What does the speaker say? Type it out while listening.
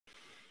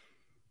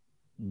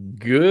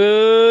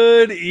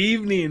Good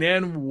evening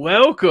and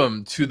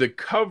welcome to the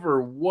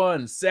Cover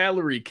One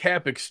Salary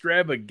Cap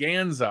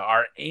Extravaganza,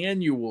 our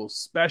annual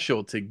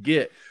special to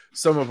get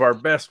some of our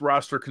best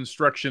roster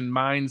construction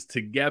minds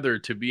together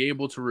to be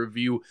able to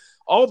review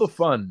all the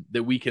fun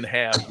that we can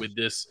have with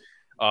this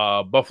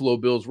Buffalo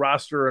Bills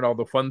roster and all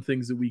the fun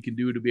things that we can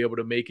do to be able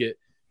to make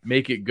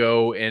it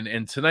go.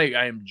 And tonight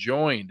I am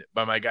joined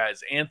by my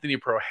guys, Anthony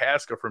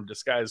Prohaska from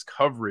Disguised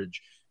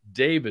Coverage,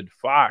 David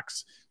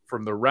Faux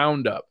from the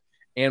Roundup,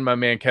 and my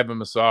man Kevin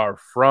Massare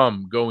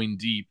from Going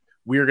Deep.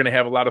 We are going to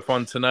have a lot of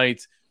fun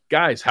tonight.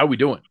 Guys, how we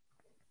doing?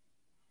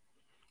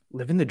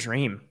 Living the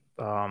dream.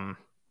 I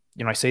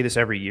say this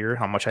every year,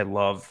 how much I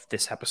love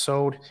this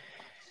episode.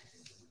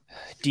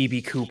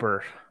 DB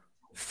Cooper,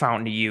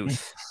 Fountain of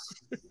Youth,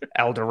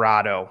 El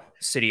Dorado,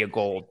 City of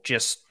Gold,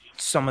 just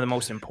some of the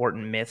most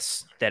important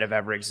myths that have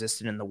ever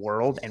existed in the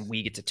world, and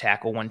we get to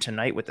tackle one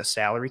tonight with the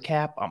salary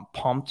cap. I'm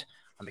pumped.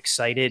 I'm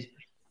excited.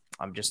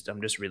 I'm just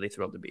really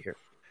thrilled to be here.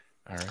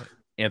 All right.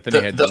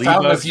 Anthony had to leave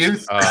Fountain us. Of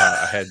Youth.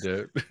 I had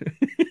to.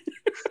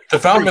 The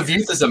Fountain of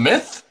Youth is a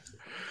myth?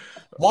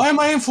 Why am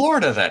I in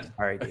Florida then?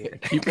 All right,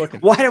 David. Keep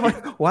looking. Why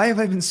have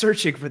I been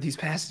searching for these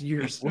past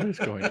years? What is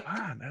going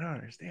on? I don't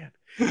understand.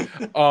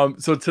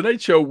 So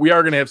tonight's show, we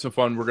are going to have some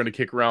fun. We're going to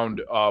kick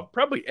around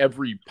probably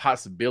every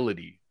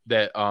possibility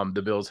that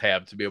the Bills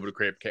have to be able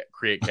to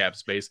create cap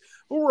space,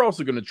 but we're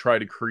also going to try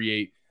to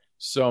create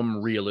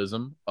some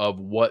realism of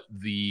what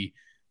the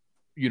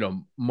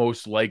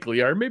most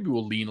likely are. Maybe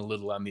we'll lean a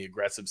little on the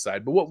aggressive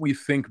side, but what we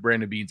think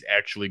Brandon Beane's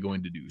actually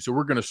going to do. So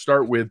we're going to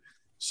start with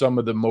some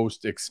of the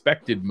most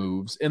expected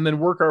moves and then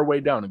work our way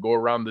down and go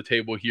around the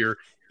table here,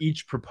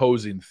 each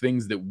proposing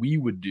things that we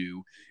would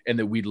do and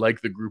that we'd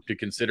like the group to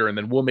consider. And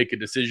then we'll make a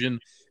decision.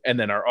 And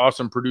then our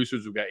awesome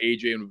producers, we've got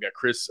AJ and we've got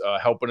Chris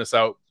helping us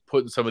out,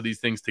 putting some of these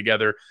things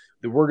together,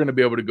 that we're going to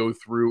be able to go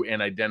through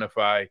and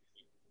identify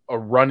a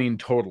running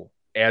total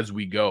as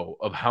we go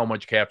of how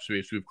much cap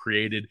space we've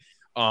created.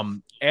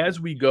 As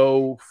we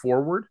go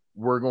forward,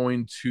 we're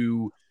going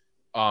to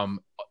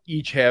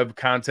each have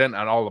content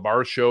on all of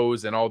our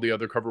shows and all the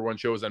other Cover One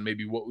shows on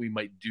maybe what we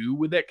might do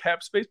with that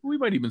cap space, but we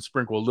might even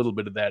sprinkle a little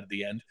bit of that at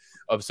the end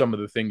of some of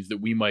the things that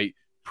we might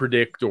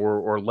predict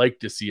or like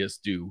to see us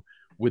do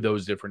with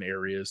those different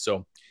areas.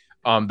 So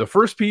the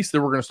first piece that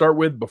we're going to start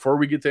with before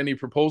we get to any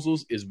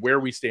proposals is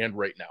where we stand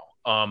right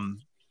now.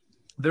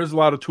 There's a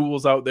lot of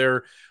tools out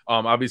there.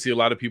 Obviously, a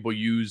lot of people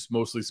use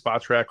mostly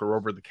Spot Track or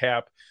Over the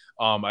Cap.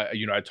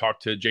 I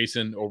talked to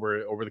Jason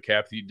over the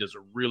cap. He does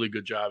a really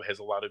good job, has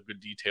a lot of good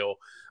detail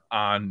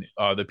on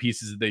the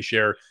pieces that they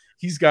share.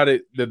 He's got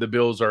it that the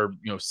Bills are,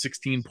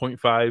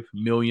 16.5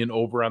 million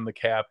over on the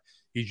cap.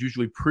 He's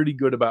usually pretty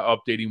good about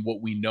updating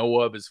what we know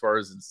of as far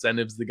as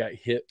incentives that got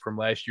hit from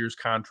last year's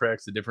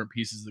contracts, the different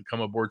pieces that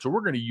come aboard. So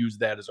we're going to use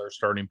that as our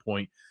starting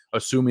point,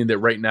 assuming that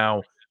right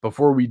now,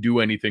 before we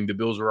do anything, the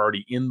Bills are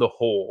already in the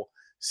hole,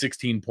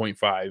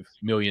 $16.5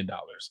 million.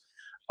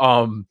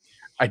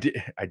 I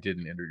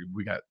didn't introduce.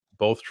 We got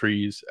both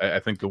trees. I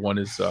think the one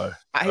is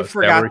I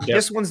forgot.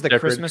 This one's the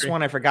Christmas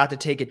one. I forgot to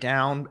take it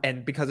down,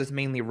 and because it's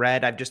mainly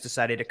red, I've just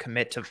decided to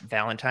commit to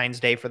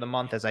Valentine's Day for the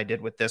month, as I did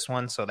with this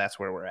one. So that's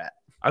where we're at.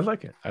 I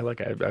like it. I like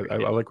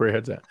where your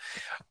head's at.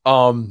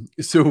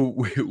 So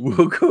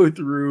we'll go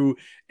through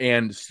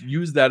and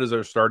use that as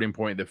our starting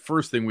point. The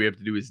first thing we have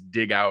to do is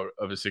dig out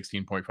of a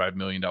 $16.5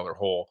 million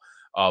hole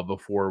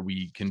before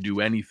we can do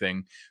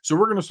anything. So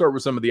we're going to start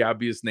with some of the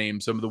obvious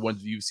names, some of the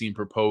ones that you've seen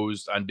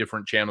proposed on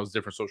different channels,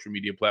 different social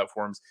media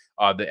platforms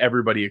that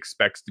everybody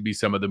expects to be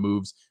some of the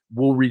moves.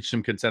 We'll reach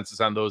some consensus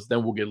on those.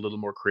 Then we'll get a little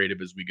more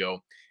creative as we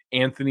go.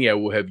 Anthony, I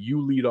will have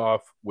you lead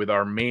off with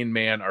our main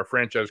man, our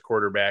franchise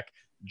quarterback,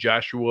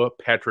 Joshua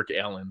Patrick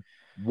Allen.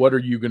 What are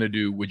you going to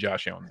do with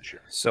Josh Allen this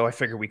year? So I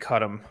figure we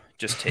cut him,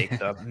 just take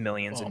the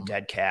millions in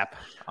dead cap.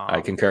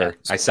 I concur.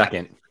 I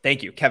second.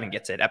 Thank you. Kevin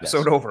gets it.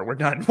 Episode over. We're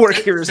done. Work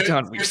here is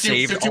done. We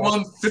saved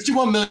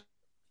 51 million.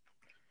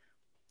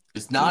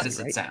 It's not as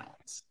it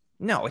sounds.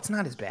 No, it's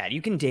not as bad.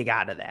 You can dig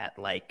out of that.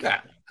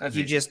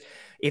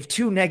 If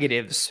two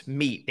negatives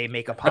meet, they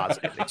make a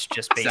positive. It's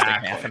just basic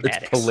mathematics.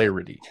 It's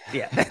polarity.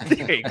 Yeah,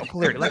 there you go.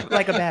 Polarity,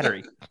 like a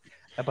battery,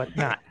 but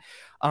not.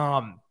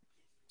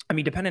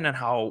 Depending on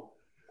how,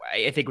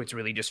 I think it's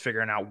really just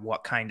figuring out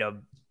what kind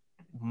of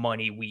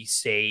money we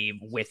save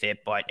with it,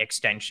 but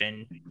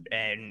extension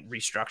and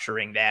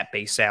restructuring that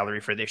base salary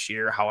for this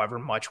year, however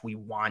much we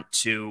want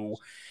to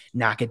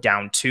knock it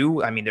down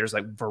to. There's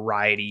like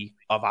variety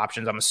of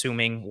options. I'm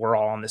assuming we're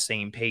all on the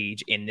same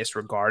page in this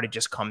regard. It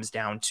just comes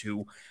down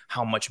to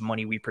how much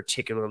money we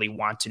particularly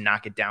want to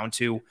knock it down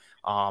to.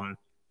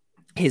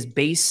 His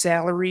base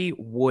salary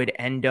would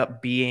end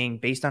up being,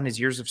 based on his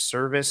years of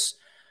service,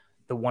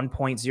 the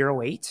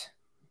 1.08.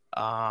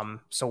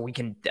 So we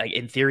can,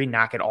 in theory,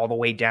 knock it all the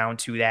way down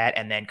to that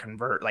and then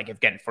convert,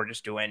 if we're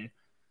just doing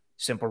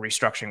simple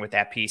restructuring with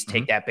that piece,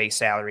 take that base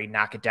salary,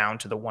 knock it down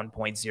to the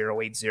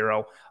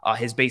 1.080.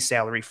 His base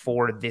salary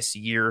for this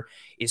year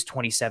is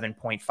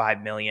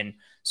 $27.5 million.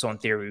 So in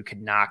theory, we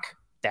could knock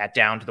that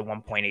down to the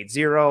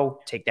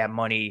 1.80, take that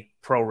money,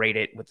 prorate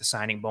it with the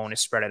signing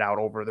bonus, spread it out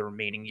over the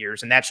remaining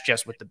years. And that's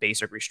just with the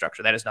basic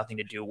restructure. That has nothing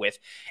to do with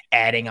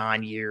adding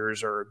on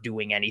years or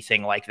doing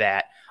anything like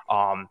that.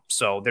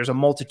 So there's a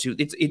multitude.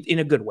 It's in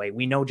a good way.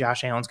 We know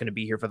Josh Allen's going to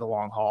be here for the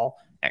long haul.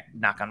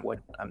 Knock on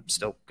wood. I'm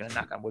still going to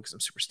knock on wood because I'm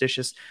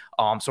superstitious.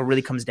 So it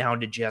really comes down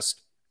to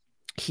just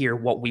here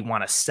what we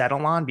want to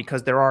settle on,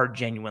 because there are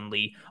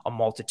genuinely a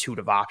multitude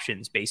of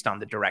options based on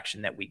the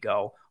direction that we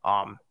go.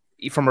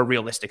 From a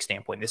realistic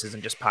standpoint, this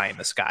isn't just pie in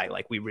the sky.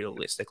 Like, we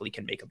realistically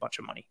can make a bunch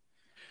of money.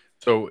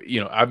 So,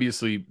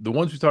 obviously the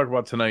ones we talked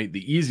about tonight,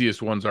 the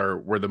easiest ones are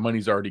where the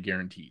money's already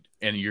guaranteed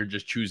and you're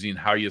just choosing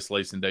how you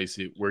slice and dice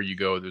it, where you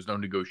go. There's no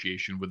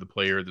negotiation with the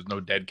player. There's no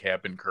dead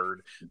cap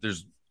incurred.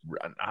 There's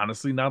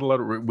honestly not a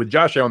lot of, with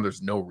Josh Allen,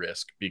 there's no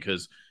risk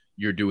because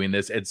you're doing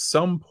this. At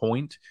some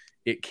point,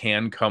 it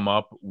can come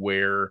up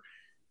where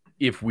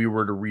if we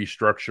were to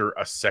restructure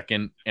a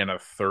second and a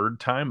third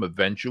time,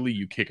 eventually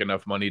you kick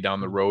enough money down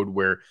the road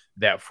where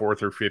that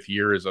fourth or fifth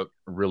year is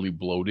really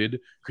bloated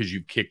because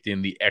you've kicked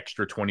in the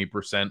extra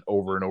 20%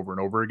 over and over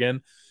and over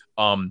again.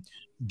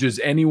 Does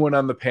anyone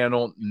on the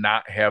panel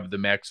not have the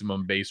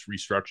maximum base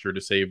restructure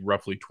to save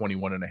roughly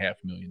 $21.5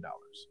 million?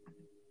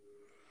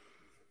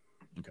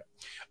 Okay.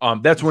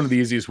 That's one of the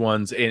easiest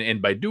ones.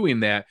 And by doing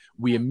that,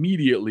 we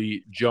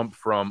immediately jump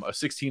from a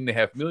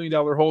 $16.5 million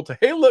hole to,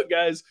 hey, look,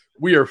 guys,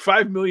 we are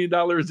 $5 million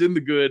in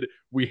the good.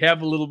 We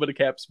have a little bit of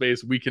cap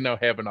space. We can now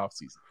have an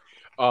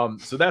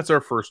offseason. So that's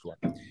our first one.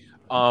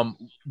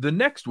 The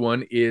next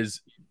one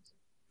is,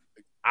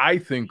 I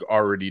think,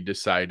 already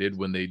decided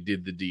when they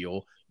did the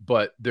deal,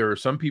 but there are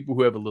some people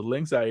who have a little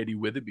anxiety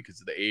with it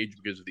because of the age,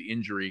 because of the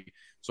injury.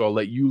 So I'll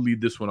let you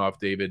lead this one off,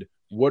 David.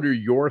 What are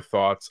your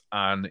thoughts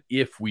on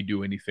if we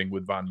do anything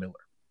with Von Miller?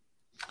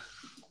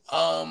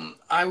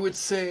 I would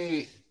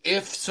say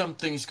if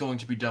something's going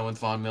to be done with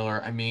Von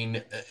Miller, I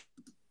mean,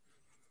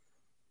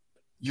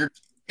 if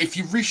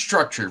you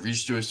restructure, if you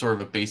just do a sort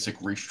of a basic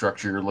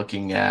restructure, you're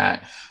looking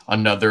at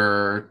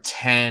another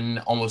 10,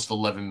 almost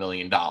 $11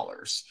 million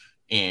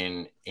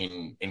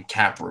in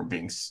cap room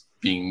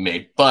being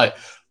made. But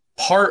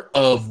part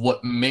of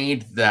what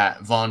made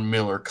that Von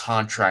Miller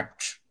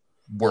contract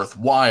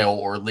worthwhile,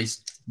 or at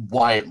least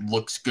why it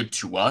looks good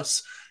to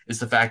us, is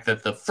the fact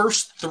that the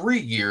first 3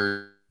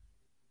 years,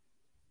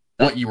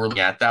 what you were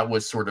looking at, that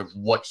was sort of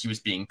what he was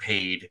being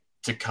paid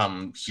to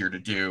come here to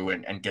do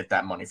and get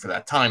that money for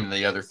that time. And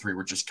the other 3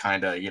 were just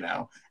kind of,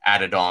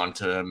 added on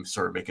to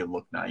sort of make it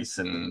look nice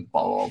and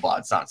blah, blah, blah.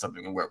 It's not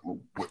something where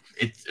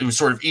it was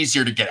sort of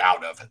easier to get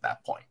out of at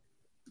that point.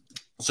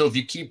 So if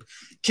you keep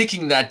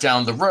kicking that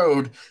down the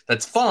road,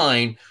 that's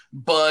fine.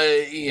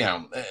 But,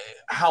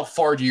 how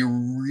far do you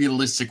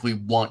realistically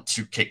want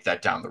to kick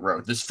that down the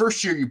road? This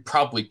first year, you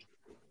probably,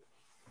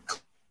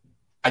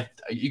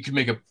 you could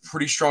make a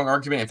pretty strong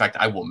argument. In fact,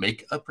 I will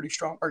make a pretty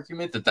strong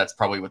argument that that's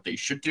probably what they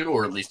should do,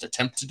 or at least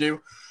attempt to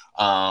do.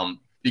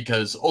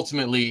 Because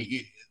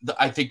ultimately,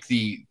 I think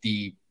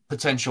the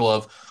potential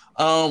of,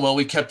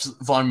 we kept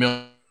Von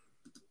Miller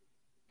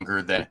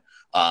longer than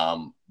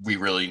we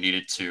really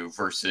needed to,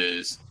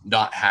 versus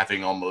not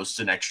having almost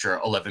an extra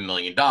 $11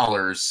 million.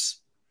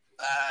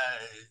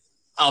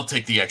 I'll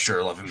take the extra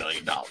 $11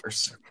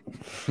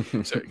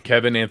 million. So,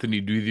 Kevin,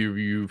 Anthony, do either of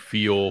you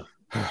feel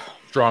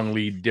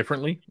strongly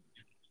differently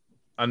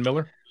on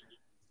Miller?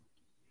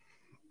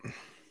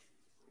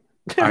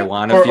 I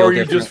want to feel or you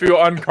different. just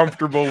feel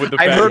uncomfortable with the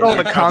fact I heard all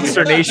the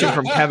consternation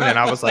from Kevin, and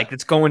I was like,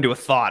 let's go into a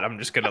thought. I'm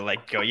just going to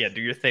go, yeah,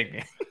 do your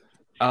thing.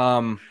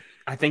 I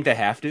think they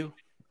have to.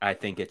 I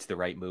think it's the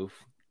right move.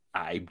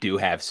 I do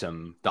have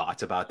some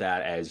thoughts about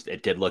that, as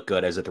it did look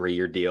good as a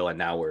 3-year deal, and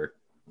now we're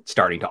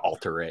starting to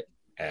alter it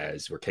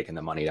as we're kicking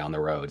the money down the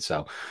road.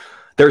 So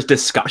there's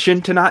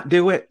discussion to not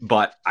do it,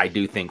 but I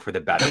do think for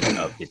the betterment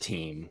of the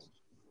team,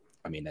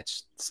 I mean,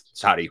 that's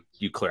how do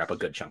you clear up a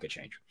good chunk of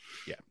change.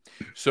 Yeah.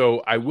 So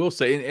I will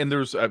say, and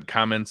there's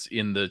comments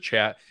in the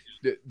chat,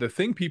 the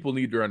thing people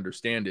need to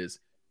understand is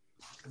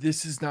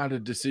this is not a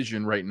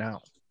decision right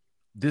now.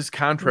 This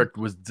contract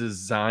was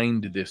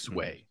designed this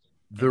way.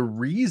 The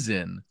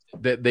reason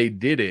that they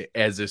did it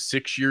as a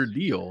 6-year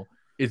deal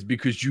is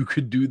because you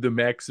could do the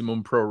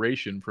maximum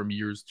proration from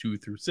years 2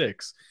 through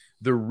 6.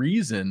 The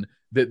reason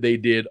that they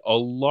did a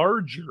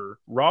larger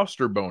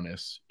roster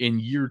bonus in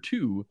year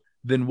 2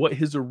 than what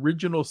his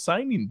original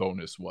signing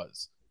bonus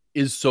was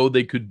is so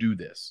they could do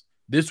this.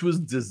 This was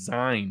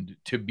designed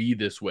to be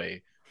this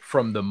way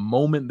from the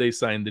moment they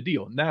signed the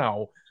deal.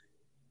 Now,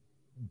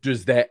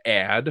 does that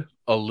add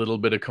a little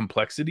bit of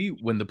complexity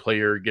when the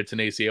player gets an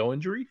ACL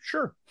injury?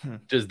 Sure.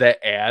 Does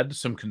that add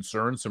some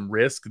concern, some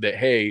risk that,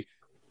 hey,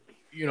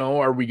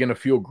 are we going to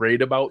feel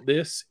great about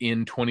this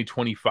in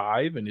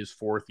 2025 in his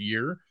 4th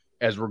year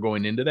as we're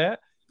going into that?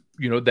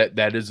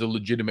 That is a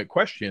legitimate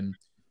question,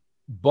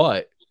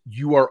 but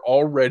you are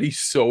already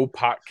so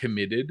pot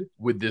committed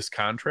with this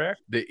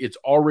contract that it's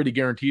already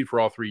guaranteed for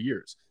all 3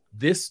 years.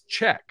 This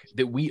check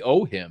that we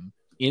owe him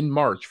in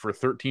March for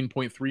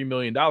 $13.3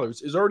 million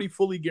is already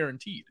fully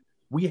guaranteed.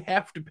 We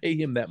have to pay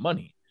him that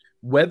money.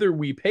 Whether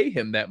we pay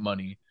him that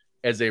money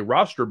as a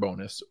roster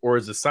bonus or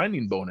as a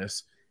signing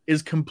bonus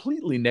is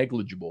completely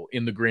negligible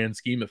in the grand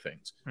scheme of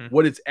things.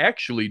 What it's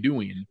actually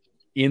doing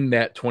in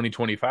that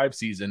 2025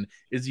 season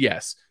is,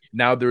 yes,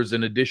 now there's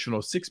an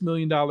additional $6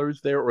 million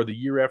there, or the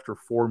year after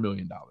 $4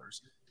 million.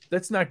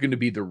 That's not going to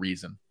be the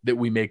reason that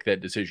we make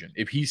that decision.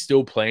 If he's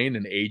still playing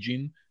and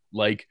aging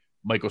like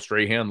Michael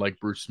Strahan, like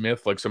Bruce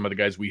Smith, like some of the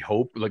guys we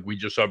hope, like we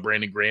just saw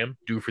Brandon Graham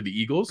do for the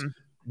Eagles,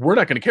 we're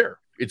not going to care.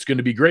 It's going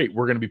to be great.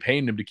 We're going to be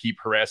paying him to keep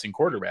harassing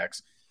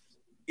quarterbacks.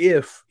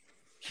 If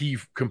he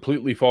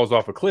completely falls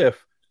off a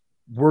cliff,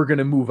 we're going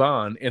to move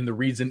on. And the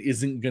reason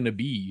isn't going to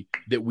be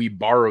that we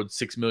borrowed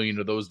 $6 million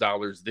of those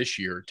dollars this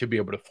year to be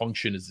able to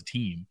function as a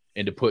team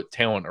and to put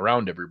talent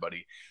around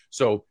everybody.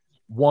 So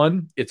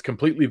one, it's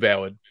completely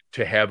valid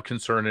to have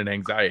concern and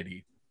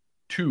anxiety.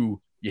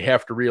 Two, you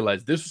have to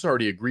realize this was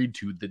already agreed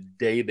to the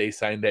day they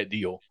signed that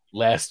deal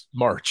last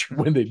March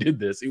when they did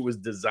this. It was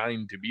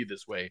designed to be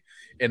this way.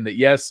 And that,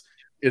 yes,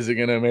 is it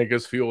going to make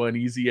us feel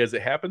uneasy as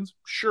it happens?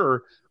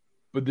 Sure.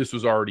 But this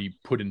was already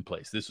put in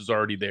place. This was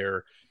already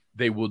there.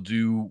 They will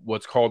do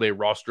what's called a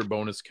roster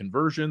bonus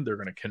conversion. They're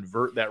going to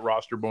convert that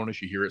roster bonus.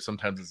 You hear it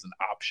sometimes as an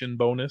option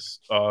bonus,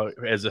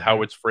 as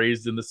how it's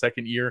phrased in the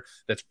second year.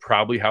 That's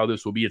probably how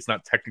this will be. It's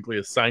not technically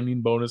a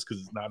signing bonus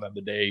because it's not on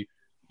the day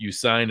you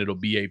sign. It'll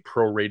be a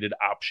prorated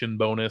option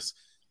bonus.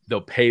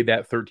 They'll pay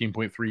that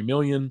 $13.3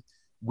 million.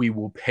 We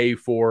will pay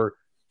for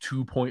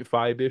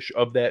 2.5-ish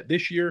of that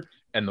this year,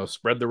 and they'll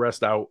spread the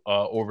rest out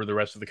over the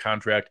rest of the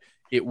contract.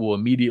 It will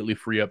immediately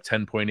free up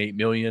 $10.8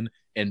 million,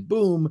 and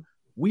boom,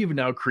 we've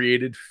now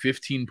created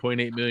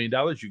 $15.8 million.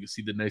 You can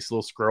see the nice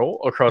little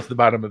scroll across the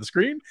bottom of the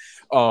screen.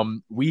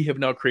 We have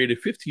now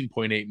created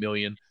 $15.8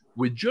 million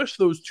with just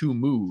those two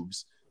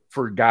moves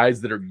for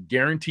guys that are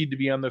guaranteed to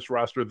be on this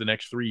roster the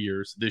next 3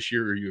 years, this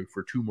year or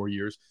for 2 more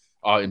years,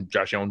 and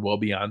Josh Allen well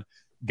beyond.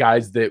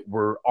 Guys that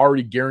were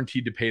already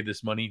guaranteed to pay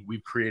this money.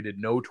 We've created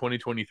no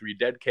 2023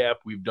 dead cap.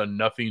 We've done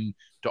nothing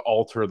to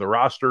alter the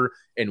roster,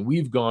 and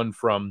we've gone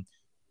from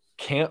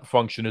can't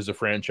function as a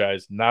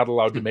franchise, not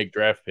allowed to make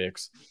draft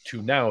picks,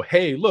 to now,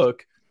 hey,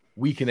 look,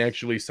 we can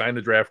actually sign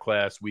a draft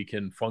class. We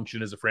can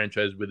function as a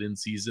franchise within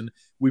season.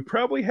 We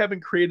probably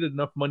haven't created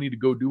enough money to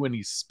go do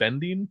any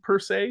spending per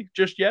se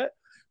just yet,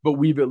 but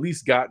we've at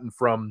least gotten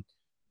from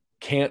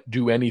can't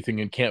do anything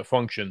and can't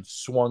function,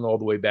 swung all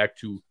the way back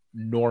to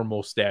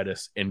normal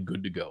status and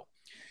good to go.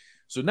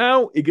 So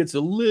now it gets a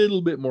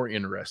little bit more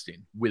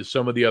interesting with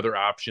some of the other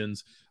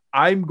options.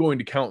 I'm going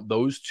to count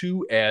those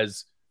two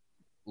as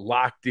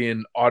locked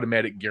in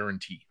automatic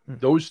guarantee.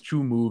 Those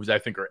two moves I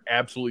think are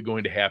absolutely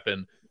going to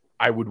happen.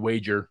 I would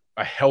wager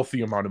a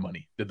healthy amount of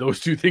money that those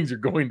two things are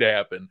going to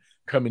happen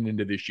coming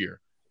into this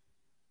year.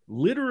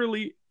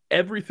 Literally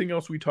everything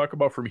else we talk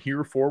about from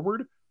here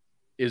forward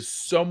is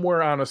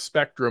somewhere on a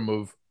spectrum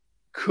of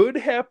could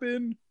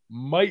happen,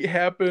 might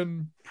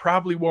happen,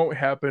 probably won't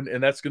happen.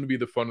 And that's going to be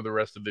the fun of the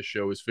rest of this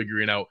show, is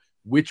figuring out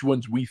which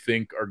ones we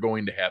think are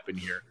going to happen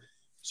here.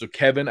 So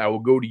Kevin, I will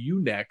go to you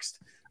next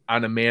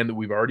on a man that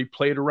we've already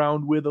played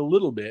around with a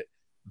little bit.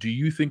 Do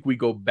you think we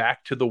go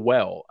back to the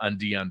well on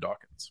Dion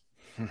Dawkins?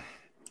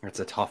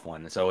 It's a tough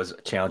one. It's always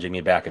challenging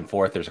me back and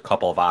forth. There's a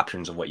couple of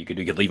options of what you could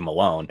do. You could leave him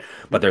alone,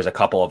 but there's a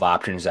couple of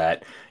options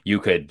that you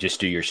could just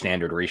do your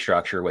standard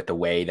restructure with the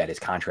way that his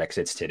contract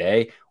sits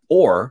today,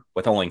 or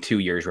with only 2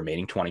 years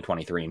remaining,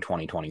 2023 and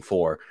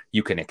 2024,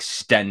 you can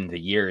extend the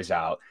years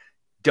out.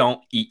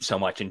 Don't eat so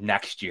much in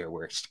next year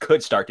where it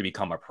could start to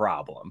become a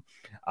problem.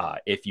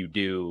 If you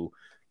do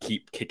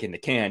keep kicking the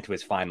can to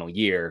his final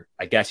year,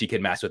 I guess you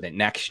could mess with it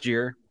next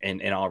year. And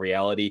in all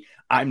reality,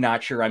 I'm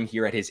not sure I'm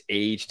here at his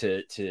age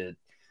to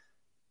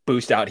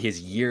boost out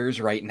his years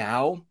right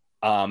now.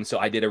 So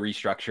I did a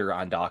restructure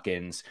on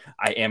Dawkins.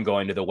 I am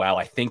going to the well.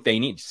 I think they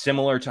need,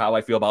 similar to how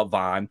I feel about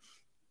Vaughn,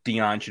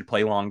 Dion should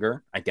play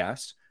longer, I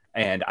guess.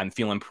 And I'm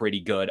feeling pretty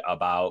good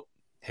about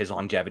his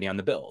longevity on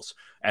the Bills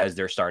as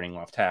their starting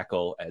left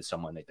tackle, as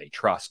someone that they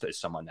trust, as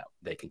someone that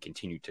they can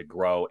continue to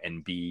grow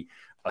and be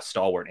a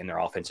stalwart in their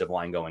offensive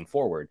line going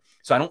forward.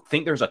 So I don't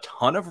think there's a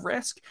ton of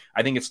risk.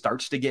 I think it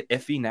starts to get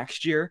iffy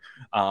next year.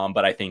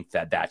 But I think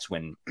that that's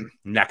when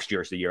next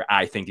year's the year.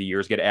 I think the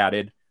years get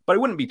added, but I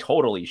wouldn't be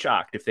totally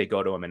shocked if they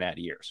go to him and add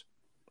years.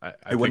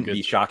 I wouldn't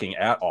be shocking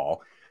at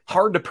all.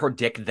 Hard to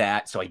predict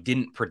that. So I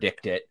didn't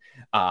predict it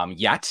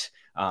yet.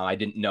 I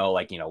didn't know,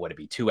 like, would it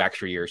be 2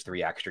 extra years,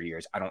 3 extra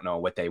years? I don't know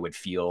what they would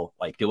feel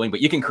like doing,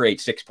 but you can create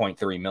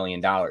 $6.3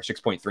 million,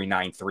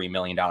 $6.393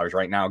 million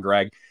right now,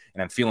 Greg.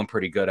 And I'm feeling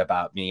pretty good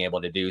about being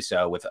able to do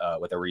so with a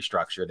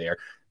restructure there.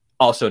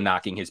 Also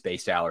knocking his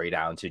base salary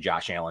down to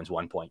Josh Allen's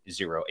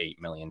 $1.08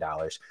 million.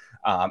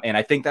 And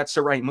I think that's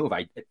the right move.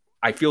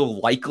 I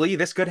feel likely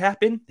this could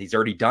happen. He's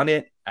already done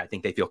it. I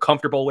think they feel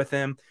comfortable with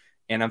him.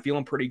 And I'm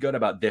feeling pretty good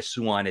about this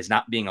one as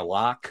not being a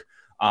lock.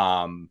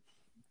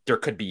 There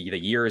could be the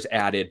years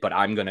added, but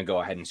I'm going to go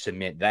ahead and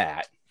submit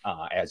that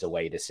as a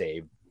way to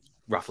save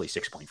roughly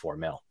 6.4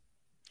 mil.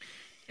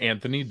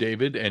 Anthony,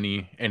 David,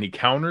 any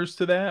counters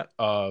to that?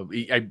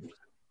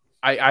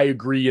 I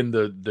agree in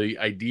the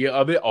idea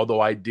of it,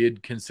 although I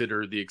did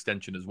consider the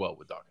extension as well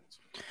with Dawkins.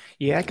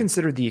 Yeah, I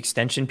considered the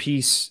extension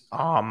piece.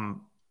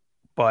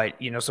 But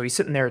so he's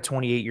sitting there at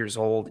 28 years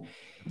old.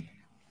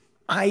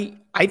 I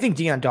think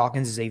Dion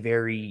Dawkins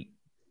is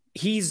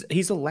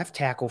he's a left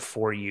tackle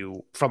for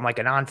you from like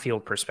an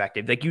on-field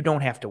perspective. Like you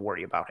don't have to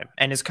worry about him.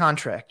 And his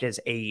contract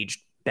has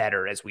aged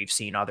better as we've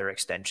seen other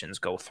extensions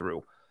go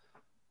through.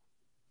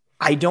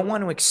 I don't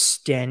want to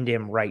extend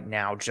him right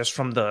now just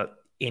from the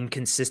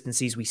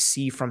inconsistencies we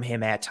see from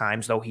him at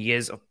times, though he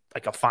is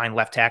like a fine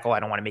left tackle.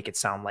 I don't want to make it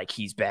sound like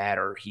he's bad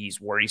or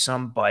he's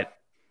worrisome, but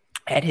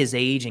at his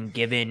age and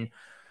given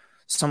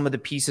some of the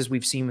pieces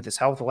we've seen with his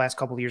health the last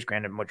couple of years,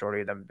 granted,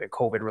 majority of them have been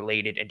COVID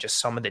related, and just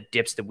some of the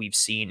dips that we've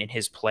seen in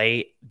his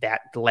play,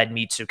 that led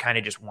me to kind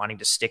of just wanting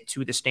to stick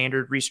to the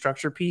standard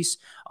restructure piece.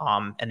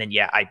 And then,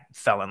 yeah, I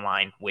fell in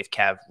line with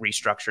Kev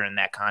restructuring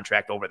that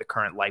contract over the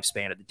current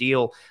lifespan of the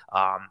deal,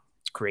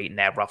 creating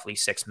that roughly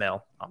 $6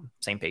 million.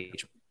 Same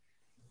page.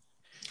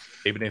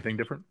 David, anything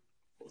different?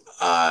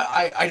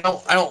 I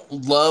don't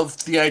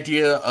love the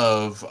idea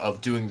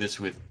of doing this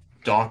with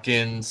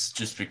Dawkins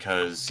just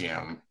because,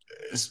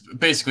 it's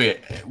basically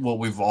what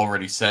we've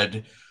already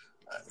said.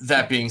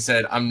 That being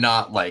said, I'm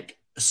not like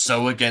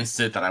so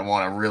against it that I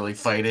want to really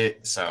fight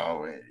it.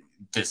 So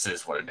this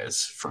is what it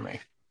is for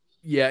me.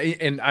 Yeah.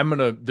 And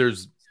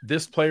there's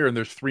this player and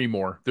there's three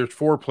more. There's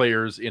four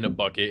players in a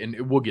bucket, and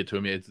we'll get to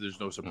them. There's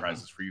no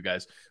surprises for you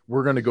guys.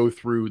 We're going to go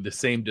through the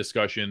same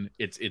discussion.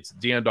 It's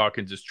Dion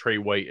Dawkins, it's Tre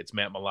White, it's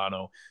Matt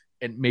Milano,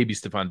 and maybe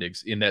Stephon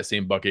Diggs in that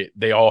same bucket.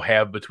 They all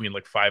have between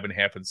like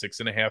 5.5 and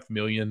 6.5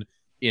 million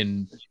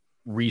in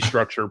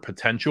restructure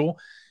potential.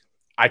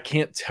 I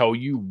can't tell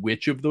you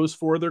which of those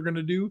four they're going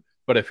to do,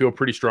 but I feel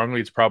pretty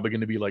strongly it's probably going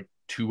to be like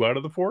 2 out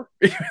of the 4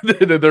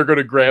 that they're going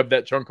to grab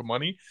that chunk of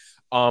money.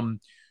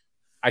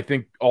 I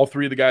think all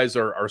three of the guys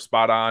are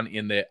spot on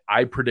in that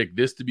I predict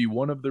this to be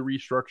one of the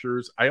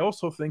restructures. I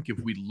also think if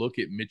we look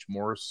at Mitch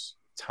Morse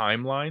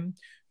timeline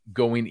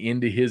going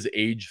into his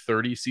age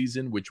 30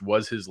 season, which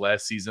was his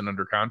last season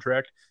under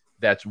contract,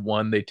 that's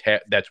when they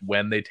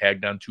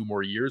tagged on 2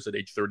 more years at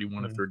age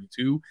 31 and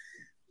 32.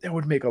 That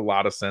would make a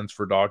lot of sense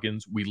for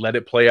Dawkins. We let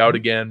it play out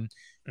again.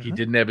 He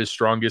didn't have his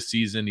strongest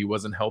season. He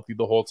wasn't healthy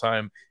the whole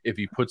time. If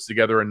he puts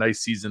together a nice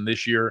season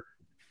this year,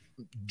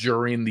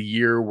 during the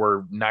year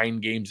we're 9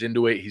 games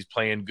into it, he's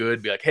playing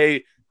good, be like,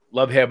 hey,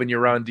 love having you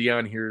around,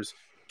 Dion. Here's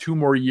 2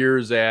 more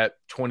years at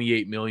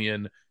 28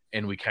 million.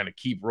 And we kind of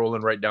keep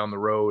rolling right down the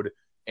road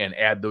and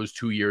add those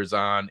 2 years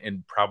on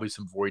and probably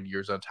some void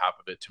years on top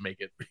of it to make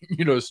it,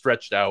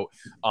 stretched out.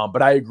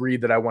 But I agree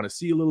that I want to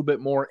see a little bit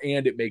more,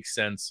 and it makes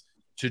sense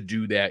to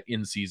do that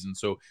in season.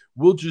 So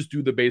we'll just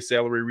do the base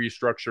salary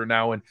restructure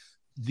now. And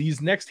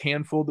these next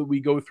handful that we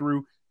go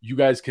through, you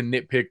guys can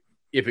nitpick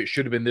if it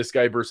should have been this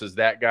guy versus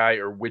that guy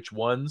or which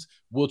ones.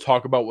 We'll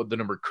talk about what the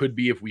number could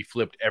be if we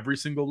flipped every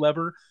single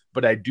lever.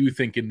 But I do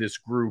think in this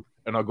group,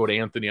 and I'll go to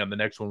Anthony on the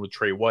next one with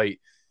Tre White,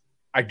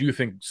 I do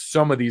think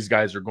some of these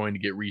guys are going to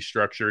get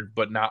restructured,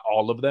 but not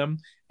all of them.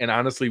 And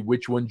honestly,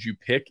 which ones you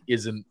pick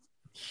isn't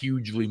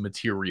hugely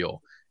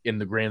material in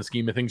the grand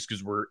scheme of things,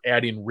 because we're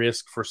adding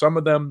risk for some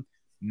of them,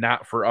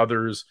 not for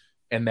others,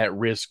 and that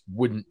risk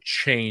wouldn't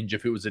change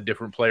if it was a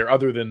different player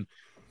other than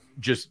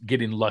just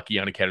getting lucky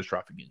on a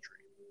catastrophic injury.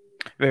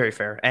 Very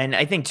fair. And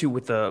I think too,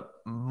 with the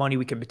money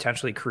we could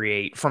potentially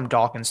create from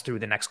Dawkins through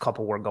the next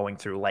couple we're going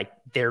through, like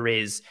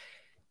there's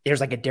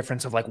like a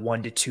difference of like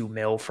 1 to 2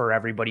 mil for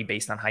everybody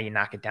based on how you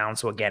knock it down.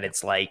 So again,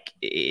 it's like,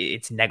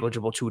 it's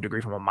negligible to a degree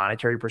from a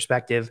monetary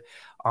perspective.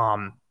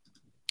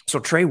 So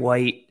Tre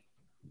White,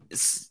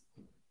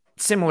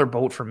 similar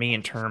boat for me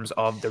in terms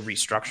of the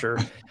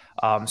restructure.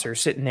 So you're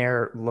sitting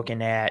there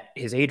looking at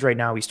his age right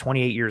now. He's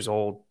 28 years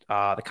old.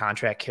 The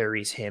contract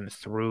carries him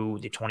through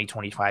the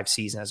 2025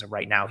 season. As of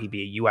right now, he'd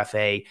be a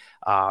UFA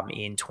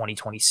in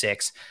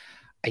 2026.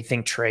 I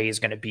think Tre is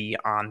going to be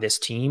on this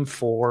team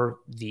for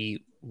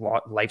the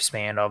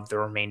lifespan of the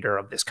remainder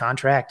of this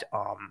contract.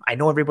 I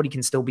know everybody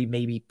can still be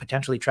maybe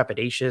potentially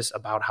trepidatious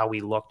about how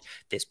he looked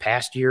this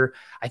past year.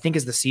 I think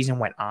as the season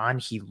went on,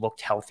 he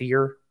looked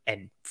healthier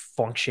and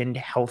functioned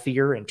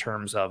healthier in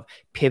terms of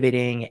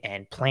pivoting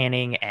and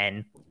planning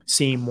and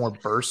seeing more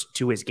burst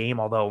to his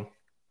game, although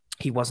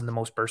he wasn't the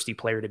most bursty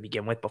player to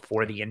begin with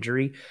before the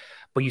injury.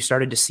 But you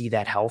started to see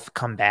that health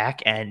come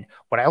back. And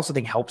what I also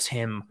think helps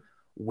him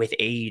with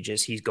age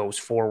as he goes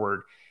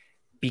forward,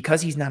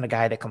 because he's not a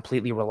guy that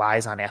completely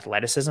relies on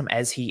athleticism,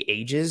 as he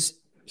ages,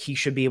 he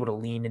should be able to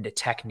lean into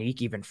technique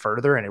even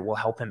further, and it will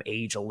help him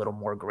age a little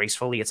more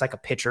gracefully. It's like a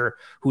pitcher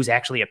who's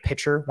actually a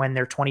pitcher when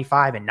they're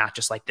 25 and not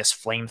just like this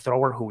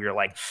flamethrower who you're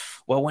like,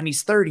 well, when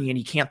he's 30 and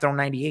he can't throw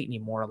 98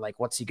 anymore, like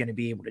what's he going to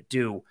be able to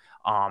do?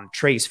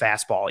 Tre's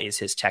fastball is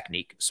his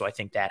technique. So I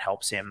think that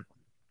helps him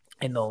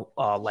in the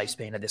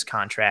lifespan of this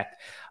contract.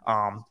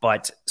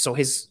 But so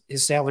his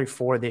salary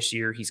for this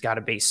year, he's got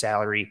a base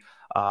salary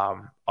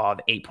of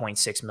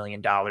 $8.6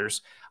 million.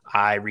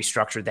 I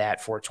restructured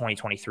that for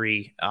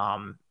 2023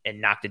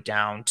 and knocked it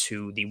down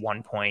to the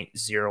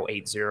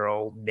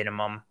 1.080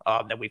 minimum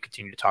that we've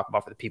continued to talk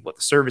about for the people at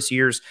the service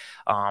years.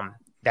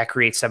 that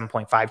creates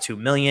 $7.52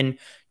 million.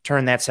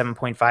 Turn that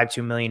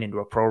 $7.52 million into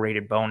a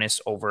prorated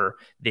bonus over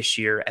this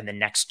year and the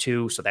next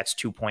two. So that's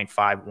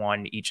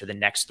 2.51 each of the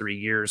next 3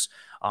 years.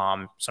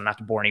 So not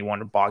to bore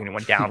anyone or bog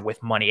anyone down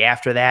with money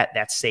after that,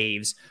 that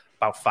saves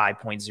about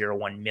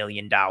 $5.01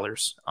 million.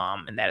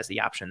 And that is the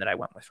option that I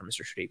went with for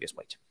Mr. Tre'Davious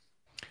White.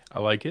 I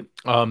like it.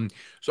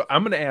 So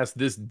I'm going to ask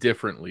this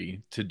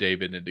differently to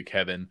David and to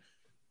Kevin.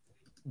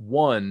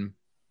 One,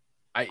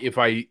 if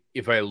I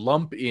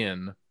lump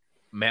in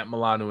Matt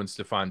Milano and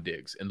Stephon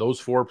Diggs, and those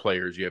 4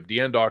 players, you have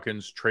Dion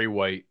Dawkins, Tre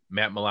White,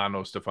 Matt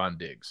Milano, Stephon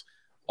Diggs.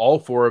 All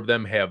 4 of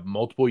them have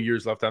multiple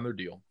years left on their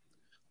deal.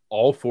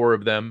 All 4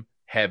 of them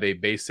have a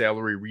base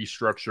salary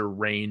restructure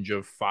range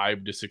of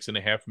 $5 to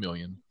 $6.5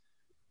 million.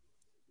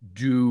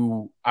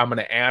 I'm going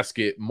to ask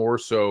it more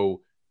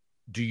so,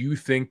 do you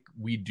think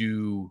we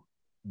do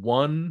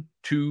 1,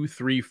 2,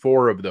 3,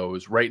 4 of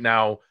those? Right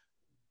now,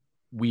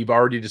 we've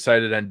already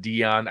decided on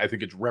Dion. I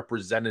think it's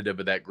representative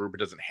of that group. It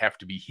doesn't have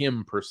to be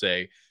him per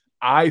se.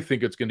 I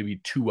think it's going to be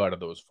 2 out of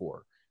those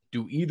 4.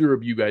 Do either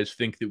of you guys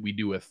think that we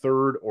do a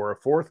 3rd or a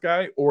 4th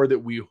guy, or that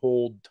we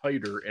hold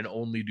tighter and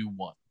only do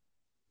 1?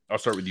 I'll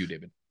start with you,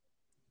 David.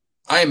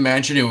 I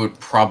imagine it would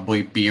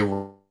probably be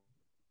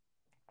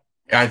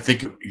I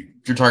think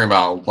you're talking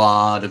about a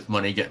lot of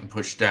money getting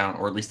pushed down,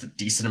 or at least a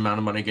decent amount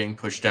of money getting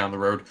pushed down the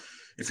road.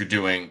 If you're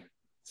doing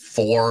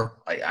 4,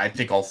 I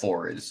think all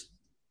 4 is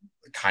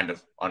kind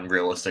of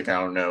unrealistic. I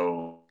don't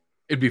know.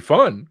 It'd be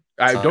fun.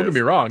 Don't get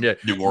me wrong. Yeah,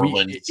 New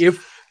Orleans.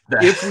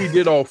 If we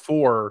did all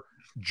 4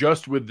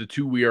 just with the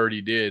 2 we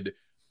already did,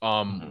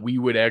 we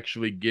would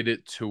actually get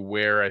it to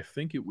where I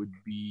think it would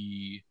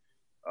be.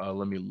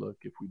 Let me look.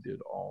 If we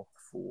did all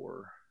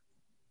 4.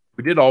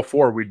 We did all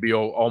 4, we'd be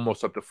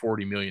almost up to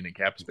 $40 million in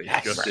cap space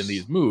just in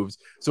these moves.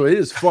 So it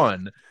is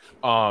fun.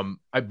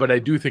 But I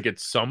do think at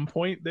some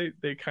point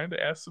they kind of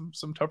ask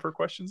some tougher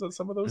questions on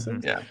some of those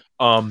things. Yeah.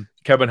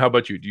 Kevin, how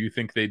about you? Do you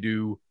think they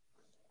do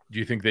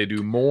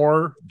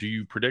more? Do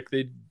you predict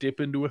they dip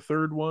into a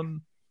 3rd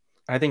one?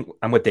 I think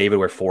I'm with David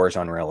where 4 is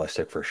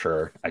unrealistic for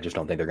sure. I just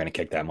don't think they're going to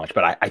kick that much,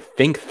 but I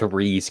think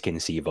 3 is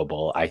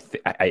conceivable. I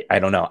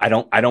don't know.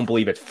 I don't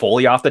believe it's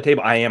fully off the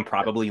table. I am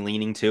probably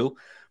leaning 2.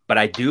 But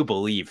I do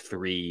believe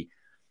 3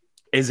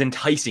 is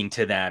enticing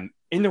to them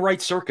in the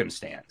right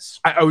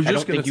circumstance. I was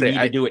just going to say, you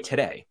need to do it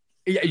today.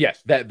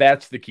 Yes,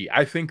 that's the key.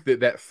 I think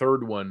that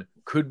 3rd one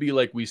could be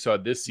like we saw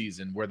this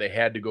season, where they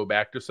had to go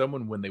back to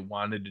someone when they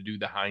wanted to do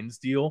the Hines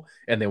deal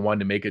and they wanted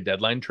to make a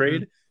deadline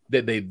trade,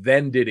 that they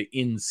then did it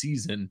in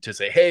season to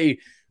say, hey,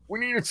 we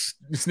need to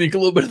sneak a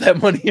little bit of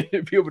that money in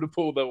and be able to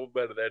pull a little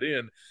bit of that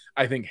in.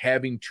 I think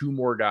having 2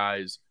 more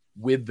guys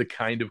with the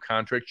kind of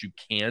contracts you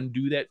can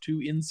do that to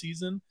in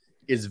season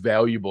is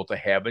valuable to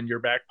have in your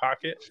back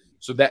pocket.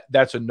 So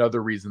that's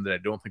another reason that I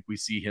don't think we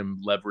see him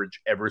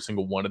leverage every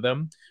single one of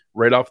them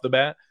right off the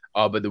bat,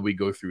 but that we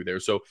go through there.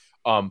 So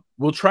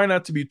we'll try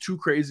not to be too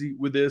crazy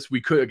with this.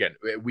 We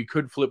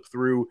could flip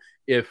through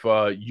if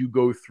you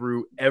go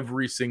through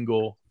every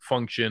single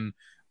function.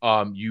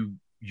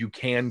 You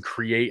can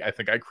create, I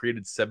think I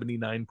created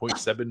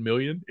 $79.7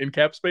 million in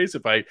cap space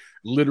if I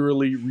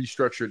literally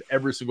restructured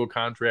every single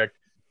contract,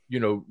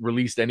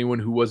 released anyone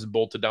who wasn't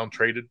bolted down,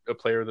 traded a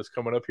player that's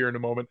coming up here in a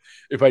moment.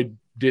 If I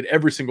did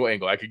every single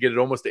angle, I could get it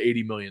almost to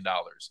 $80 million.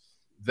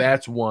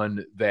 That's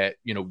one that,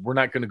 we're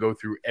not going to go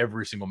through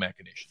every single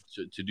machination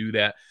to do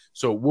that.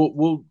 So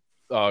we'll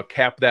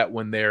cap that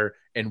one there,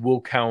 and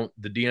we'll count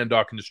the Dion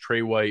Dawkins,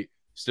 Tre White,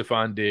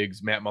 Stephon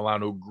Diggs, Matt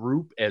Milano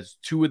group as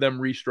 2 of them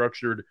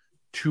restructured,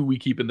 2 we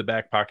keep in the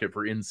back pocket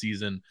for in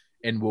season,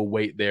 and we'll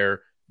wait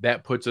there.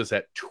 That puts us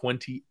at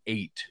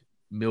 $28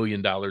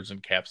 million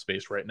in cap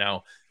space right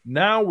now.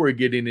 Now we're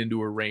getting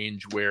into a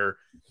range where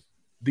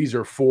these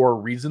are 4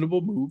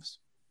 reasonable moves.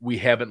 We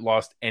haven't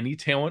lost any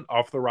talent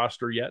off the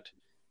roster yet.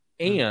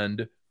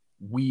 And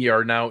we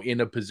are now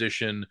in a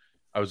position,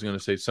 I was going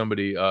to say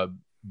somebody,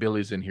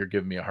 Billy's in here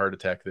giving me a heart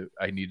attack that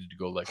I needed to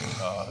go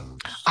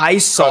I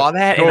saw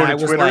that and I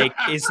was Twitter. Like,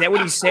 is that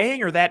what he's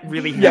saying, or that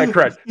really happened? Yeah,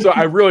 correct. So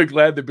I'm really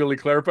glad that Billy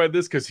clarified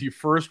this, because he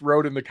first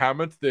wrote in the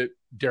comments that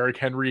Derrick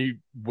Henry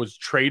was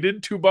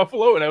traded to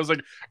Buffalo, and I was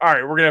like, all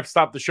right, we're gonna have to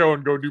stop the show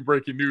and go do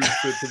breaking news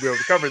to be able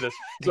to cover this.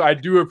 So I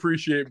do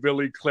appreciate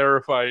Billy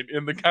clarifying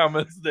in the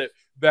comments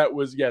that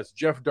was, yes,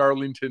 Jeff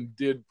Darlington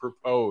did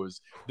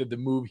propose that the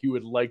move he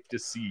would like to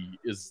see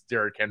is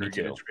Derrick Henry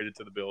getting traded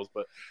to the Bills,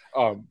 but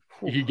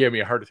he gave me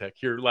a heart attack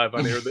here live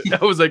on air.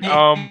 I was like,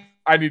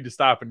 I need to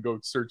stop and go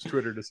search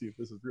Twitter to see if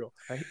this is real.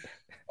 Right?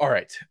 All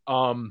right.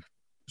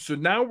 So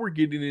now we're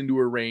getting into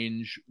a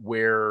range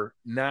where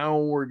now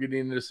we're getting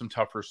into some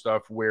tougher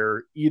stuff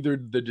where either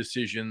the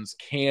decisions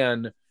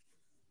can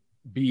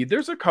be,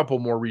 there's a couple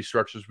more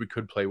restructures we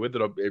could play with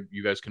that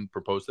you guys can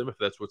propose them if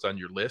that's what's on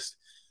your list.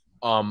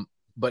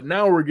 But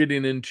now we're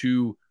getting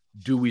into,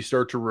 do we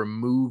start to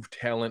remove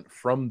talent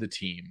from the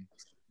team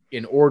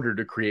in order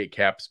to create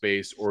cap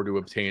space or to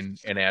obtain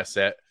an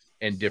asset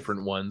and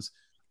different ones?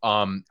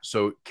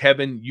 So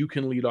Kevin, you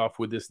can lead off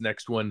with this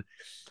next one.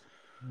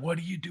 What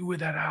do you do with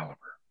that Oliver?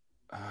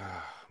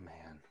 Oh,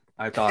 man.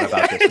 I thought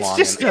about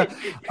this long.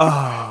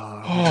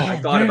 I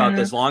thought about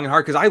this long and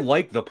hard because I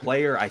like the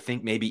player. I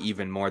think maybe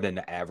even more than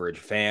the average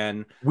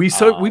fan. We've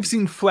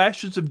seen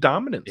flashes of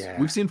dominance. Yeah.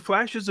 We've seen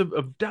flashes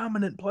of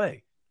dominant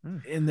play,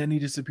 and then he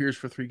disappears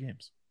for 3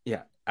 games.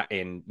 Yeah,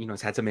 and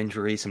he's had some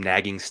injuries, some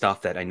nagging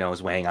stuff that I know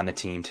is weighing on the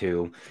team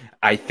too.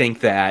 I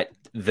think that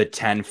the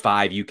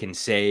 10-5 you can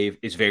save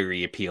is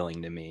very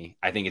appealing to me.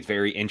 I think it's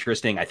very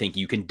interesting. I think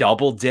you can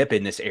double dip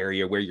in this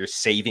area where you're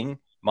saving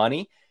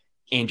money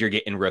and you're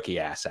getting rookie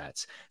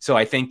assets. So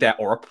I think that,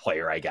 or a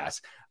player, I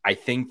guess. I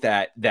think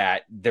that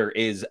there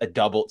is a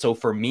double. So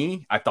for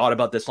me, I've thought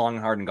about this long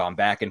and hard and gone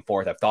back and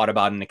forth. I've thought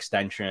about an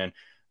extension.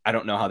 I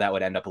don't know how that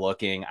would end up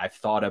looking. I've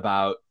thought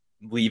about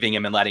leaving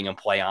him and letting him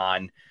play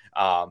on.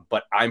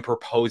 But I'm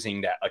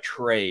proposing that a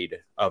trade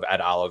of Ed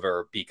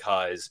Oliver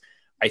because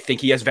I think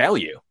he has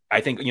value. I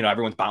think,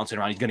 everyone's bouncing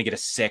around. He's going to get a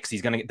 6.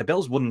 The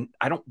Bills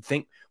I don't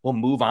think will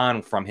move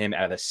on from him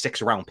at a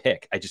 6th-round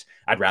pick.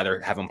 I'd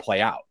rather have him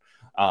play out.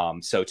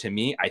 So to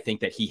me, I think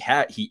that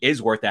he is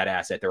worth that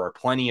asset. There are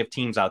plenty of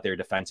teams out there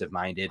defensive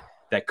minded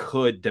that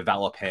could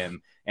develop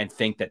him and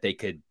think that they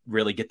could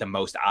really get the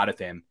most out of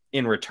him.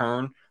 In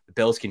return, the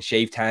Bills can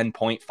shave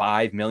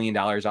 $10.5 million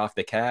off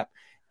the cap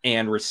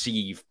and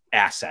receive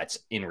assets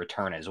in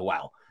return as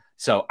well.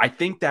 So I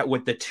think that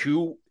with the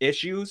 2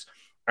 issues,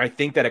 I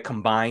think that it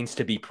combines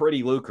to be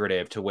pretty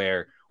lucrative to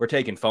where we're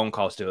taking phone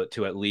calls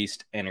to at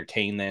least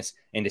entertain this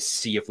and to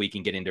see if we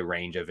can get into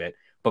range of it.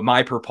 But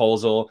my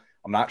proposal,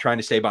 I'm not trying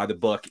to stay by the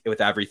book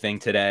with everything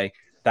today.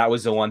 That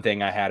was the one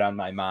thing I had on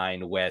my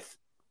mind with,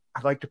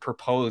 I'd like to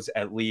propose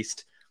at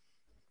least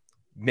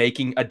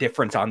making a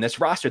difference on this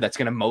roster that's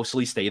going to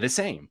mostly stay the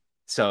same.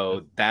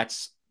 So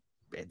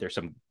there's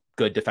some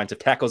good defensive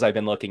tackles I've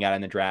been looking at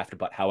in the draft,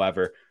 but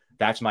however,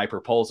 that's my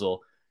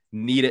proposal.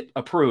 Need it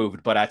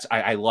approved, but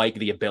I like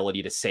the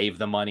ability to save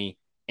the money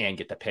and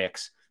get the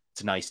picks.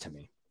 It's nice to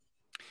me.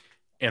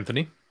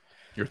 Anthony,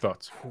 your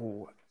thoughts?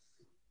 Ooh.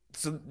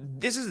 So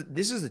this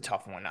is a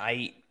tough one.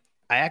 I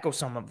echo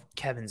some of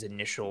Kevin's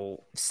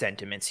initial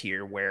sentiments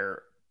here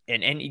where,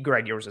 and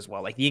Greg, yours as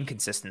well, like the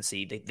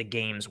inconsistency, the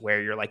games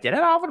where you're like, did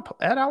Ed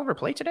Oliver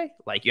play today?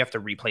 Like you have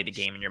to replay the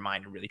game in your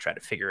mind and really try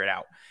to figure it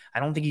out. I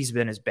don't think he's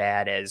been as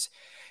bad as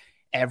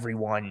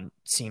everyone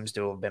seems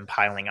to have been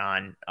piling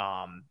on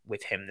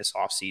with him this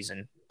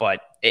offseason. But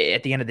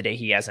at the end of the day,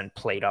 he hasn't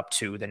played up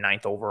to the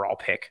 9th overall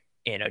pick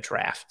in a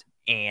draft.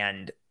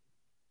 And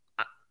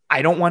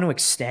I don't want to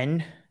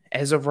extend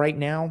as of right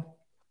now.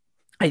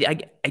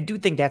 I do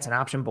think that's an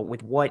option, but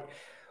with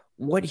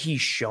what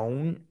he's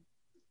shown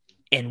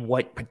and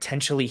what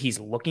potentially he's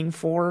looking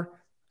for,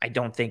 I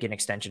don't think an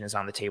extension is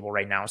on the table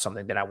right now,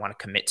 something that I want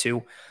to commit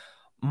to.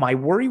 My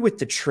worry with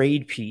the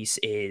trade piece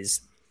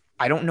is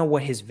I don't know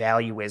what his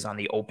value is on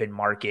the open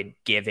market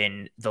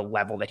given the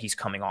level that he's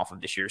coming off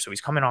of this year. So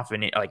he's coming off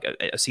in like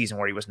a season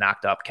where he was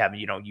knocked up. Kevin,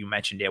 you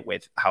mentioned it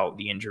with how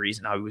the injuries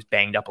and how he was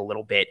banged up a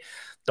little bit.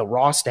 The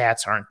raw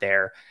stats aren't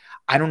there.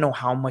 I don't know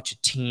how much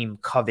a team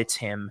covets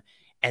him.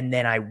 And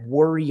then I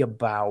worry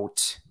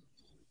about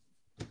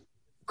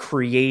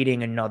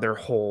creating another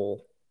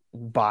hole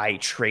by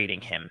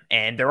trading him.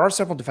 And there are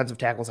several defensive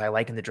tackles I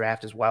like in the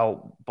draft as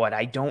well, but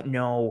I don't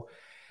know.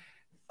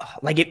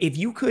 Like if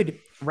you could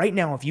right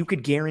now, if you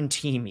could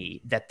guarantee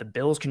me that the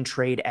Bills can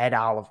trade Ed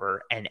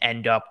Oliver and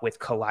end up with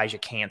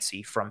Kalijah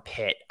Kancey from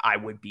Pitt, I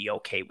would be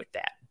okay with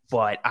that.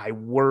 But I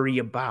worry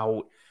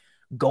about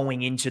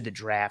going into the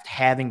draft,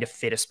 having to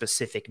fit a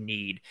specific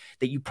need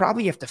that you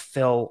probably have to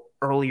fill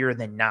earlier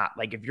than not.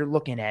 Like if you're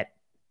looking at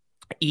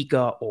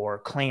Ika or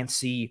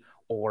Clancy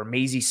or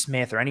Maisie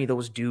Smith or any of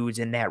those dudes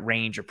in that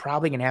range, you're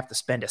probably going to have to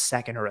spend a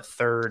 2nd or a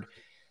 3rd.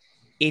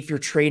 If you're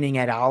trading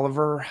Ed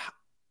Oliver,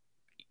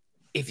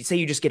 if you say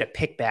you just get a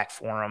pick back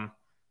for him,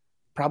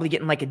 probably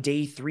getting like a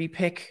day 3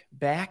 pick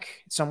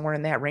back somewhere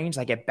in that range.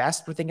 Like at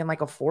best, we're thinking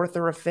like a 4th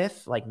or a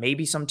 5th. Like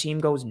maybe some team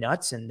goes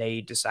nuts and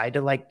they decide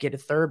to like get a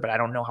 3rd, but I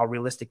don't know how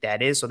realistic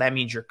that is. So that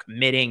means you're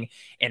committing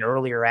an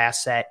earlier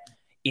asset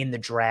in the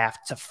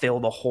draft to fill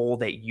the hole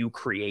that you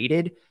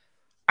created.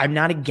 I'm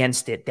not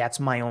against it. That's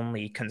my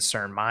only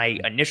concern. My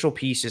initial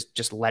piece is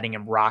just letting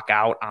him rock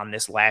out on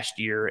this last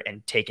year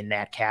and taking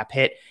that cap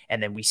hit,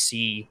 and then we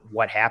see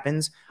what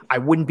happens. I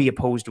wouldn't be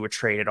opposed to a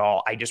trade at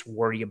all. I just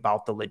worry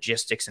about the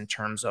logistics in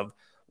terms of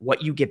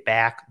what you get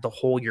back, the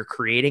hole you're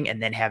creating,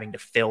 and then having to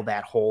fill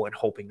that hole and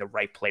hoping the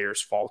right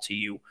players fall to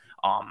you.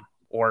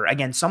 Or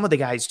again, some of the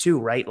guys too,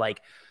 right?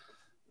 Like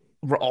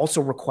also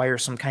require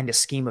some kind of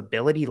scheme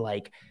ability.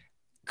 Like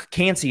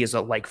Kancey is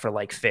a like for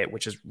like fit,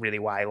 which is really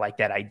why I like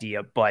that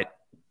idea. But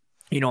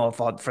if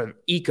for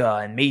Ika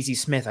and Maisie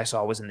Smith, I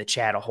saw was in the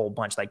chat a whole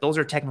bunch. Like those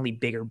are technically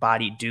bigger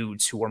body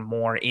dudes who are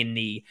more in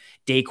the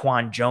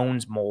Daquan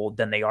Jones mold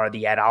than they are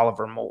the Ed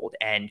Oliver mold.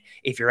 And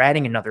if you're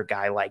adding another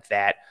guy like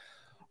that,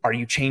 are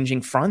you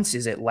changing fronts?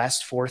 Is it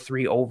less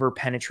 4-3 over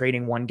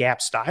penetrating one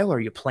gap style? Are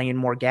you playing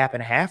more gap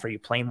and a half? Are you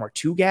playing more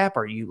 2 gap?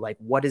 Are you like,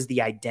 what is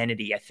the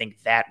identity? I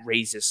think that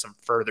raises some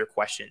further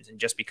questions. And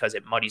just because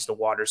it muddies the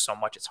water so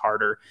much, it's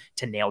harder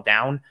to nail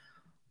down.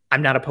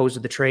 I'm not opposed to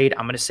the trade.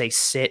 I'm going to say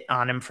sit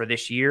on him for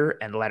this year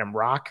and let him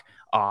rock.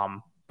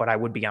 But I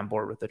would be on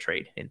board with the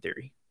trade in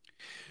theory.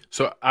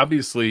 So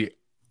obviously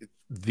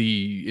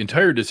the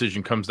entire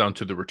decision comes down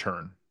to the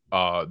return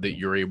that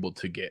you're able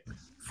to get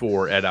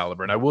for Ed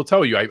Oliver. And I will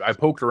tell you, I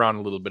poked around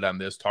a little bit on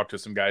this, talked to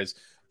some guys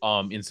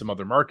in some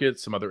other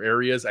markets, some other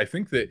areas. I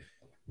think that,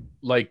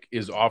 like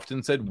is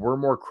often said, we're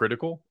more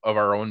critical of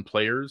our own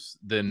players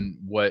than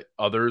what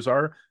others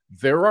are.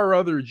 There are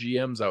other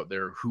GMs out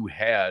there who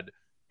had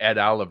Ed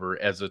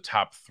Oliver as a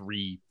top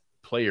 3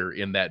 player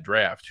in that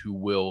draft who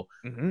will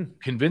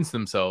convince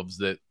themselves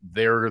that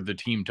they're the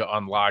team to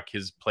unlock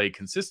his play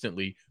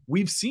consistently.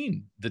 We've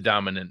seen the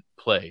dominant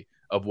play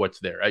of what's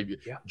there.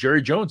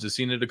 Jerry Jones has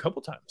seen it a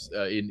couple times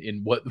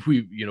in what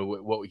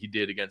what he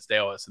did against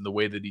Dallas and the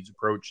way that he's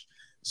approached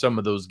some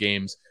of those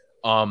games.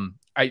 I'm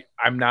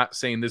not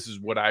saying this is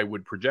what I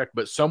would project,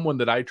 but someone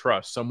that I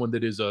trust, someone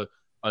that is a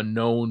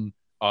known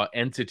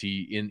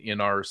entity in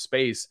our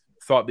space,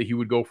 thought that he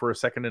would go for a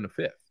 2nd and a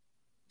 5th.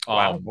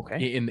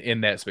 Okay.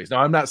 In that space.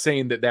 Now, I'm not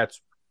saying that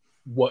that's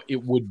what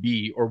it would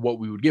be or what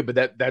we would get,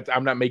 but that's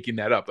I'm not making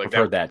that up. Like I've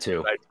heard that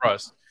too. I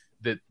trust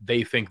that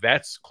they think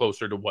that's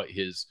closer to what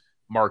his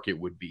market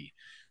would be.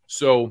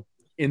 So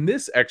in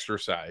this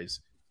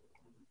exercise,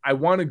 I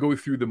want to go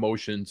through the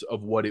motions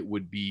of what it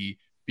would be,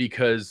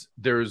 because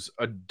there's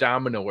a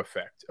domino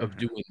effect of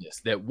doing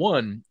this. That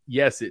one,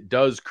 yes, it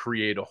does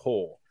create a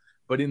hole,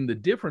 but in the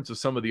difference of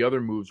some of the other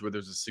moves where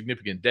there's a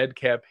significant dead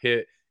cap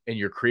hit and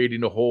you're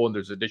creating a hole and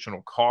there's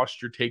additional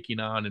cost you're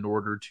taking on in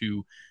order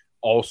to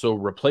also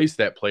replace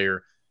that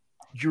player,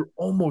 you're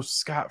almost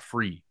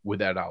scot-free with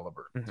that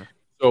Oliver.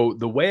 So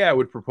the way I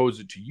would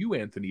propose it to you,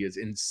 Anthony, is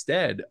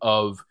instead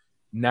of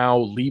now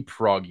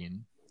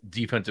leapfrogging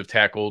defensive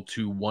tackle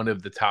to one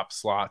of the top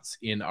slots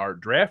in our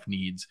draft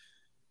needs,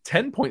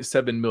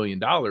 $10.7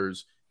 million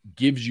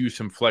gives you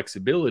some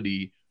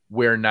flexibility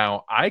where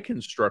now I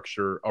can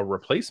structure a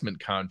replacement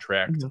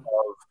contract of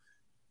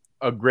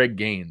a Greg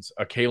Gaines,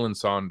 a Kalen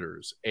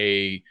Saunders,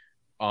 a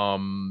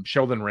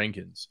Sheldon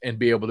Rankins, and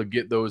be able to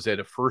get those at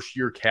a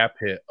first-year cap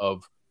hit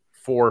of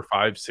 $4,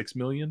 $5, $6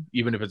 million.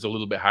 Even if it's a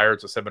little bit higher,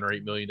 it's a $7 or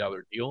 $8 million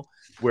deal,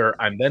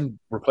 where I'm then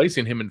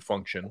replacing him in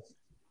function,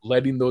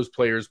 letting those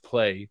players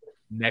play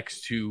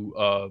next to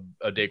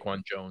a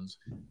Daquan Jones,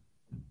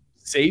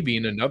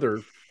 saving another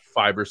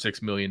 $5 or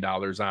 $6 million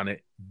on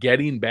it,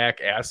 getting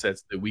back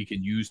assets that we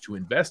can use to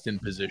invest in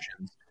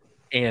positions.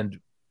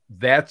 And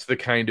that's the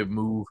kind of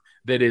move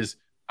that is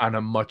on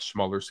a much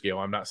smaller scale.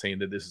 I'm not saying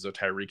that this is a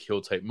Tyreek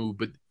Hill type move,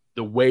 but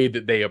the way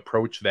that they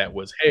approached that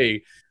was,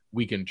 hey,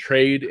 we can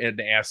trade an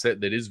asset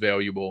that is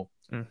valuable,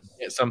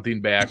 get something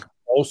back,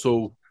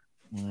 also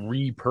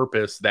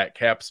repurpose that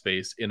cap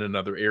space in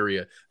another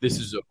area. This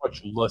is a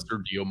much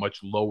lesser deal,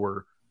 much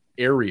lower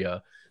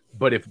area.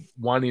 But if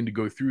wanting to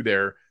go through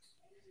there,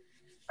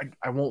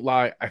 I won't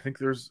lie, I think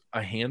there's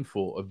a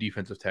handful of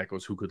defensive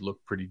tackles who could look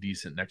pretty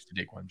decent next to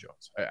Daquan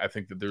Jones. I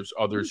think that there's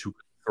others who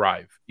could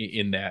thrive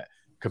in that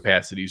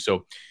capacity.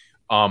 So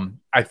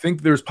I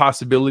think there's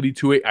possibility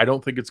to it. I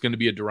don't think it's going to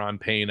be a Daron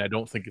Payne. I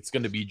don't think it's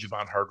going to be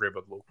Javon Hargrave.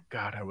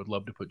 God, I would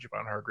love to put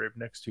Javon Hargrave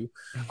next to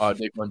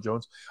Daquan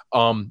Jones.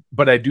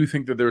 But I do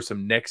think that there's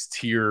some next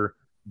tier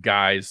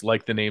guys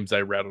like the names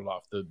I rattled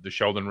off, the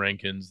Sheldon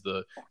Rankins,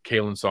 the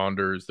Kalen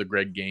Saunders, the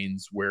Greg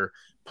Gaines, where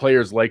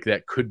players like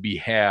that could be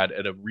had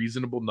at a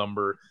reasonable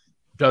number.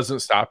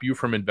 Doesn't stop you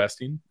from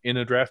investing in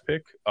a draft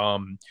pick.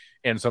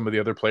 And some of the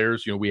other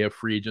players, we have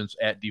free agents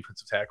at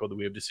defensive tackle that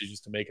we have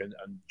decisions to make on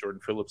Jordan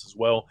Phillips as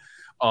well.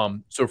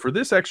 So for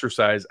this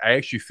exercise, I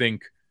actually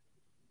think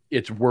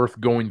it's worth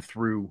going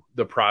through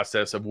the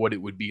process of what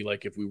it would be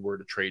like if we were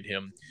to trade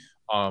him,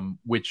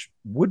 which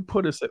would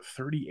put us at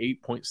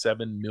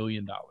 $38.7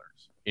 million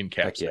in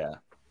cap.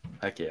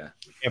 Heck yeah.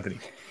 Anthony.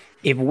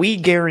 If we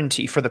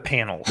guarantee for the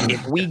panel,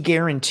 if we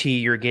guarantee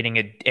you're getting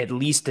at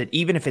least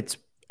even if it's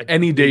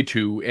any day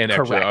 2 and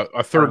actually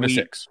a third and a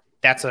 6.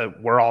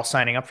 We're all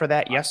signing up for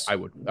that. Yes, I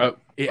would.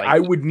 I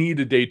would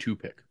need a day 2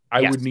 pick.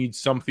 I would need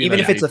something. Even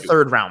if it's a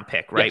third round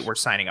pick, right? Yes. We're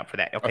signing up for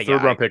that. Okay, a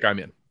third round pick, I'm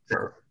in.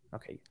 Sure.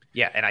 Okay.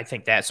 Yeah, and I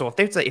think that. So if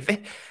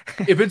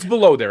it's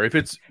below there, if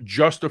it's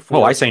just a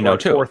fourth, I say no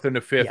too. Fourth and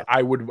a fifth, yeah.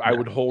 I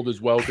would hold as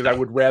well, because I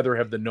would rather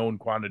have the known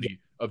quantity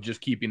of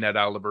just keeping that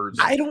Oliver's.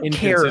 I don't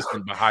care.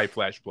 But high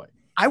flash play.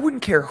 I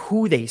wouldn't care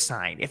who they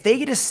sign. If they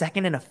get a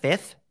 2nd and a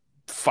 5th,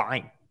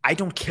 fine. I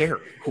don't care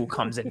who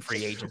comes in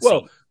free agency.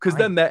 Well, because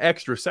then that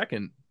extra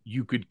 2nd,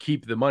 you could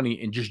keep the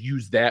money and just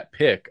use that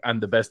pick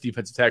on the best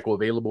defensive tackle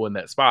available in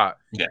that spot,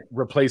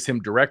 replace him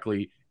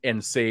directly,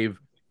 and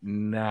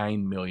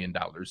save$9 million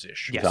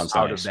ish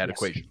out of that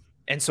equation.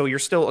 And so you're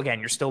still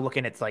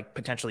looking at like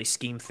potentially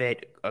scheme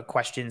fit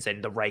questions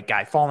and the right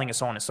guy falling and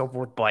so on and so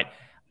forth. But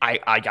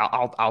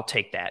I'll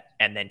take that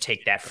and then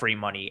take that free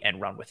money and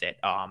run with it.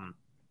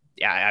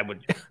 I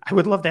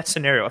would love that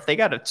scenario if they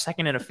got a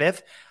 2nd and a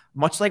 5th.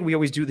 Much like we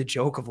always do the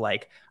joke of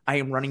like, I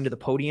am running to the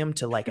podium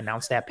to like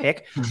announce that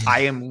pick.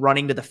 I am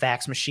running to the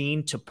fax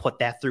machine to put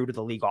that through to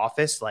the league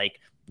office. Like,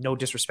 no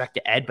disrespect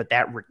to Ed, but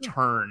that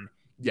return,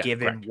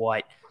 given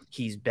what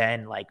he's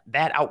been, like,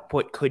 that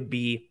output could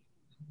be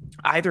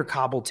either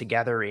cobbled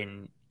together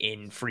in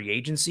free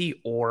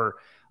agency or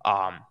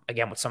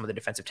again with some of the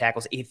defensive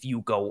tackles if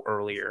you go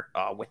earlier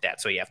with that.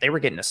 So yeah, if they were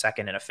getting a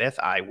second and a fifth,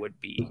 I would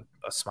be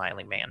a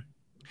smiling man.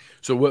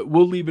 So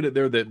we'll leave it at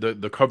there.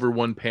 The cover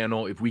one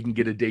panel, if we can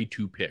get a day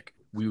 2 pick,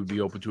 we would be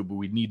open to it, but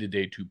we need a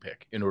day 2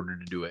 pick in order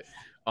to do it.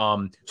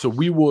 So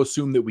we will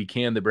assume that we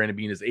can, that Brandon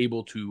Beane is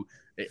able to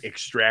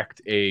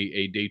extract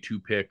a day 2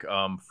 pick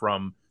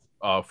from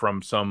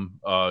some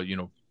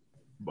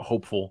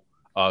hopeful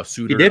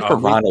suitor. He did for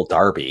Ronald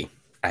Darby.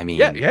 I mean,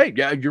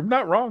 yeah, you're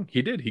not wrong.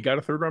 He did. He got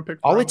a 3rd round pick.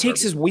 All it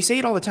takes is, we say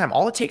it all the time,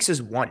 all it takes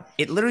is one.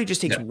 It literally just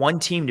takes one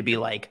team to be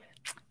like,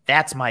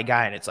 that's my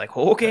guy. And it's like,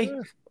 oh, okay.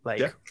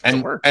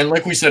 And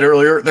like we said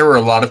earlier, there were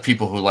a lot of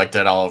people who liked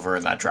Ed Oliver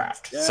in that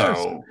draft. Yes.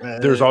 So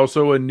there's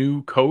also a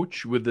new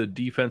coach with a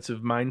defensive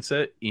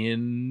mindset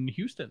in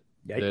Houston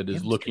that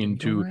is looking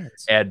to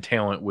add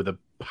talent with a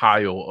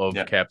pile of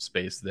cap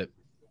space.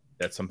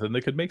 That's something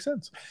that could make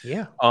sense.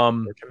 Yeah.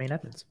 Tremaine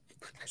Edmunds.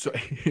 So,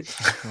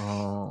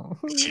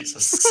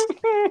 Jesus,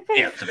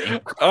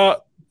 Anthony.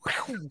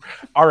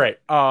 All right.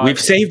 We've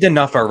saved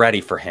enough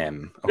already for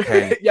him.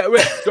 Okay. Yeah.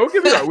 Don't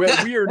get me wrong.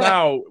 We are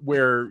now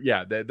where,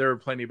 there are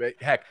plenty of.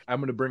 Heck, I'm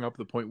going to bring up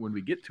the point when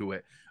we get to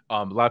it.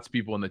 Lots of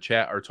people in the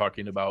chat are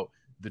talking about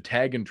the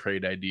tag and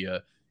trade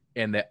idea,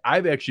 and that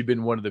I've actually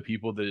been one of the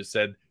people that has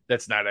said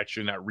that's not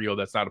real.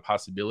 That's not a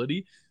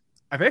possibility.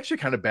 I've actually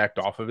kind of backed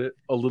off of it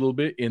a little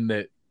bit in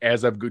that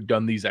as I've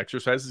done these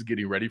exercises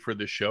getting ready for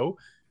this show.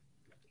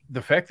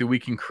 The fact that we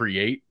can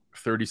create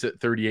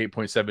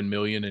 38.7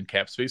 million in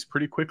cap space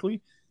pretty quickly,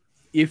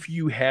 if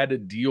you had a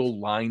deal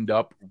lined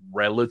up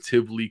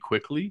relatively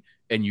quickly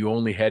and you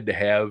only had to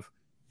have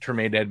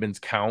Tremaine Edmunds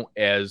count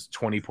as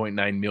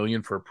 20.9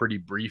 million for a pretty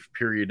brief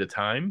period of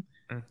time,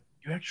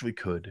 you actually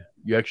could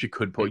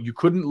pull. You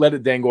couldn't let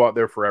it then go out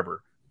there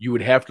forever. You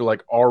would have to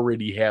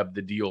already have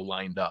the deal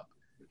lined up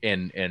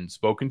and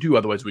spoken to.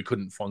 Otherwise, we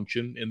couldn't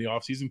function in the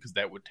offseason because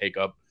that would take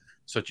up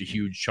such a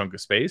huge chunk of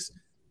space.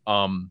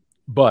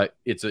 But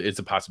it's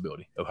a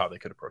possibility of how they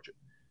could approach it.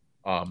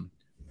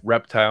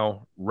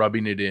 Reptile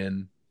rubbing it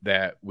in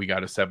that we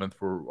got a 7th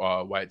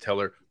for Wyatt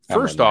Teller.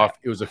 First off,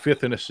 it was a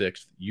 5th and a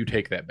 6th. You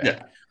take that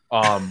back.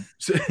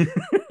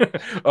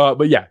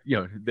 But yeah,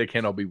 they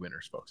can't all be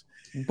winners, folks.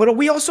 But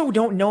we also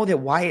don't know that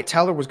Wyatt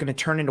Teller was going to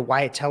turn into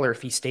Wyatt Teller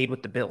if he stayed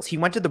with the Bills. He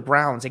went to the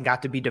Browns and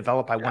got to be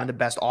developed by one of the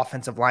best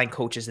offensive line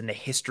coaches in the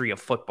history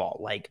of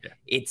football.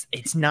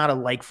 It's not a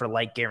like for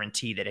like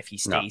guarantee that if he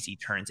stays, he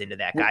turns into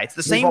that guy. It's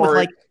the same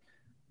with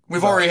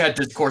We've already had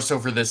discourse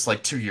over this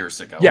 2 years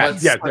ago. No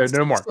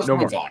more.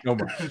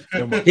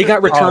 He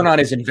got return on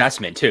his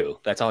investment too.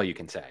 That's all you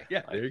can say.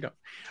 Yeah, there you go.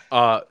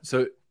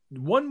 So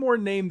one more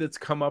name that's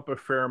come up a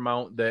fair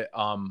amount that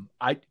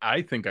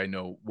I think I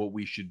know what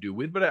we should do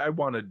with, but I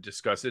want to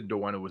discuss it. Don't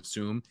want to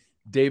assume.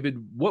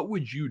 David, what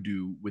would you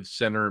do with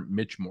center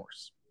Mitch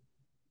Morse?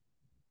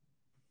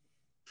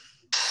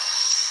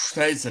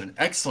 That is an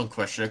excellent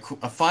question,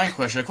 a fine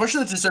question, a question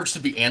that deserves to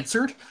be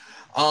answered.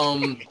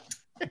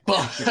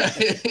 But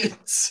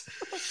it's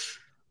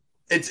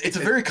a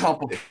very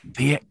complicated.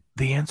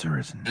 The answer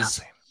is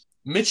nothing.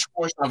 Mitch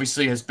Morse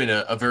obviously has been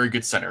a very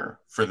good center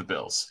for the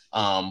Bills.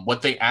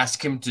 What they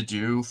ask him to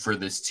do for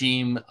this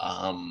team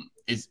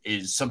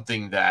is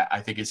something that I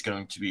think is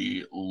going to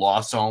be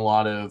lost on a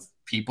lot of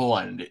people,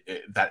 and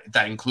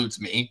that includes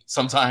me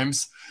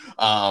sometimes.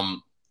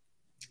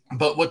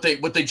 But what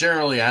they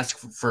generally ask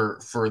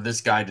for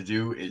this guy to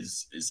do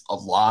is a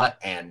lot,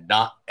 and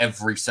not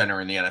every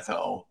center in the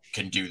NFL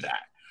can do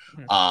that.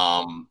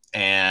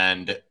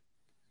 And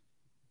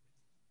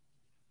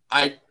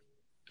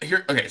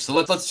so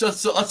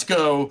let's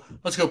go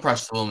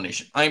process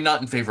elimination. I am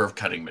not in favor of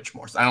cutting Mitch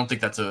Morse. I don't think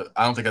that's an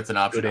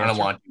option. I don't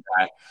want to do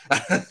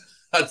that.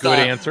 That's good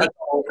answer.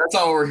 That's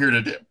not what we're here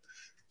to do.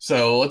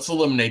 So let's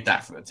eliminate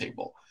that from the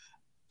table.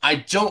 I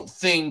don't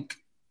think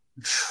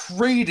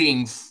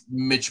trading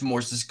Mitch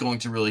Morse is going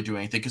to really do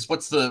anything, because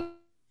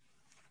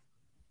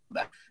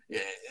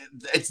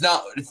it's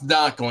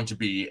not going to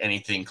be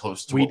anything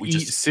close to what we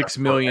just $6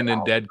 million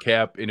in dead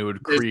cap, and it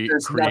would create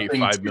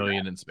 $5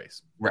 million in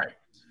space. Right.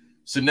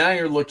 So now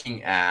you're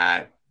looking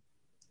at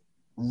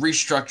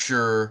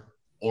restructure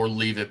or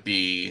leave it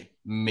be,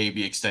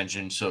 maybe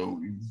extension.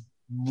 So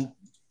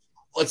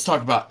let's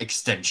talk about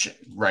extension,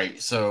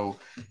 right? So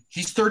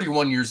he's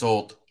 31 years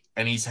old,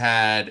 and he's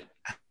had,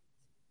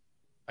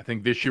 I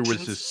think this year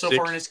was his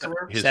far in his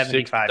career. His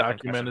 6th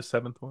documented,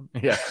 7th one.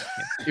 Yeah,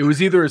 it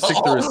was either a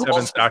 6th or a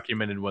 7th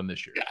documented one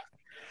this year.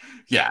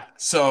 Yeah.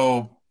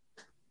 So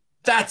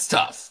that's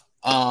tough.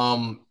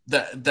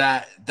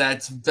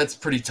 That's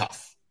pretty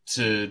tough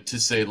to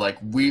say,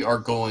 we are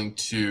going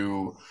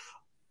to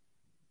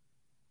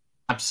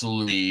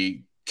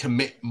absolutely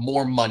commit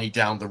more money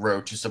down the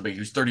road to somebody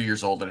who's 30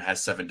 years old and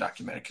has 7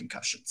 documented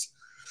concussions.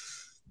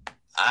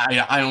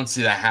 I don't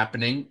see that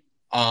happening.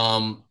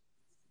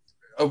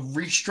 A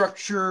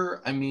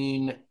restructure, I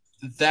mean,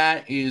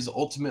 that is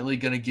ultimately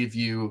going to give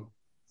you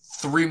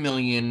 $3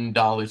 million,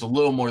 a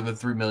little more than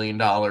 $3 million.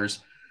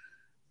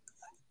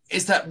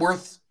 is that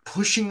worth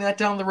pushing that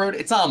down the road?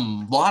 It's not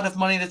a lot of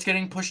money that's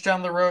getting pushed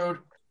down the road.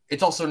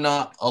 It's also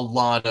not a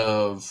lot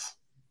of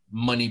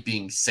money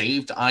being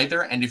saved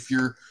either. And if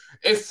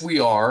we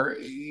are,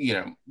 you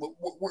know,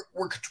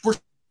 we're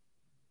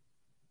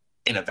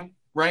in a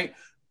right,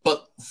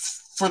 but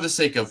for the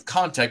sake of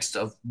context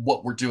of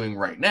what we're doing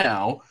right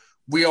now,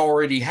 we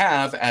already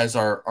have as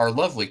our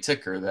lovely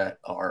ticker that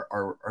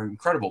our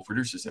incredible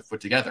producers have put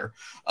together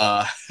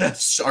are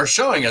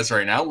showing us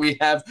right now. We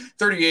have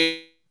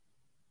 $38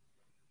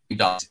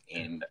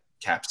 in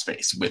cap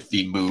space with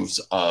the moves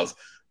of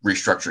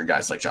restructuring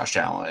guys like Josh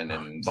Allen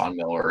and Von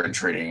Miller and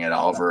trading at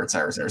Oliver, et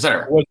cetera, et cetera, et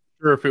cetera. I wasn't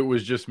sure if it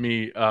was just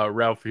me,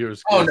 Ralph.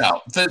 Here's oh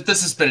no,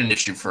 this has been an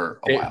issue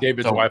for a while.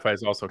 David's Wi-Fi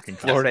is also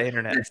concussed. Florida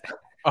internet.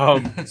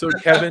 So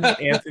Kevin,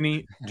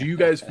 Anthony, do you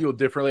guys feel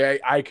differently?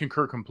 I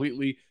concur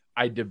completely.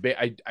 I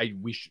debate.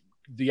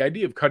 The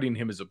idea of cutting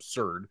him is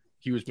absurd.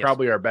 He was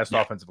probably our best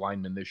offensive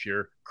lineman this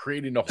year,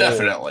 creating a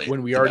hole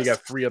when we already got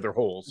 3 other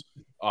holes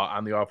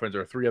on the offense,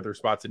 or 3 other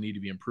spots that need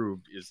to be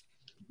improved is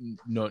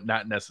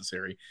not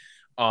necessary.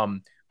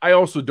 I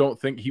also don't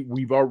think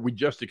we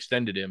just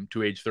extended him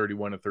to age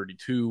 31 and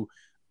 32.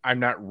 I'm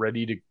not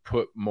ready to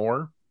put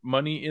more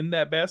money in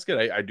that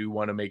basket. I do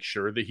want to make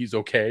sure that he's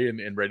okay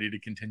and ready to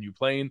continue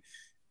playing.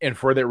 And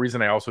for that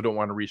reason, I also don't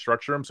want to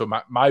restructure him. So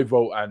my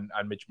vote on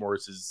Mitch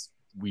Morse is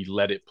we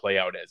let it play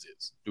out as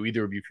is. Do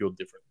either of you feel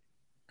different?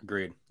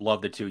 Agreed.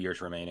 Love the 2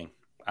 years remaining.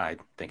 I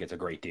think it's a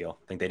great deal.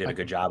 I think they did a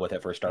good job with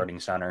it for a starting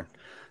center.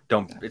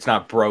 It's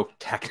not broke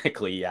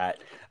technically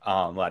yet.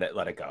 Let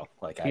it go.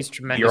 Like he's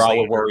tremendously. You're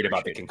all worried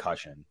about the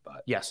concussion,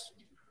 but yes,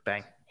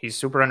 bang. He's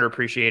super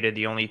underappreciated.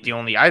 The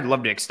only I'd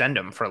love to extend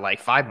him for like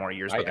 5 more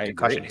years, but the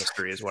concussion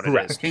history is what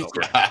it is.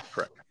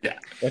 Correct. Yeah.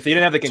 If he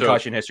didn't have the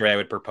concussion history, I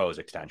would propose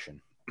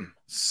extension.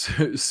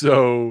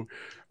 So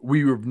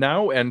we have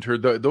now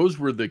entered those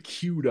were the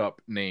queued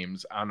up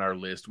names on our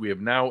list. We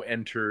have now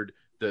entered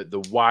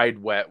the Wild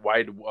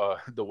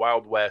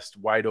West,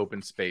 wide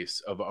open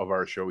space of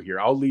our show here.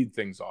 I'll lead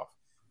things off.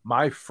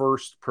 My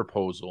first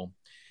proposal: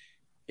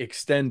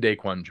 extend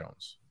Daquan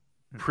Jones.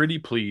 Pretty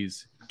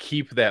please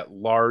keep that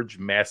large,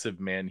 massive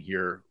man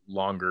here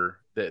longer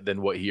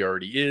than what he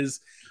already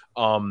is.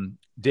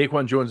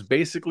 Daquan Jones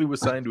basically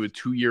was signed to a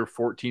 2-year,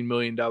 $14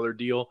 million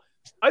deal.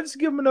 I just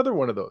give him another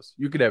one of those.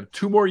 You could have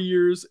 2 more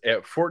years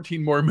at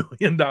 $14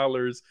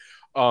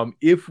 million.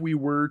 If we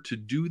were to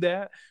do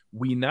that,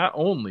 we not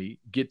only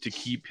get to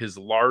keep his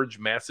large,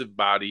 massive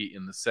body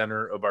in the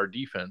center of our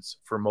defense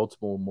for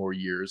multiple more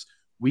years,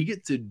 we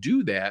get to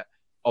do that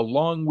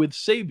along with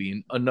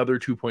saving another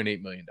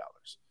 $2.8 million.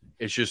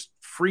 It's just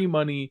free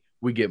money.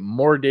 We get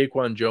more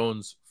Daquan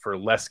Jones for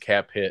less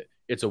cap hit.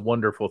 It's a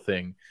wonderful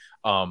thing.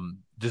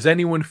 Does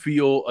anyone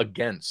feel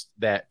against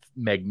that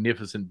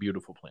magnificent,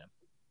 beautiful plan?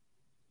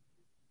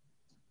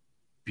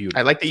 Beautiful.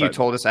 I like that you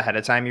told us ahead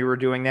of time you were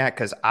doing that,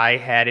 because I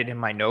had it in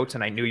my notes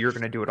and I knew you were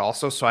going to do it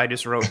also. So I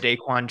just wrote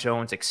Daquan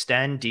Jones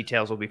extend.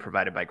 Details will be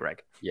provided by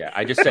Greg. Yeah,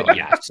 I just said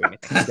yes. So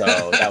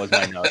that was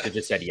my note. It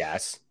just said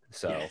yes.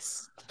 So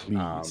yes,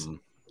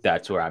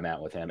 that's where I'm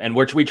at with him. And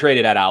which we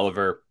traded at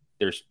Oliver.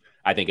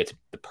 I think it's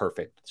the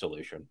perfect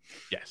solution.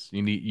 Yes,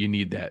 you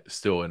need that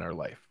still in our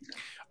life.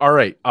 All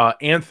right,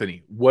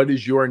 Anthony, what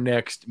is your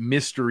next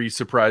mystery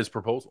surprise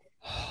proposal?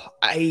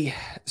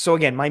 So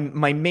again, my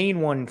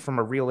main one from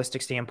a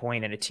realistic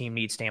standpoint and a team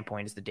need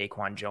standpoint is the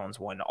Daquan Jones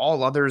one.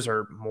 All others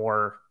are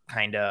more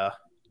kind of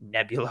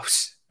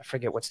nebulous. I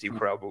forget what Steve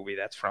Carell movie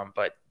that's from,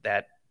 but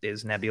that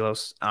is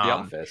nebulous. The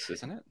Office,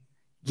 isn't it?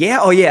 Yeah.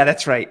 Oh, yeah,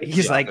 that's right.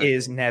 He's like,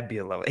 is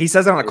nebulous. He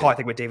says it on a call, I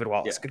think, with David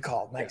Wallace. Yeah. Good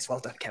call. Nice. Well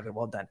done, Kevin.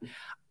 Well done.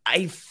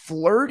 I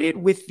flirted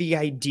with the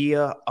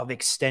idea of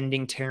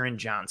extending Taron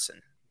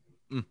Johnson.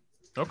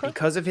 Okay.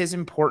 Because of his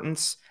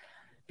importance,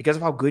 because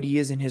of how good he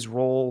is in his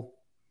role,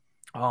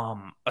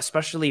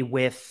 especially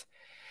with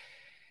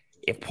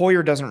if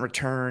Poyer doesn't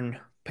return,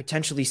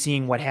 potentially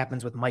seeing what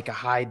happens with Micah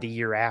Hyde the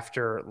year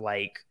after,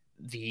 like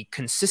the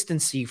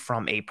consistency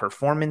from a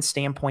performance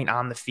standpoint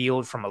on the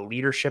field, from a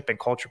leadership and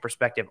culture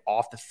perspective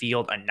off the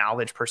field, a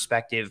knowledge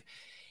perspective,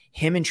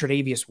 him and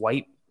Tre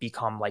White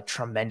become like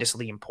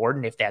tremendously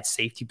important if that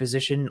safety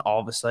position all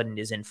of a sudden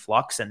is in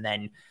flux. And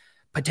then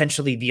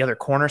potentially the other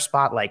corner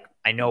spot, like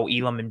I know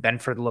Elam and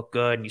Benford look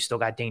good and you still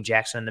got Dane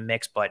Jackson in the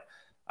mix, but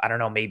I don't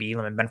know, maybe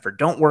Elam and Benford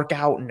don't work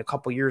out in a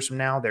couple years from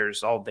now.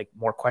 There's all the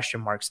more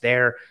question marks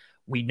there.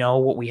 We know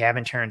what we have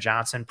in Taron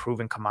Johnson,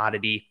 proven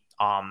commodity,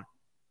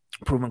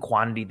 proven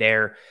quantity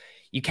there.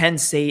 You can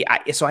say,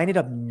 so I ended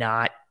up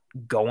not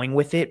going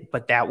with it,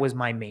 but that was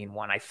my main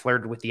one. I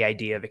flirted with the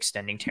idea of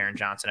extending Taron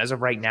Johnson. As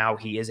of right now,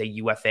 he is a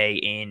UFA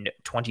in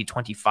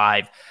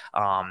 2025.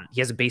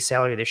 He has a base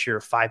salary this year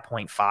of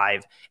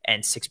 5.5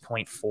 and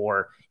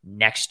 6.4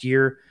 next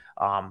year.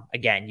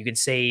 Again, you can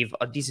save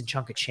a decent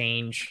chunk of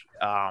change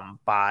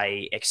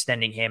by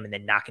extending him and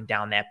then knocking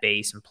down that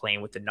base and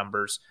playing with the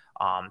numbers.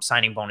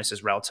 Signing bonus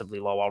is relatively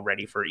low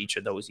already for each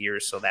of those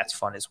years, so that's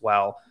fun as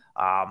well.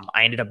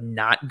 I ended up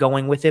not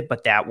going with it,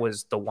 but that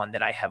was the one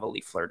that I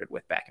heavily flirted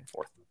with back and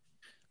forth.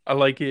 I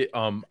like it.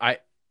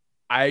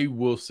 I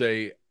will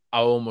say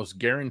I'll almost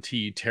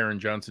guarantee Taron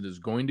Johnson is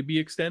going to be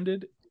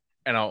extended,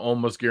 and I'll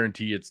almost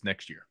guarantee it's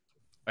next year.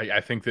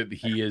 I think that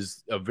he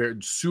is a very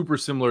super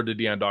similar to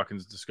Dion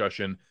Dawkins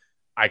discussion.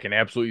 I can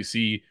absolutely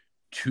see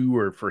 2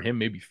 or for him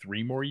maybe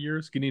 3 more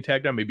years getting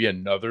tagged on, maybe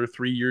another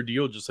 3-year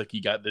deal, just like he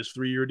got this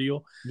 3-year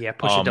deal. Yeah,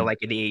 push it to like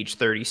the age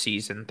 30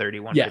 season,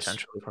 31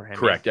 potentially for him.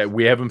 Correct. Yeah.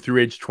 We have him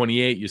through age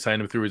 28. You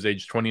signed him through his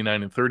age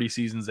 29 and 30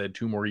 seasons. Add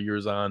 2 more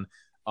years on.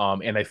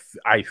 And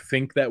I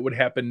think that would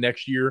happen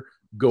next year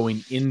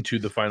going into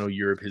the final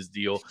year of his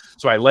deal.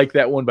 So I like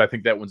that one, but I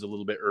think that one's a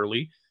little bit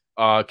early.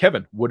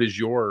 Kevin, what is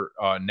your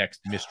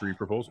next mystery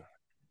proposal?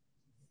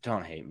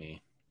 Don't hate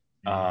me.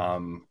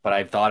 But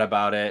I've thought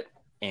about it,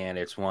 and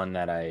it's one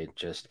that I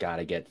just got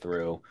to get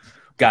through.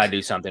 Got to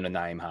do something with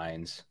Nyheim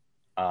Hines.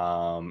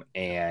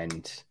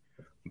 And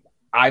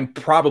I'm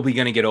probably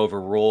going to get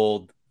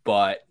overruled,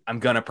 but I'm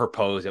going to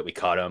propose that we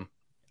cut him.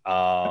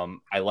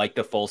 I like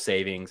the full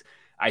savings.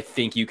 I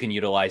think you can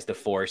utilize the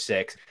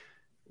 4-6.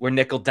 We're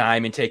nickel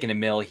dime and taking a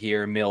mill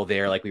here, mill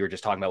there, like we were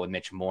just talking about with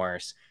Mitch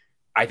Morse.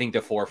 I think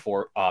the full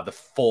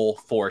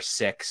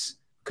 4-6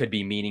 could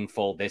be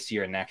meaningful this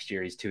year and next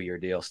year. He's 2-year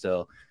deal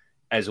still,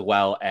 as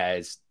well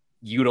as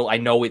I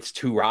know it's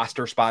 2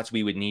 roster spots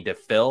we would need to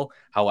fill.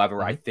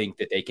 However, I think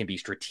that they can be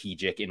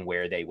strategic in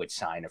where they would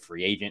sign a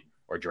free agent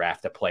or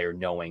draft a player,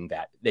 knowing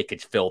that they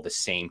could fill the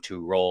same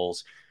 2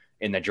 roles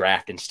in the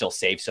draft and still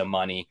save some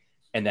money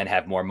and then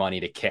have more money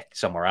to kick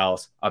somewhere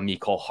else. A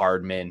Mecole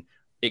Hardman,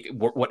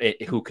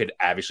 who could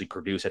obviously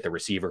produce at the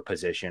receiver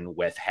position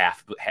with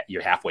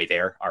you're halfway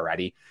there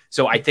already.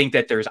 So I think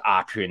that there's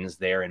options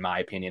there, in my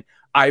opinion.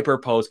 I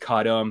propose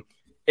cut him.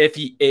 If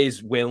he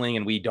is willing,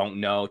 and we don't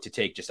know, to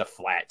take just a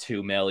flat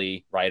 2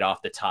 milli right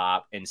off the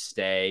top and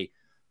stay,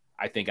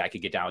 I think I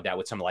could get down with that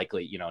with some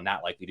likely,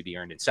 not likely to be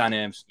earned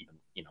incentives, even,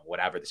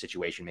 whatever the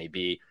situation may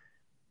be.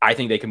 I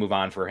think they can move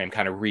on for him,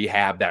 kind of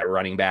rehab that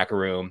running back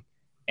room,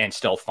 and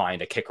still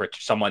find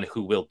someone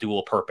who will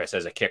dual purpose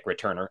as a kick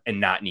returner and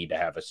not need to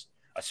have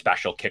a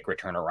special kick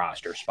returner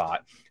roster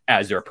spot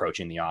as they're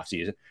approaching the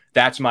offseason.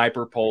 That's my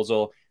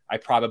proposal. I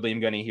probably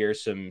am going to hear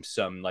some,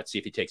 let's see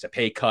if he takes a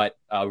pay cut,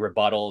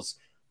 rebuttals.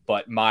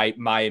 But my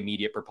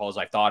immediate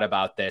proposal, I thought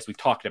about this, we've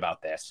talked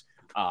about this,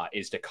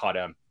 is to cut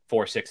him.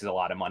 4-6 is a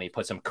lot of money.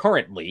 Puts him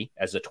currently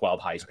as the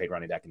 12th highest paid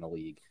running back in the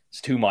league. It's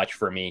too much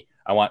for me.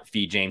 I want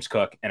feed James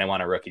Cook, and I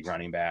want a rookie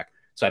running back.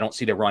 So I don't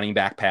see the running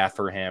back path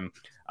for him.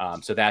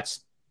 So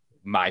that's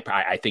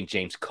I think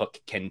James Cook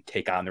can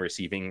take on the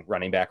receiving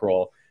running back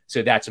role.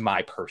 So that's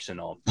my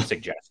personal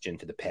suggestion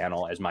to the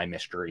panel as my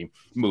mystery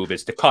move,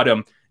 is to cut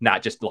him,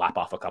 not just lop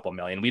off a couple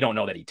million. We don't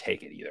know that he'd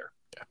take it either.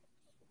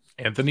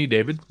 Yeah. Anthony,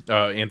 David,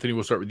 Anthony,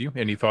 we'll start with you.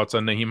 Any thoughts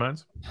on Nyheim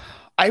Hines?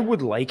 I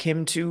would like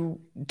him to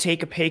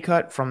take a pay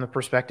cut from the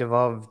perspective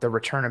of the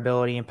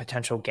returnability and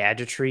potential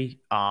gadgetry.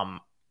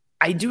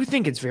 I do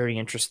think it's very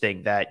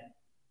interesting that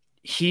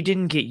he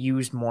didn't get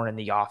used more in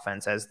the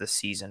offense as the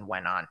season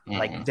went on.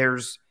 Like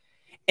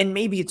and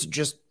maybe it's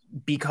just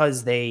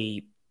because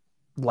they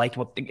liked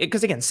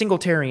because again,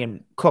 Singletary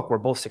and Cook were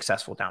both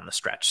successful down the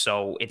stretch.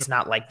 So it's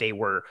not like they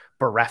were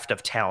bereft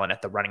of talent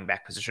at the running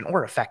back position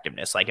or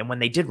effectiveness. And when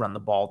they did run the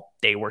ball,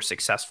 they were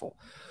successful.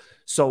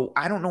 So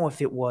I don't know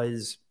if it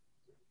was,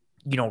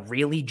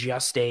 really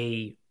just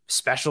a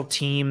special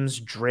teams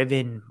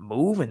driven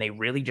move and they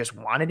really just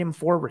wanted him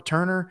for a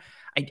returner.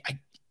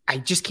 I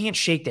just can't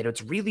shake that.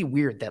 It's really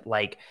weird that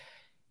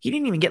he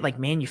didn't even get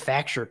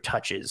manufactured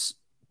touches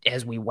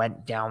as we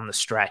went down the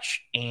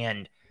stretch.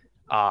 And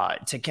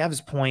to Kev's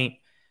point,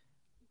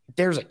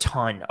 there's a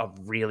ton of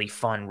really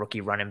fun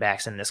rookie running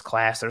backs in this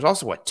class. There's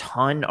also a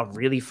ton of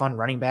really fun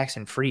running backs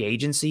in free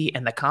agency,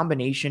 and the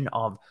combination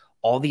of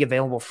all the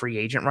available free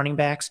agent running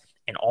backs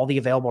and all the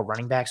available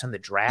running backs in the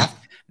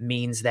draft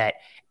means that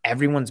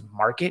everyone's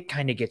market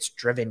kind of gets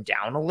driven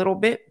down a little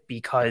bit,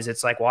 because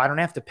it's I don't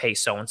have to pay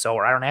so-and-so,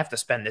 or I don't have to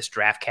spend this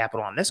draft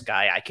capital on this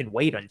guy. I can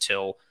wait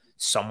until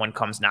someone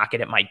comes knocking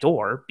at my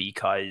door,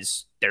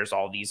 because there's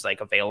all these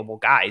available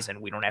guys,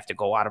 and we don't have to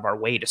go out of our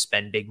way to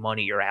spend big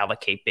money or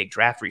allocate big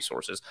draft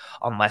resources,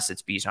 unless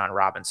it's Bijan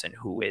Robinson,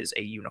 who is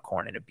a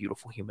unicorn and a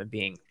beautiful human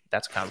being.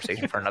 That's a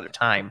conversation for another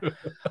time.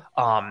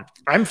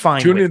 I'm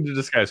fine. Tune into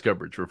Disguise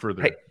coverage for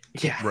further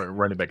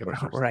running back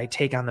where I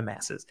take on the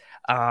masses.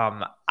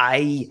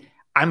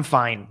 I'm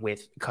fine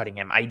with cutting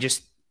him.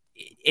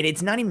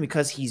 It's not even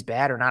because he's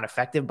bad or not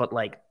effective, but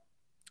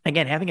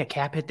again, having a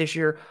cap hit this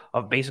year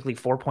of basically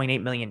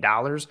 $4.8 million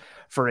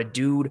for a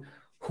dude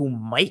who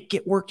might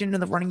get worked into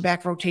the running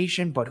back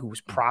rotation, but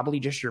who's probably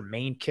just your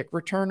main kick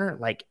returner,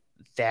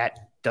 that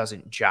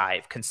doesn't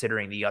jive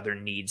considering the other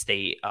needs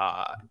they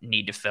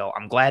need to fill.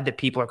 I'm glad that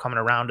people are coming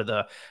around to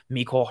the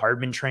Mecole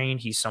Hardman train.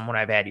 He's someone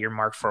I've had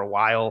earmarked for a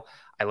while.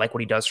 I like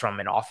what he does from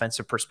an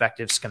offensive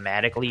perspective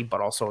schematically,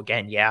 but also,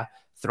 again,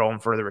 throw him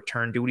for the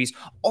return duties.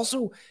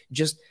 Also,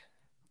 just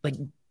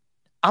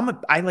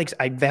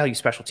I value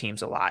special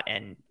teams a lot,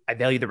 and I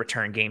value the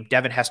return game.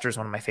 Devin Hester is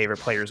one of my favorite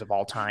players of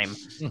all time.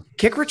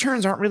 Kick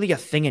returns aren't really a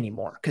thing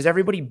anymore because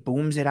everybody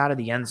booms it out of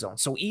the end zone.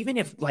 So even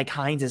if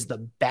Hines is the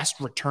best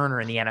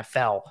returner in the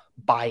NFL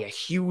by a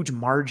huge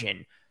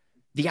margin,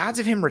 the odds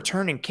of him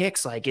returning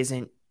kicks like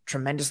isn't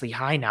tremendously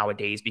high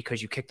nowadays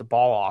because you kick the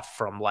ball off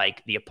from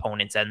like the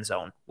opponent's end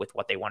zone with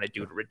what they want to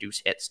do to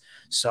reduce hits.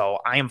 So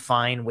I am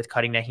fine with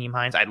cutting Nyheim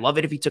Hines. I'd love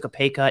it if he took a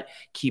pay cut,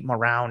 keep him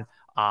around.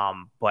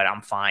 But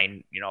I'm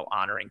fine,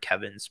 honoring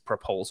Kevin's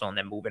proposal and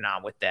then moving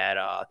on with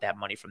that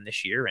money from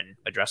this year and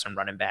addressing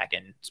running back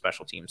and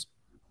special teams.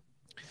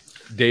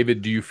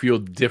 David, do you feel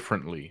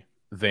differently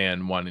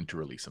than wanting to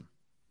release him?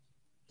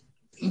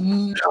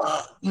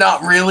 No,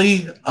 not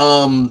really.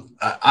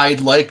 I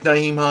like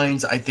Nyheim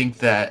Hines. I think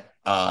that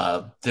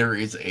there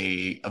is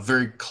a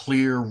very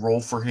clear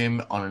role for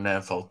him on an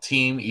NFL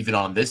team, even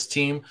on this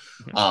team.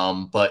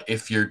 But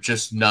if you're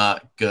just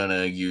not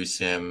gonna use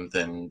him,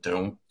 then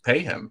don't pay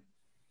him.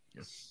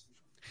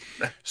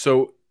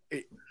 So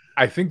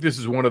I think this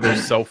is one of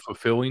those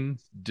self-fulfilling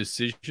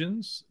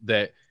decisions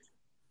that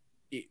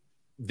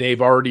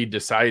they've already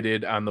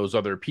decided on those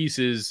other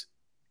pieces,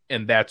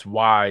 and that's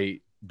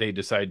why they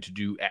decide to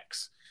do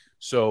X.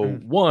 So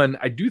one,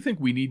 I do think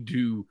we need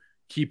to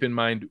keep in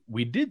mind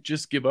we did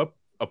just give up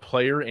a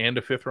player and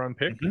a 5th round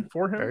pick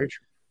for him. Very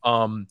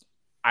true.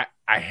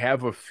 I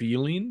have a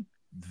feeling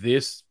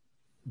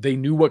they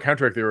knew what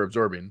contract they were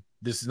absorbing.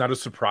 This is not a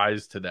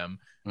surprise to them.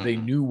 They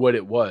knew what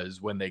it was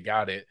when they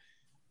got it.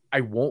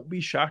 I won't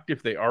be shocked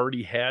if they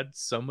already had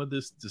some of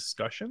this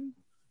discussion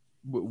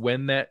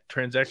when that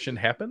transaction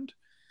happened.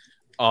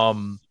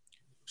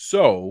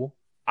 So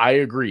I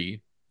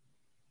agree.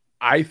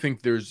 I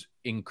think there's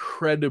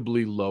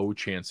incredibly low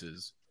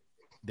chances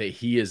that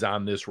he is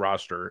on this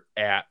roster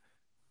at,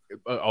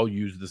 I'll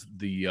use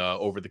the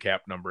over the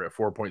cap number at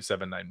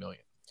 $4.79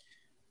 million.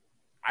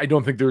 I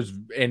don't think there's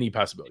any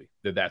possibility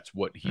that that's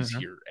what he's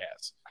here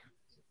as.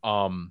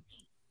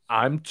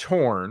 I'm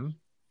torn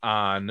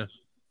on,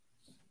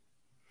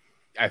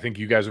 I think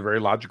you guys are very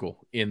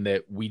logical in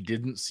that we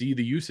didn't see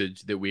the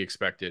usage that we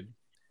expected.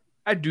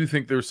 I do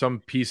think there's some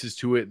pieces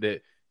to it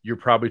that you're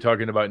probably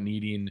talking about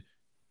needing,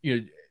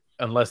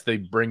 unless they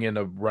bring in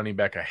a running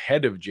back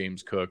ahead of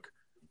James Cook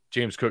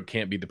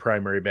can't be the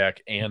primary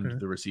back and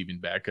the receiving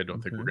back. I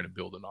don't think we're going to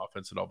build an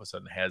offense that all of a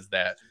sudden has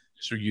that.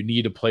 So you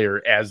need a player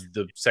as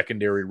the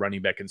secondary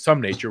running back in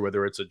some nature,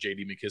 whether it's a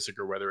JD McKissick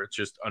or whether it's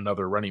just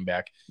another running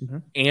back.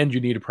 And you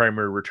need a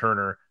primary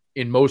returner.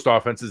 In most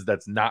offenses,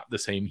 that's not the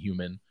same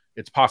human.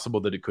 It's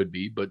possible that it could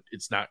be, but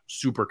it's not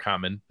super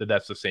common that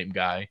that's the same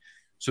guy.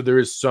 So there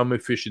is some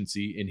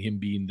efficiency in him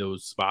being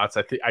those spots.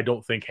 I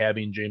don't think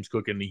having James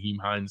Cook and Nyheim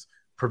Hines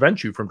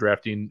prevents you from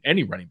drafting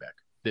any running back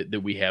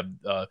that we have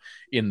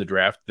in the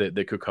draft that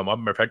could come up.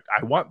 Matter of fact,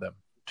 I want them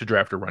to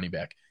draft a running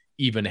back,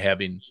 even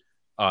having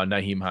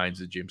Nyheim Hines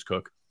and James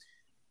Cook.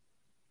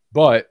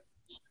 But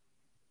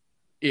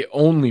it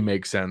only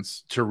makes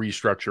sense to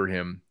restructure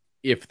him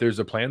if there's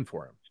a plan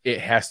for him. It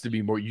has to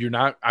be more.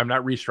 I'm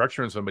not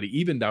restructuring somebody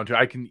even down to,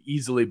 I can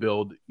easily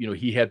build,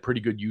 he had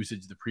pretty good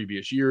usage the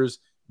previous years.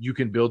 You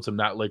can build some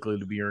not likely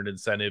to be earned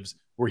incentives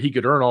where he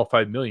could earn all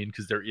 $5 million,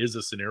 because there is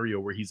a scenario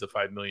where he's a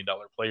 $5 million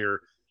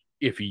player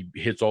if he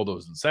hits all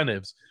those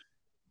incentives,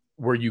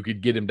 where you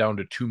could get him down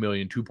to 2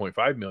 million,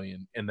 2.5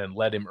 million, and then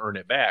let him earn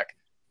it back.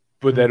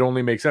 But that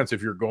only makes sense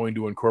if you're going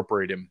to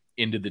incorporate him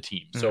into the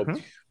team. So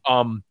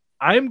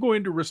I'm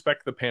going to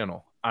respect the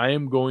panel. I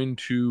am going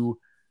to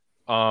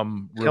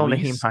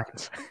release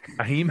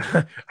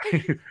Nyheim.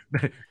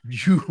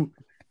 You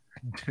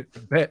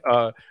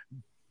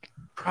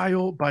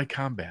trial by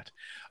combat.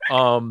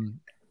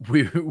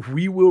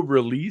 We will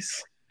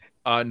release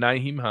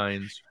Nyheim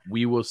Hines.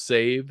 We will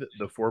save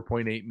the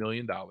 $4.8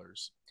 million.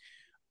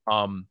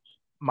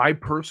 My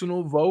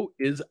personal vote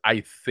is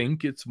I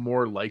think it's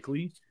more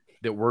likely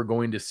that we're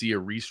going to see a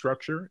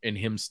restructure and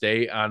him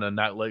stay on a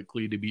not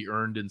likely to be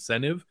earned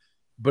incentive.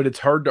 But it's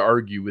hard to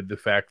argue with the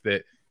fact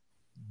that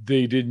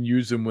they didn't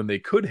use him when they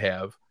could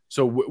have.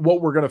 So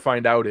what we're going to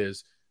find out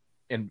is,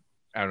 and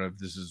I don't know if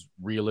this is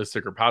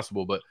realistic or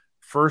possible, but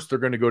first they're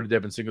going to go to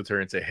Devin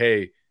Singletary and say,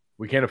 hey,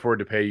 we can't afford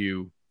to pay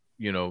you,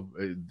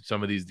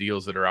 some of these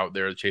deals that are out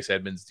there, the Chase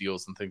Edmunds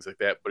deals and things like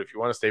that. But if you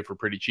want to stay for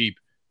pretty cheap,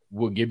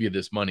 we'll give you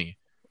this money.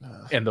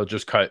 And they'll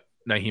just cut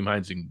Nyheim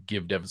Hines and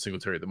give Devin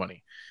Singletary the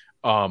money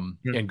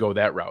and go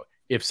that route.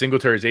 If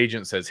Singletary's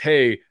agent says,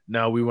 hey,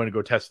 now we want to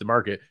go test the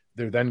market,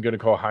 they're then going to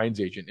call Hines'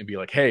 agent and be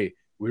like, hey,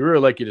 we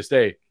really like you to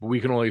stay, but we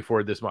can only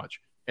afford this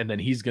much. And then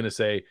he's going to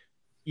say,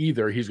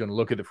 either he's going to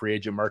look at the free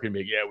agent market and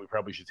be like, yeah, we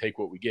probably should take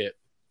what we get,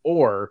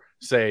 or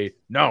say,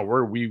 no,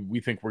 we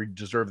think we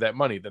deserve that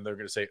money. Then they're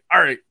going to say, all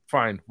right,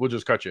 fine, we'll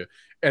just cut you.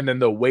 And then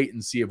they'll wait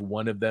and see if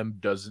one of them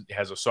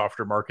has a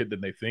softer market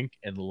than they think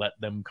and let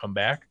them come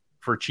back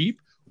for cheap.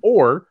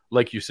 Or,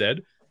 like you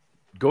said,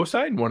 go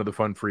sign one of the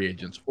fun free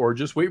agents, or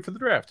just wait for the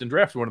draft and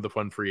draft one of the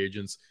fun free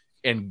agents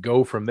and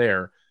go from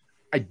there.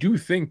 I do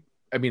think,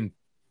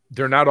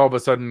 they're not all of a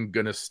sudden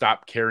going to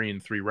stop carrying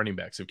 3 running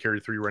backs. They've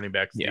carried 3 running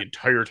backs the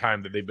entire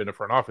time that they've been a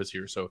front office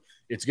here. So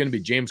it's going to be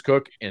James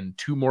Cook and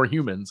 2 more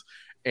humans.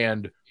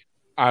 And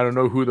I don't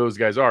know who those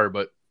guys are,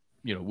 but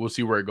we'll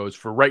see where it goes.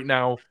 For right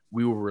now,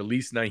 we will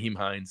release Nyheim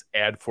Hines,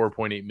 add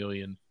 $4.8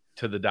 million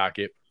to the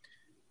docket.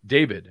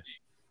 David,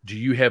 do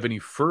you have any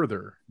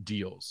further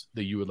deals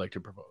that you would like to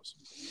propose?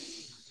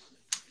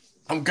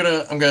 I'm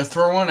gonna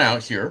throw one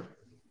out here,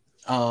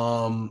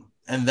 and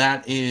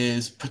that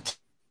is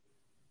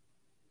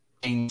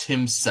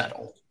Tim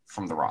Settle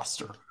from the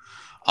roster.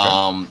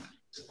 Okay.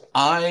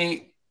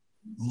 I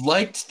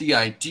liked the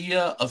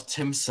idea of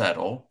Tim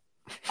Settle.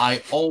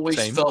 I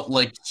always felt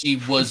like he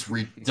was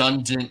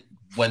redundant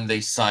when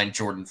they signed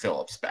Jordan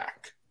Phillips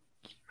back.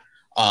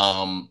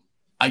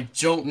 I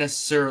don't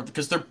necessarily,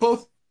 because they're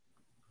both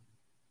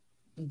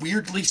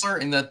weirdly similar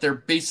in that they're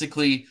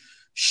basically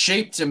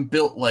shaped and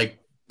built like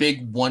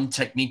big one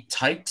technique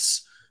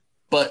types,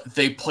 but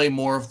they play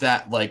more of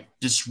that like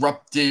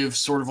disruptive,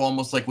 sort of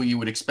almost like what you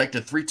would expect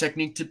a 3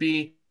 technique to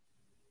be.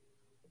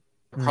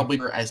 Probably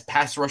more as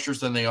pass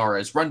rushers than they are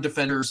as run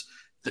defenders.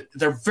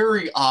 They're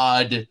very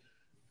odd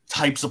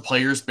types of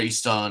players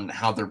based on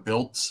how they're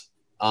built.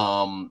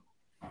 And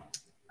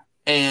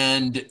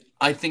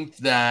I think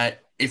that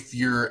if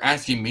you're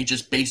asking me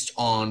just based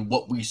on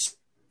what we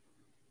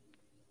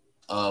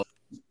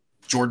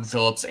Jordan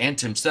Phillips and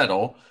Tim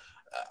Settle,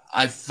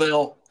 I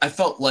felt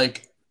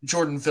like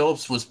Jordan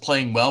Phillips was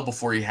playing well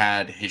before he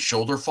had his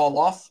shoulder fall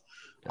off.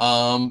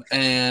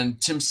 And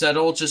Tim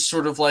Settle just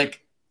sort of like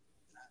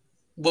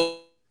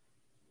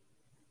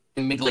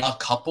made like a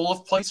couple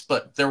of plays,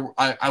 but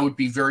I would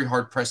be very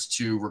hard pressed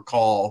to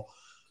recall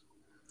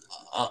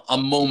a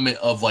moment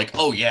of like,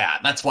 oh yeah,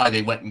 that's why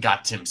they went and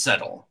got Tim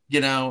Settle.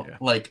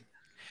 Like.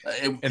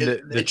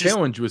 The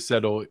challenge with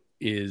Settle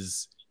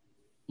is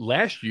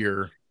last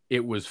year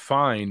it was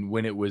fine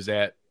when it was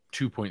at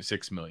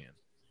 $2.6 million,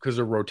 because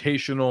a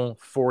rotational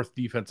 4th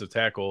defensive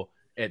tackle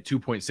at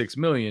 $2.6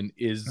 million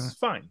is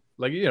fine.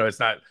 Like, it's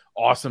not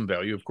awesome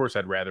value. Of course,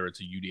 I'd rather it's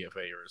a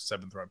UDFA or a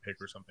 7th round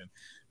pick or something,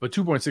 but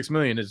 $2.6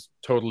 million is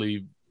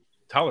totally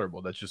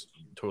tolerable. That's just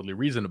totally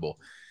reasonable.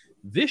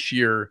 This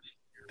year,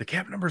 the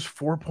cap number is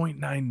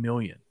 $4.9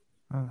 million.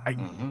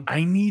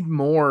 I need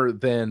more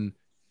than,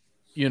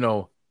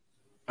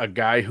 a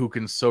guy who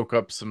can soak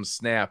up some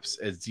snaps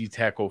as D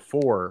tackle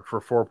 4 for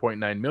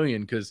 $4.9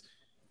 million. Because,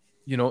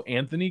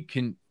 Anthony,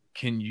 can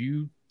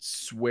you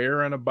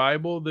swear on a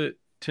Bible that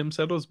Tim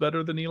Settle is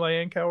better than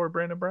Eli Ankow or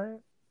Brandon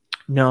Bryant?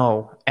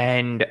 No.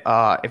 And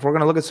if we're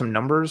going to look at some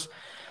numbers,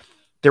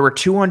 there were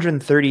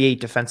 238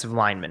 defensive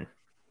linemen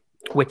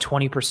with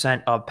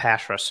 20% of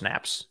pass rush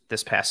snaps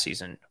this past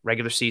season,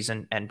 regular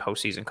season and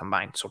postseason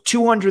combined. So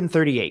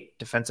 238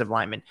 defensive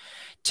linemen.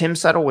 Tim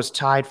Settle was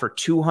tied for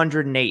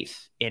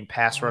 208th in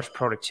pass rush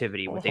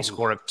productivity with a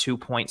score of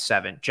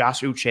 2.7.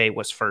 Josh Uche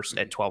was first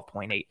at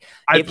 12.8.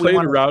 I played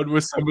around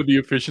with some of the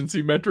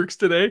efficiency metrics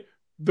today.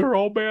 They're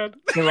all bad.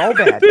 They're all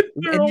bad.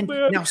 They're all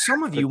bad. Now,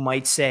 some of you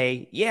might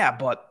say, yeah,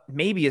 but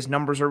maybe his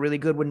numbers are really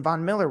good when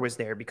Von Miller was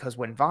there, because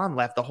when Von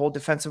left, the whole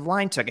defensive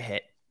line took a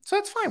hit. So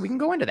that's fine. We can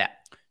go into that.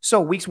 So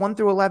weeks 1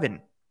 through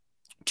 11,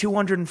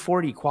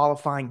 240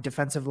 qualifying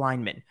defensive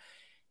linemen.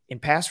 In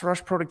pass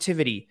rush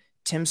productivity,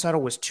 Tim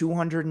Settle was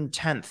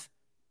 210th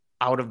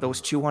out of those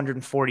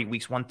 240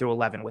 weeks 1 through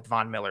 11 with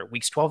Von Miller.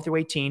 Weeks 12 through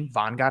 18,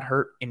 Von got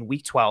hurt in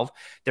week 12.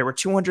 There were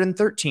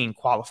 213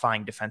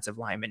 qualifying defensive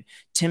linemen.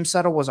 Tim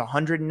Settle was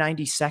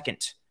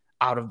 192nd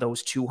out of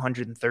those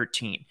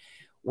 213.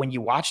 When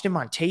you watched him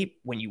on tape,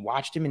 when you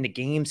watched him in the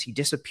games, he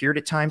disappeared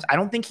at times. I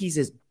don't think he's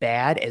as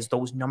bad as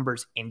those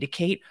numbers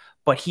indicate,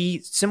 but he,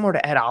 similar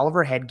to Ed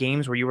Oliver, had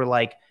games where you were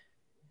like,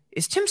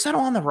 is Tim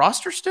Settle on the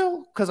roster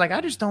still? Because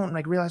I just don't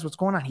realize what's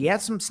going on. He had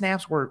some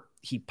snaps where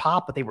he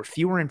popped, but they were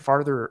fewer and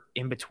farther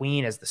in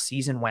between as the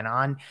season went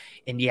on.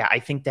 And yeah, I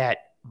think that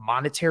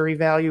monetary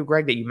value,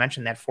 Greg, that you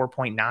mentioned, that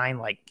 4.9,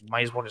 like you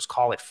might as well just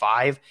call it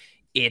 5.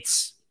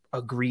 It's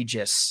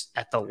egregious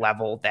at the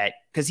level that,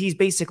 because he's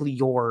basically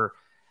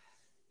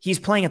he's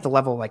playing at the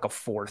level like a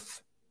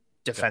 4th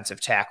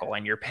defensive tackle,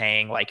 and you're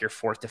paying like your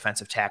 4th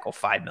defensive tackle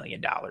 $5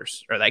 million,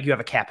 or like you have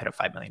a cap hit of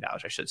 $5 million,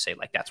 I should say.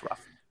 Like, that's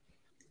rough.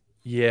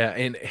 Yeah,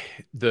 and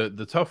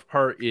the tough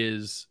part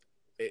is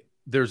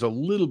there's a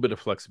little bit of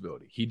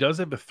flexibility. He does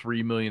have a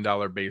 $3 million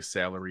base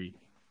salary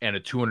and a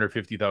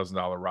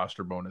 $250,000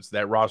 roster bonus.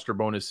 That roster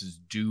bonus is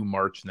due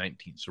March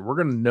 19th. So we're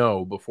going to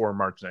know before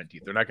March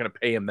 19th. They're not going to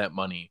pay him that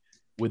money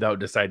without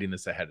deciding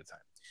this ahead of time.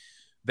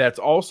 That's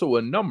also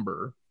a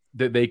number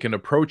that they can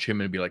approach him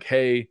and be like,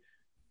 hey,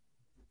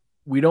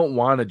 we don't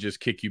want to just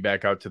kick you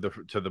back out to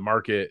the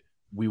market.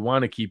 We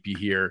want to keep you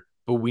here,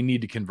 but we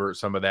need to convert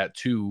some of that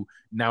to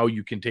now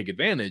you can take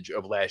advantage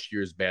of last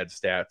year's bad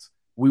stats.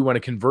 We want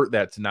to convert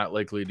that to not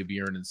likely to be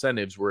earned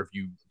incentives, where if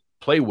you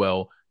play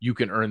well, you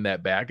can earn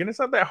that back. And it's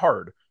not that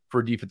hard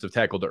for a defensive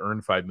tackle to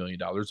earn $5 million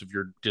if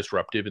you're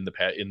disruptive in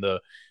the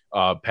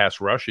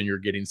pass rush and you're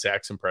getting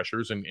sacks and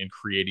pressures and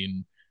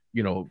creating,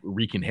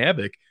 wreaking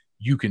havoc.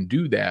 You can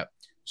do that.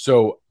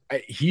 So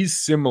he's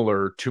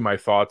similar to my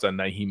thoughts on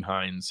Nyheim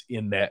Hines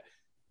in that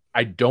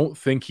I don't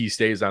think he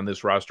stays on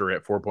this roster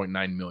at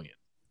 $4.9 million.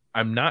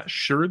 I'm not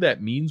sure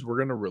that means we're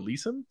going to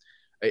release him.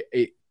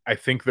 I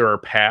think there are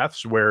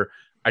paths where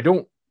I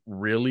don't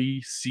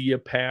really see a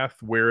path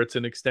where it's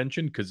an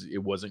extension, because it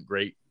wasn't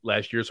great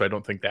last year. So I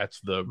don't think that's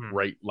the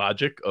right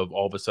logic of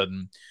all of a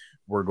sudden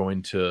we're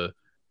going to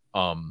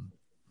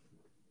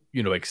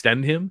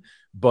extend him.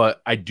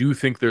 But I do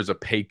think there's a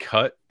pay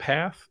cut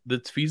path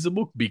that's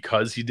feasible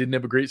because he didn't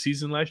have a great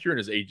season last year, and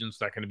his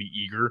agent's not going to be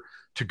eager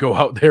to go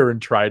out there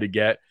and try to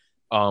get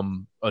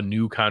a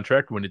new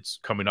contract when it's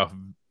coming off of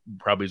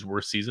probably his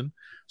worst season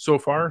so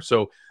far.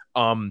 So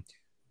I'm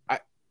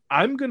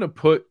going to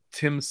put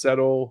Tim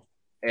Settle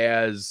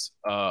as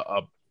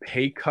a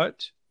pay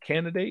cut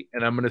candidate,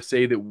 and I'm going to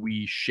say that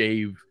we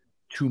shave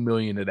 $2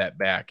 million of that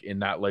back and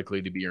not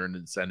likely to be earned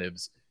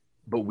incentives,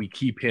 but we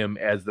keep him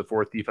as the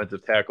fourth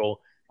defensive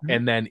tackle.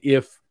 And then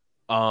if,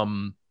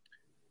 Eli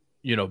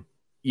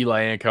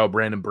Ankow,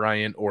 Brandon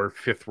Bryant, or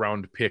 5th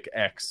round pick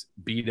X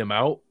beat him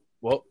out,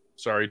 well,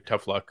 sorry,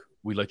 tough luck.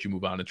 We let you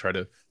move on and try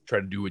to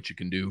do what you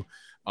can do.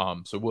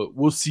 So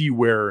we'll see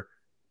where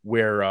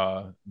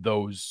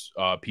those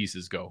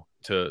pieces go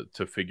to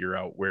figure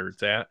out where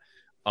it's at.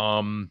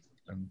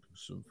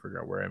 So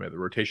figure out where I'm at the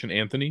rotation.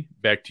 Anthony,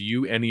 back to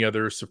you. Any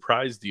other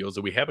surprise deals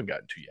that we haven't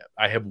gotten to yet?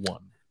 I have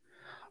one.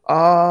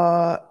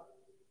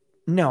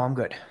 No, I'm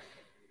good.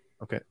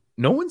 Okay.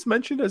 No one's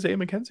mentioned Isaiah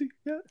McKenzie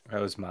yet? That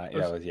was that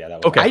was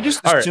okay. I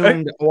just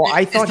assumed. Right. Well,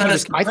 I thought he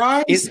was.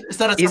 Is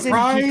that a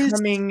surprise?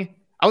 Isn't he coming?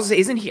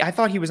 Isn't he? I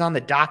thought he was on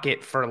the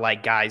docket for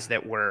like guys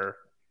that were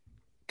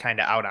kind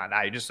of out on.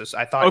 I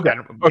thought. Okay.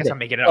 I guess I'm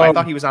making it up. I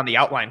thought he was on the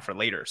outline for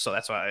later, so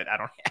that's why I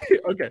don't.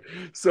 Okay,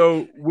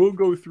 so we'll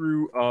go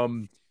through.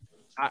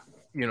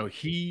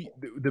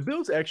 The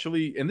Bills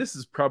actually, and this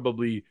is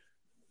probably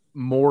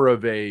more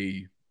of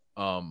a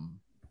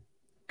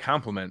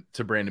compliment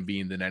to Brandon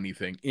Beane than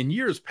anything. In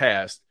years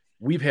past,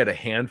 we've had a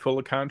handful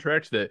of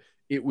contracts that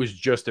it was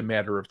just a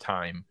matter of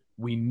time.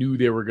 We knew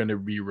they were going to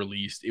be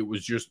released. It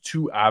was just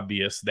too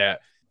obvious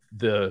that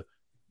the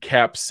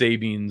cap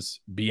savings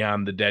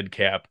beyond the dead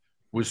cap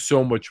was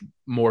so much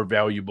more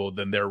valuable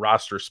than their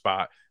roster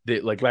spot.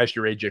 That, like last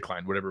year, AJ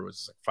Klein, whatever it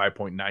was, like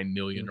 5.9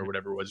 million or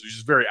whatever it was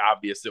just very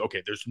obvious that,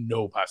 okay, there's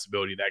no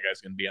possibility that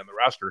guy's going to be on the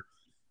roster.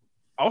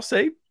 I'll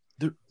say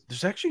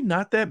there's actually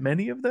not that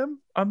many of them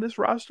on this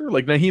roster.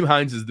 Like Nyheim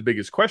Hines is the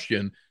biggest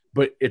question,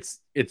 but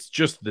it's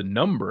just the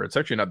number. It's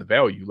actually not the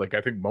value. Like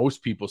I think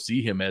most people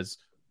see him as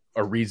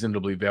a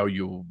reasonably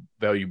valuable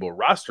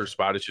roster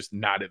spot. It's just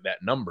not at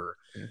that number.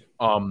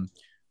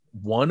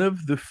 One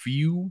of the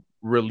few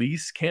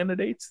release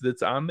candidates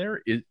that's on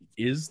there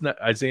is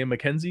Isaiah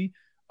McKenzie.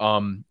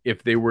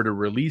 If they were to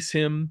release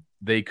him,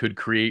 they could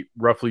create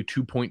roughly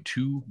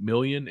 $2.2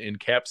 million in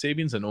cap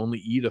savings and only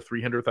eat a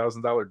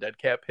 $300,000 dead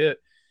cap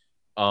hit.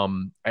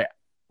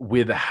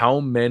 With how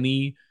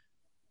many,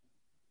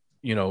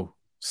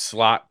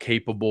 slot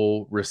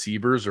capable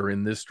receivers are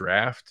in this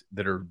draft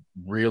that are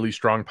really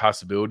strong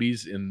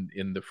possibilities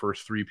in the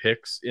first 3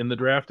 picks in the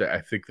draft,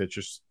 I think that's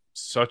just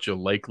such a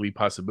likely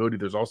possibility.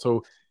 There's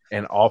also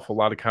an awful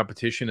lot of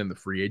competition in the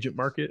free agent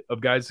market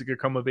of guys that could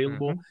come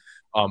available.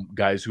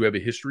 Guys who have a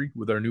history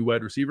with our new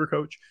wide receiver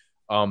coach,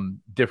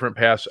 different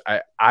paths.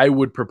 I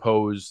would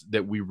propose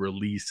that we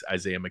release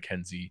Isaiah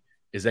McKenzie.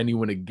 Is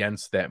anyone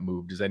against that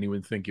move? Does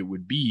anyone think it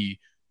would be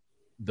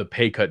the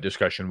pay cut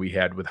discussion we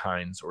had with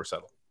Hines or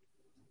Settle?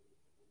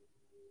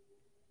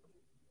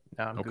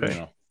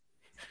 Okay.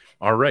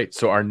 All right.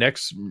 So our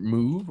next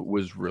move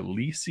was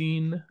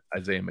releasing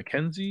Isaiah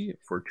McKenzie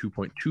for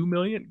 $2.2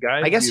 million.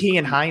 Guys, I guess he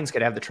and Hines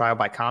could have the trial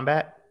by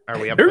combat. Are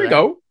we up? There for we that?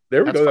 go.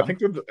 There we That's go. fun. I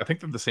think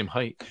they're the same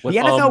height. The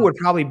NFL would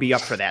probably be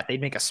up for that. They'd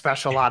make a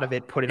special out of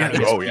it, put it on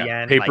ESPN. Oh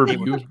yeah,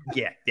 pay-per-view.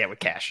 With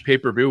cash.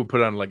 Pay-per-view. We'll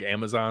put it on like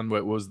Amazon.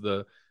 What was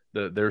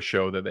their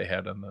show that they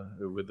had on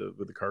with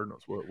the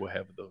Cardinals? We'll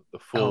have the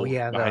full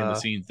behind the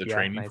scenes, the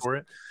training for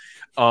it.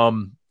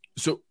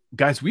 So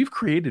guys, we've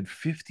created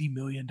 $50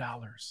 million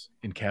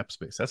in cap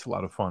space. That's a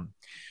lot of fun.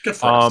 Good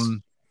for us.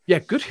 Yeah,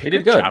 good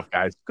job,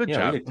 guys. Good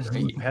job.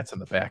 Pats on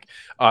the back.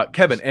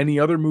 Kevin, any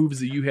other moves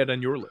that you had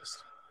on your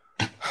list?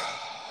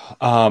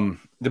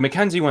 The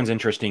McKenzie one's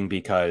interesting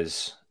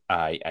because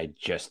I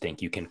just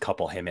think you can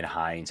couple him and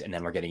Hines, and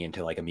then we're getting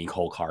into like a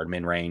Mecole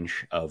Hardman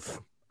range of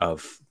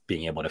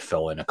being able to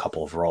fill in a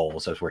couple of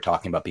roles as we're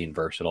talking about being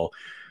versatile.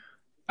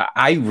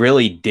 I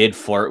really did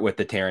flirt with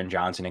the Taron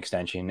Johnson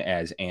extension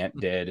as Ant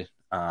did.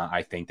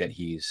 I think that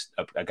he's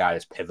a guy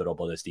that's pivotal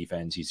to this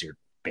defense. He's your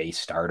base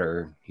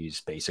starter. He's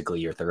basically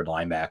your third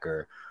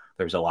linebacker.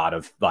 There's a lot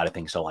of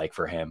things to like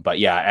for him. But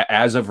yeah,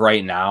 as of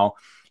right now,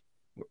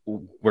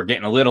 we're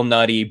getting a little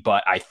nutty,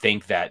 but I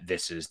think that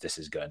this is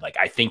good. Like,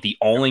 I think the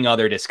only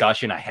other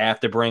discussion I have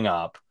to bring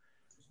up,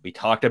 we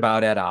talked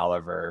about Ed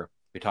Oliver,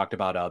 we talked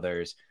about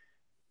others.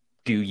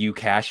 Do you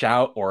cash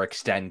out or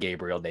extend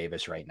Gabriel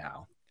Davis right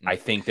now? I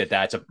think that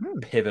that's a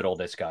pivotal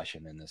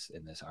discussion in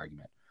this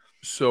argument.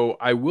 So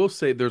I will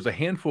say there's a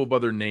handful of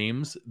other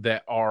names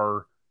that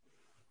are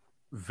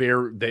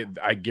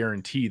I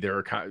guarantee there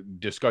are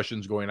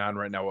discussions going on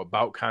right now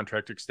about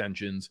contract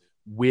extensions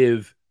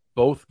with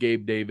both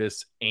Gabe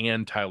Davis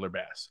and Tyler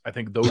Bass. I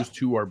think those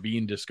two are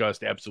being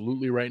discussed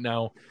absolutely right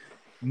now.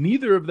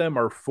 Neither of them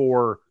are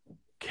for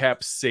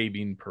cap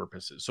saving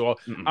purposes. So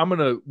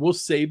we'll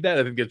save that.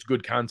 I think it's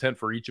good content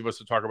for each of us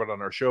to talk about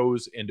on our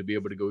shows and to be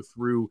able to go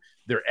through.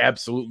 There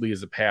absolutely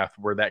is a path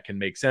where that can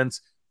make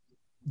sense.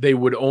 it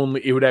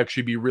would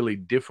actually be really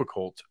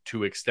difficult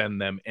to extend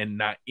them and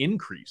not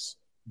increase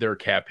their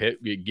cap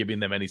hit, giving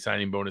them any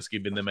signing bonus,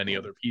 giving them any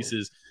other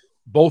pieces.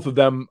 Both of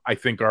them, I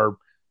think, are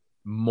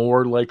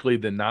more likely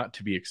than not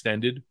to be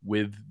extended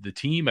with the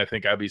team. I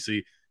think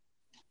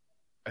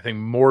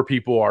more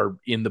people are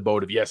in the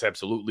boat of, yes,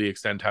 absolutely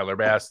extend Tyler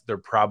Bass. There are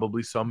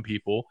probably some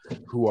people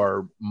who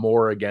are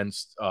more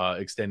against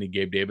extending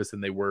Gabe Davis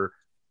than they were,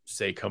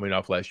 say, coming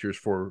off last year's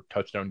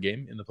 4-touchdown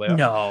game in the playoffs.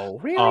 No,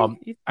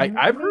 really?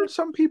 I've heard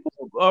some people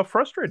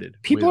frustrated.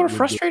 People are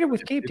frustrated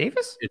with Gabe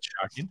Davis? It's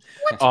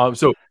shocking.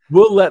 So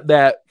we'll let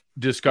that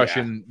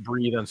discussion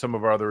breathe on some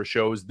of our other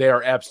shows. They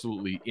are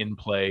absolutely in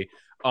play.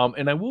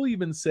 And I will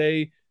even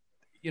say,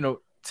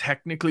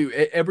 technically,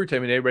 every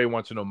time, and everybody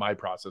wants to know my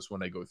process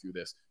when I go through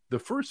this, the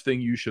first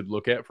thing you should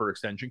look at for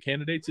extension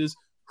candidates is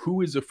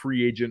who is a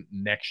free agent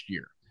next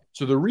year.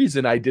 So the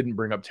reason I didn't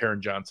bring up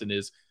Taron Johnson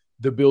is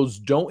the Bills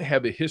don't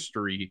have a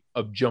history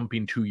of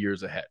jumping 2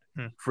 years ahead.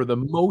 For the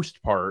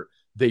most part,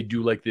 they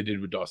do like they did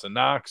with Dawson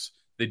Knox.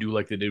 They do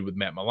like they did with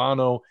Matt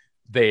Milano.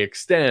 They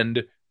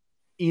extend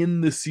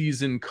in the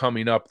season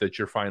coming up. That's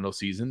your final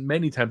season.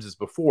 Many times it's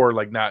before,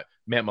 like not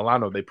Matt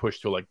Milano, they push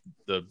to like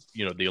the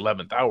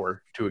 11th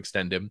hour to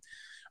extend him.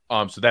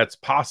 So that's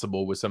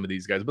possible with some of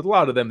these guys, but a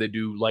lot of them, they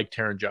do like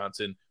Taron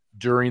Johnson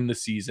during the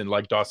season,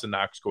 like Dawson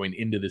Knox going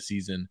into the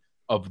season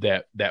of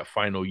that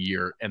final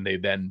year, and they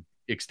then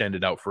extend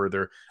it out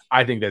further.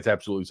 I think that's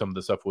absolutely some of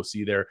the stuff we'll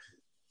see there.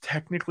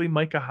 Technically,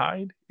 Micah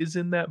Hyde is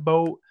in that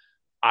boat.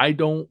 I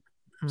don't,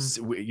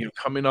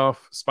 coming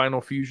off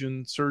spinal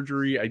fusion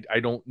surgery, I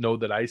don't know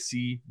that I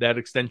see that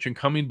extension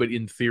coming, but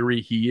in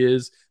theory, he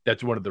is.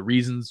 That's one of the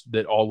reasons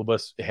that all of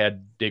us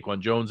had Daquan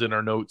Jones in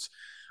our notes.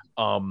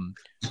 All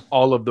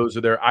of those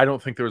are there. I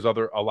don't think there's a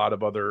lot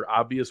of other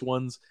obvious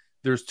ones.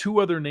 There's 2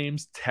 other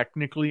names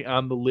technically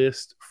on the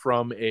list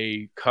from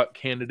a cut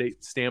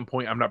candidate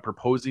standpoint. I'm not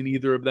proposing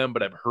either of them,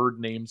 but I've heard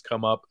names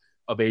come up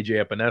of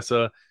AJ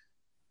Epinesa.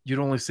 You'd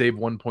only save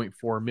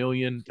 $1.4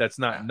 million. That's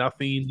not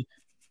nothing,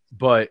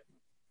 but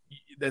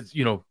that's,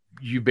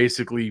 you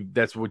basically,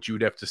 that's what you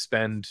would have to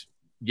spend.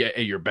 Yeah.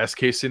 At your best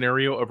case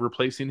scenario of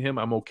replacing him.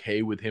 I'm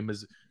okay with him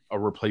as a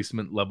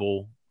replacement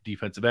level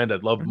defensive end.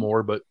 I'd love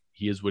more, but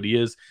he is what he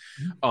is.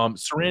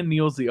 Saran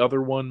Neal's the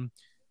other one.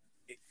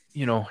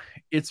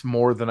 It's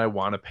more than I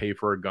want to pay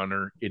for a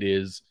gunner. It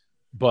is,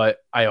 but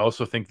I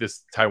also think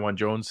this Taron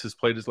Jones has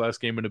played his last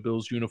game in a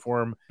Bills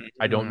uniform.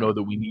 I don't know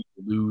that we need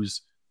to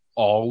lose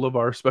all of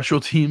our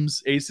special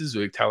teams aces.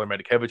 Like Tyler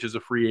Matakevich is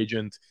a free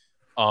agent.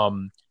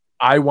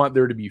 I want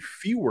there to be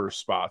fewer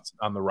spots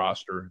on the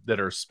roster that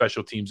are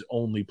special teams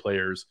only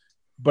players,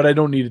 but I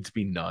don't need it to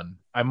be none.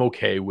 I'm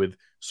okay with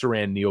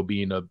Saran Neal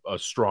being a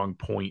strong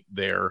point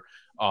there,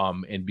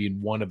 and being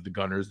one of the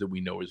gunners that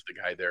we know is the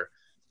guy there.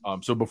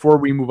 So before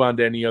we move on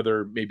to any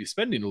other, maybe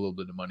spending a little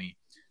bit of money,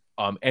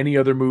 any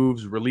other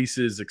moves,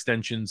 releases,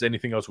 extensions,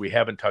 anything else we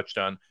haven't touched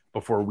on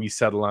before we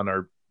settle on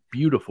our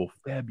beautiful,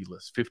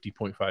 fabulous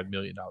 $50.5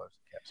 million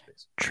in cap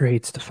space?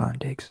 Trade Stephon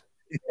Diggs.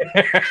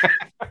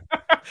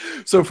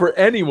 So for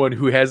anyone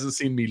who hasn't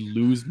seen me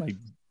lose my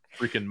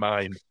freaking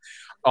mind,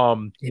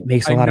 it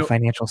makes a lot of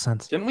financial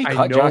sense. Didn't we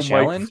cut Josh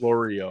Allen?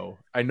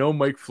 I know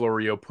Mike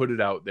Florio put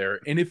it out there.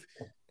 And if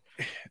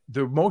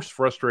the most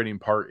frustrating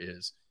part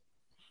is,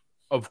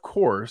 of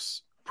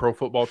course, Pro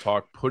Football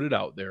Talk put it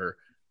out there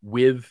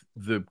with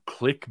the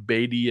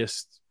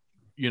clickbaitiest,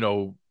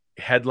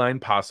 headline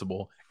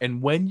possible.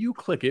 And when you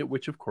click it,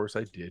 which of course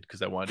I did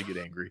because I wanted to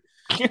get angry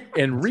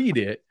and read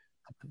it,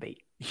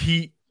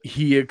 he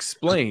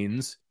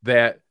explains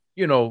that,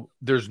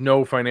 there's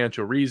no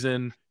financial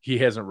reason. He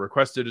hasn't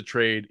requested a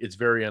trade. It's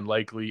very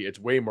unlikely. It's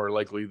way more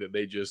likely that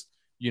they just,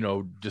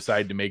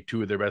 decide to make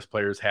 2 of their best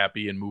players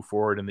happy and move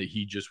forward, and that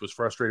he just was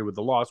frustrated with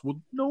the loss.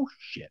 Well, no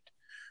shit.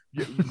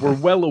 We're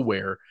well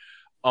aware.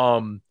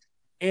 And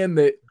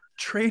that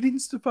trading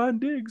Stephon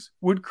Diggs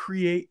would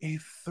create a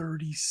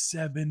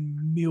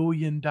 $37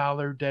 million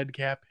dead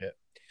cap hit.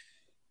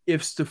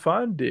 If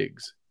Stephon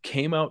Diggs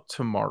came out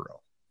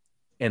tomorrow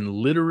and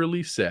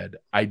literally said,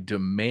 I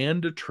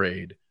demand a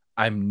trade,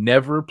 I'm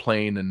never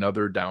playing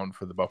another down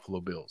for the Buffalo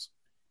Bills,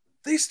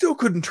 they still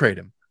couldn't trade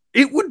him.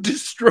 It would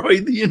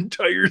destroy the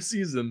entire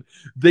season.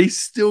 They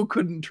still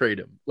couldn't trade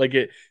him.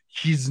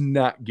 He's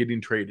not getting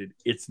traded.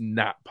 It's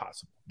not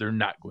possible. They're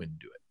not going to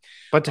do it.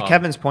 But to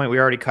Kevin's point, we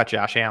already cut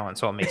Josh Allen,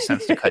 so it makes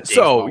sense to cut Diggs.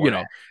 So,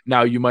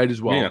 now you might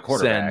as well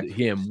send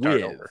him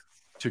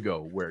to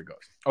go where it goes.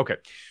 Okay.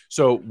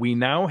 So we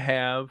now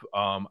have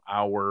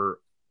our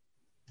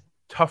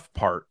tough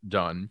part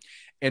done.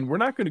 And we're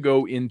not going to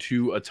go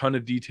into a ton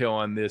of detail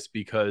on this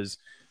because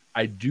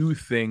I do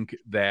think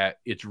that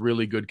it's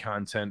really good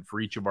content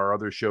for each of our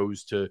other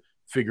shows to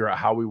figure out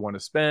how we want to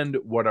spend,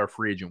 what our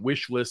free agent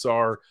wish lists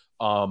are,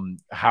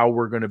 how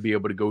we're going to be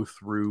able to go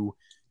through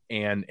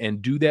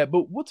and do that.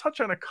 But we'll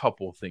touch on a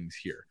couple things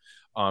here.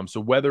 So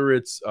whether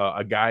it's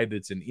a guy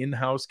that's an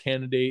in-house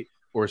candidate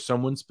or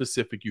someone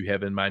specific you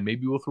have in mind,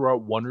 maybe we'll throw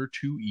out 1 or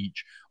 2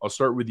 each. I'll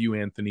start with you,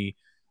 Anthony.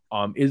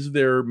 Is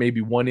there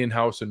maybe one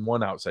in-house and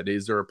one outside?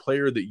 Is there a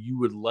player that you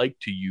would like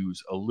to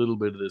use a little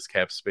bit of this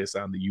cap space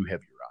on that you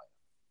have your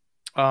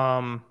eye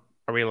on?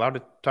 Are we allowed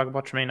to talk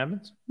about Tremaine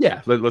Edmunds?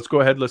 Yeah, let's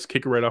go ahead. Let's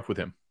kick it right off with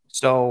him.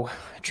 So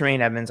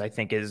Tremaine Edmunds, I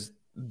think, is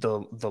the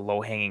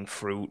low-hanging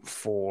fruit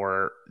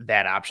for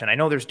that option. I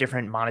know there's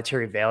different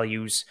monetary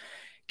values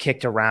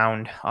kicked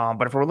around,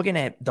 but if we're looking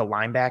at the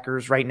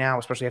linebackers right now,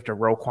 especially after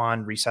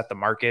Roquan reset the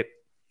market,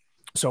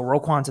 so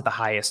Roquan's at the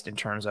highest in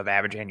terms of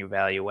average annual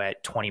value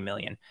at $20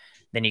 million.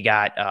 Then you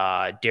got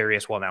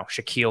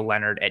Shaquille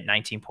Leonard at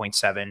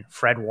 19.7,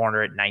 Fred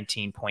Warner at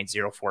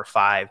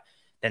 19.045,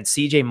 then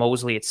CJ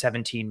Mosley at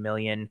 17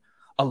 million,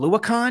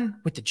 Aluakon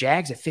with the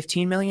Jags at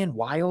 15 million,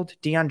 wild,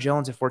 Dion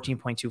Jones at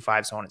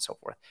 14.25, so on and so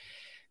forth.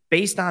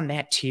 Based on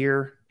that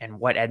tier and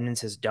what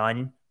Edmunds has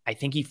done, I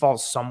think he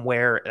falls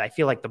somewhere. I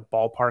feel like the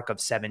ballpark of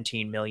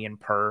 17 million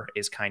per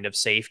is kind of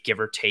safe, give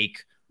or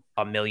take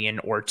a million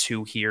or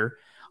two here.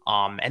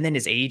 And then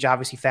his age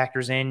obviously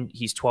factors in.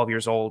 He's 12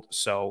 years old,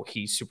 so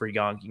he's super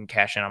young. You can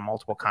cash in on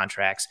multiple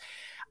contracts.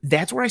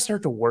 That's where I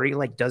start to worry.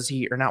 Like, does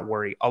he, or not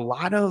worry? A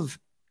lot of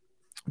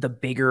the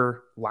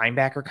bigger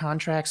linebacker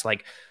contracts,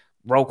 like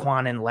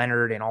Roquan and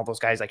Leonard and all those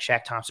guys like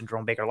Shaq Thompson,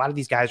 Jerome Baker, a lot of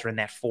these guys are in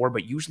that 4,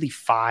 but usually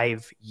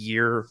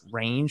 5-year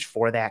range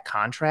for that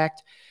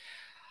contract.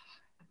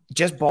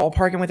 Just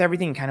ballparking with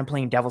everything and kind of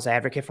playing devil's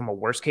advocate from a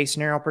worst case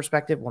scenario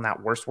perspective. Well,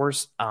 not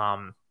worst.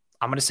 I'm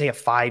going to say a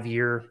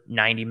 5-year,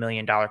 $90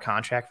 million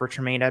contract for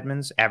Tremaine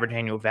Edmunds, average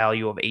annual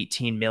value of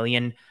 $18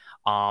 million.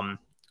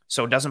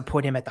 So it doesn't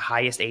put him at the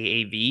highest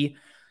AAV.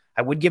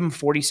 I would give him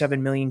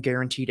 $47 million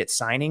guaranteed at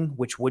signing,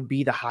 which would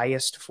be the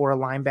highest for a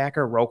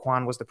linebacker.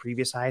 Roquan was the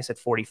previous highest at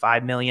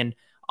 $45 million.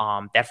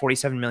 That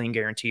 $47 million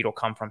guaranteed will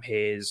come from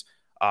his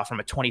from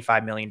a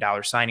 $25 million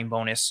signing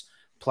bonus,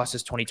 plus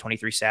his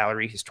 2023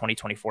 salary, his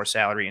 2024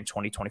 salary, and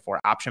 2024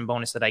 option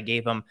bonus that I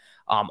gave him.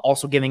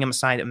 Also giving him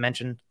a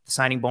mentioned the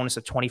signing bonus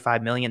of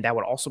 $25 million. That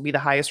would also be the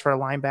highest for a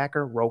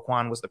linebacker.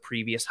 Roquan was the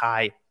previous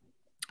high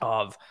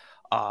of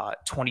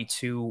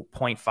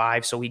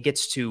 22.5. So he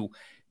gets to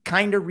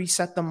kind of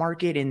reset the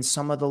market in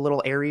some of the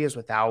little areas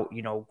without,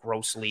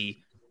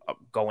 grossly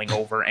going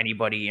over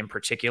anybody in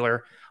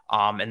particular.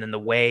 And then the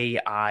way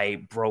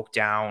I broke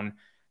down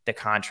the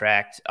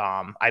contract,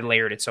 I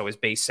layered it so his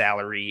base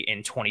salary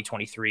in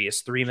 2023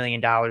 is $3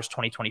 million,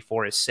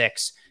 2024 is $6 million,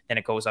 then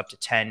it goes up to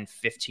 10,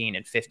 15,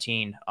 and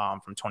 15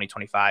 from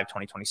 2025,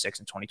 2026,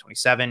 and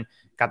 2027.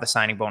 Got the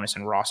signing bonus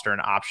and roster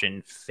and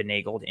option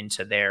finagled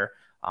into there.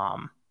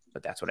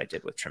 But that's what I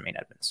did with Tremaine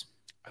Edmunds.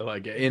 I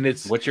like it. And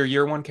what's your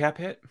year one cap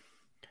hit?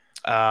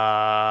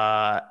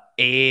 A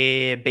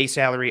base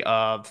salary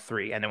of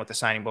 3, and then with the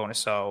signing bonus,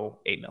 so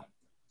 8 mil.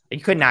 You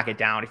could knock it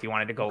down if you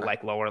wanted to go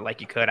like lower,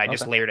 like you could. I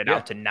just layered it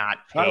out to not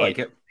pay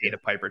the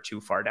piper too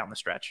far down the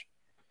stretch.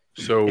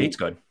 So 8's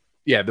good.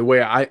 Yeah, the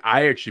way I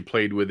actually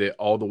played with it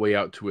all the way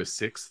out to a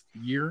 6th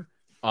year,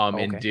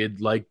 and did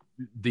like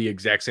the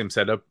exact same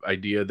setup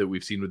idea that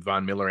we've seen with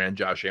Von Miller and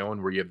Josh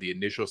Allen, where you have the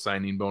initial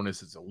signing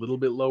bonus is a little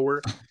bit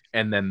lower,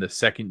 and then the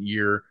second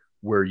year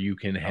where you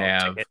can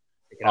have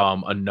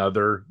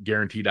another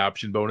guaranteed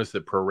option bonus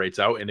that prorates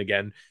out. And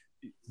again,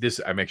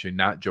 I'm actually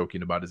not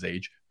joking about his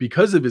age.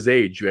 Because of his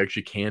age, you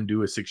actually can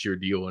do a 6-year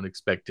deal and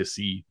expect to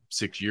see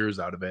 6 years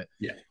out of it.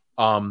 Yeah.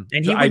 And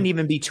he wouldn't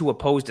even be too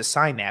opposed to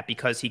sign that,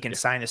 because he can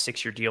sign a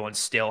 6-year deal and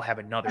still have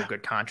another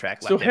good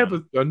contract. Still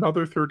have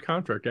another third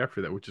contract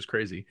after that, which is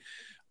crazy.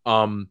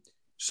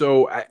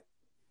 So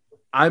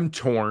I'm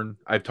torn.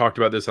 I've talked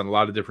about this on a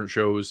lot of different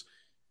shows.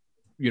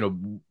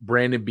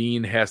 Brandon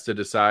Beane has to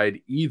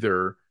decide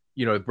either,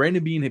 if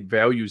Brandon Beane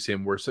values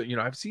him, where,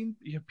 I've seen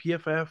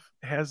PFF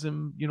has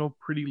him,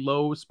 pretty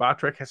low. Spot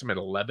Track has him at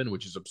 11,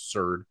 which is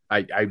absurd.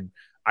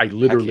 I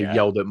literally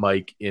yelled at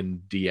Mike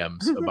in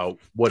DMs about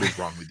what is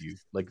wrong with you.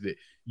 Like,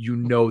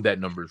 that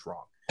number is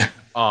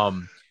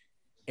wrong.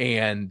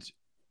 And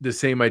the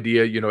same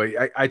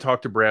idea, I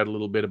talked to Brad a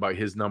little bit about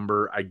his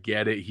number. I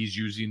get it. He's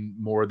using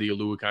more of the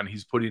Aluakon.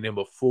 He's putting him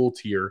a full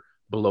tier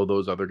below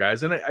those other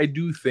guys. And I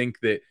do think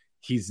that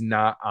he's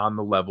not on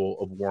the level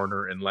of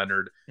Warner and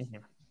Leonard,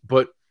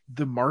 but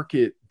the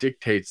market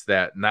dictates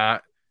that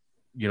not,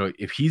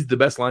 if he's the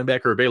best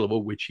linebacker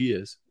available, which he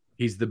is,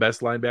 he's the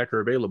best linebacker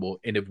available.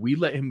 And if we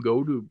let him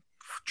go to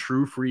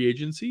true free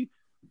agency,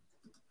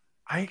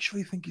 I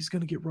actually think he's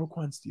going to get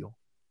Roquan's deal.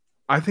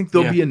 I think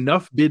there'll be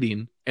enough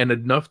bidding and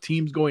enough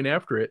teams going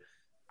after it.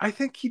 I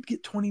think he'd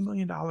get $20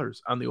 million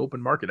on the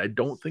open market. I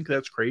don't think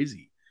that's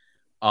crazy.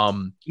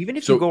 Even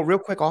if you go real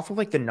quick off of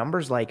like the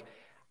numbers, like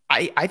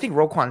I think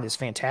Roquan is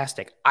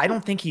fantastic. I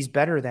don't think he's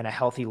better than a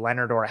healthy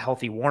Leonard or a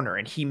healthy Warner,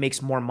 and he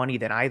makes more money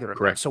than either of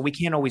them. So we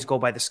can't always go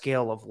by the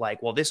scale of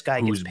like, well, this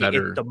guy gets paid.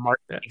 Better? The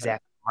market,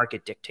 exactly.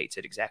 Market dictates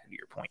it, exactly to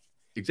your point.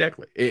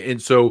 Exactly.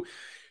 And so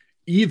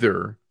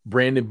either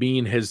Brandon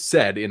Beane has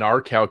said in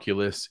our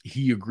calculus,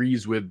 he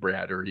agrees with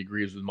Brad or he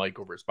agrees with Mike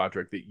over at Spot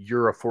Track that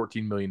you're a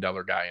 $14 million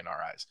guy in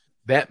our eyes.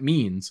 That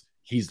means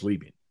he's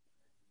leaving.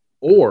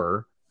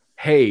 Or,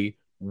 hey,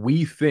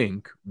 we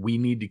think we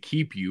need to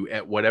keep you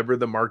at whatever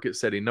the market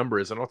setting number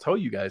is. And I'll tell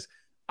you guys,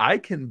 I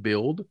can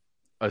build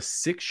a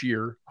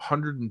 6-year,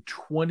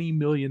 $120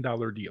 million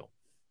deal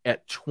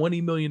at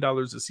 $20 million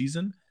a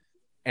season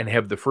and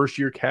have the first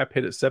year cap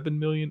hit at $7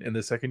 million and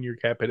the second year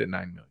cap hit at $9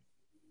 million.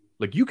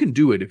 Like, you can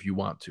do it if you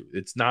want to.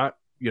 It's not,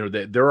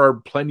 there are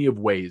plenty of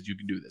ways you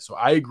can do this. So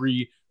I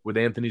agree with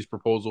Anthony's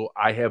proposal.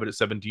 I have it at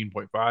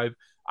 17.5.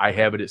 I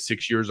have it at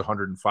 6 years,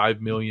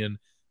 $105 million.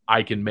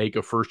 I can make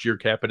a first year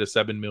cap at a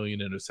 $7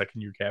 million and a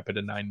second year cap at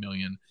a $9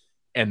 million.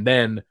 And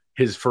then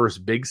his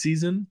first big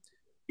season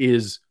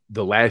is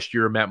the last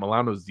year of Matt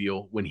Milano's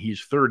deal when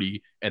he's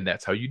 30. And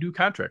that's how you do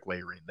contract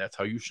layering. That's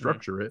how you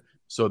structure it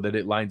so that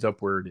it lines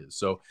up where it is.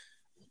 So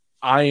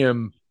I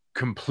am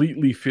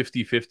completely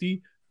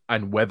 50-50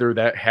 on whether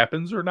that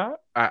happens or not.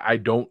 I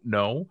don't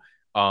know.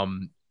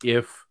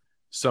 If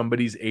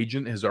somebody's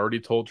agent has already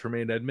told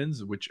Tremaine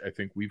Edmunds, which I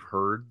think we've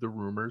heard the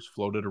rumors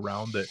floated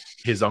around that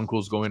his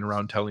uncle's going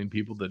around telling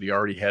people that he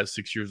already has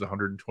 6 years,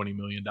 $120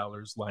 million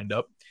lined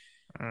up.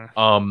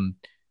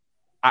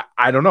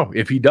 I don't know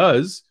if he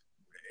does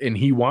and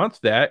he wants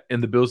that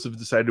and the Bills have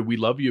decided we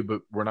love you,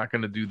 but we're not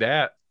going to do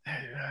that.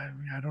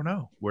 I don't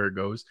know where it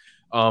goes.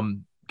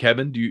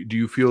 Kevin, do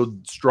you feel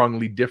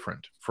strongly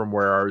different from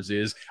where ours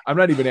is? I'm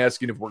not even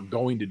asking if we're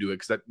going to do it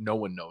because no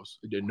one knows.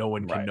 No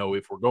one can know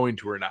if we're going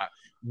to or not.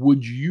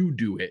 Would you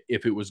do it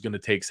if it was going to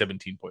take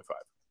 17.5?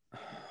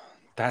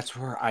 That's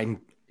where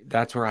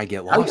I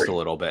get lost a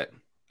little bit.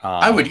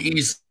 I would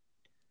ease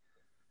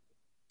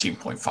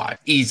 17.5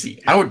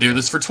 easy. I would do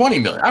this for 20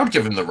 million. I would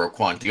give him the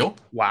Roquan deal.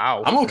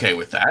 Wow, I'm okay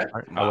with that.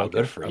 Wow,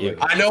 good for you.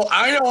 I know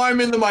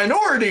I'm in the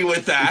minority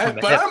with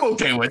that, but I'm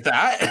okay with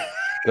that.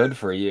 Good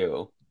for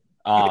you.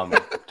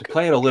 To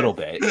play it a little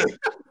bit,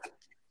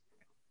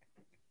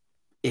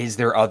 is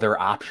there other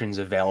options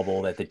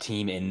available that the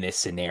team in this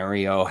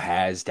scenario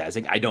has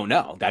designated? I don't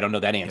know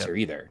that answer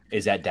either.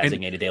 Is that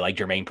designated day like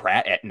Jermaine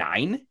Pratt at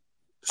 9?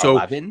 So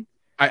 11?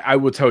 I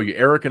will tell you,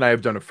 Eric and I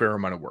have done a fair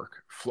amount of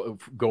work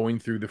going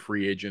through the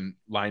free agent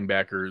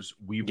linebackers.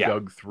 We've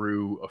dug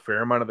through a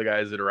fair amount of the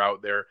guys that are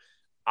out there.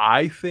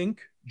 I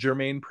think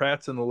Jermaine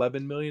Pratt's an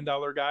 $11 million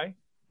guy.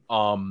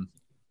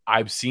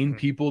 I've seen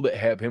people that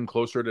have him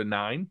closer to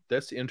 9.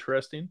 That's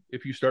interesting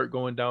if you start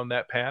going down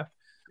that path.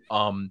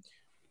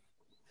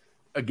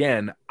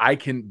 Again, I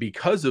can,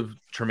 because of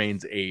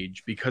Tremaine's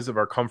age, because of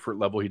our comfort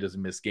level, he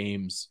doesn't miss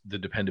games, the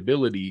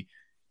dependability,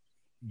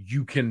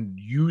 you can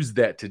use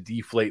that to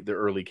deflate the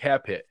early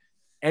cap hit.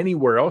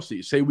 Anywhere else,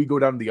 say we go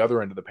down to the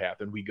other end of the path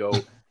and we go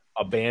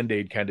a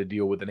Band-Aid kind of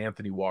deal with an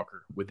Anthony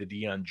Walker, with a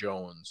Dion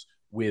Jones,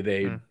 with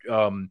a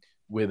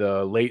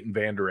Leighton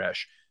Vander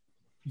Esch.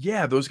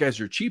 Yeah, those guys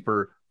are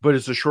cheaper, but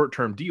it's a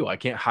short-term deal. I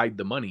can't hide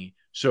the money.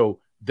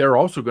 So they're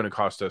also going to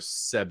cost us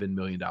 $7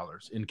 million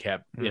in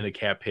a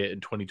cap hit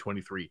in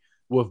 2023.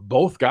 Well, if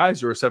both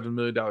guys are a $7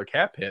 million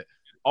cap hit,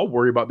 I'll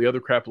worry about the other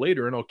crap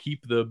later, and I'll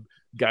keep the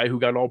guy who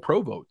got all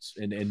pro votes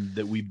and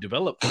that we've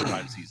developed for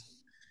 5 seasons.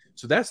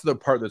 So that's the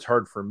part that's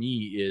hard for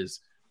me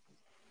is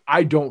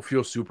I don't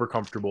feel super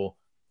comfortable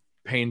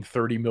paying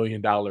 $30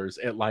 million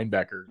at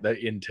linebacker that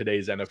in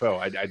today's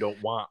NFL. I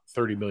don't want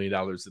 $30 million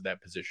at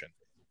that position.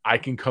 I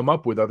can come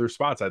up with other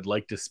spots. I'd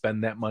like to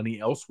spend that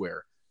money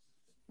elsewhere.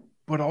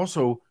 But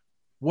also,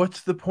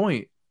 what's the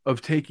point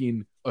of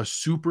taking a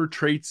super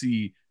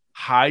traitsy,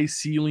 high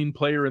ceiling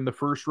player in the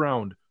first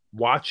round,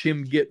 watch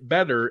him get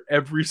better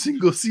every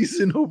single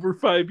season over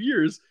 5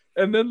 years,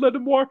 and then let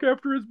him walk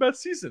after his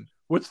best season?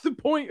 What's the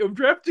point of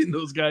drafting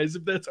those guys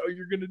if that's how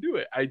you're going to do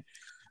it?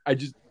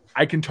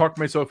 I can talk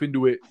myself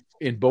into it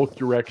in both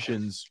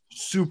directions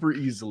super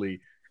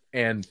easily.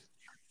 And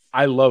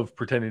I love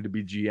pretending to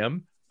be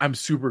GM. I'm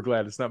super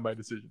glad it's not my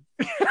decision.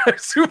 I'm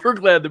super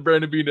glad that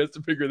Brandon Beane has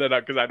to figure that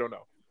out because I don't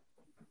know.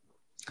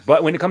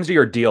 But when it comes to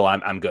your deal,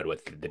 I'm good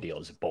with the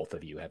deals both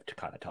of you have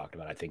kind of talked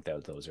about. I think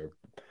that those are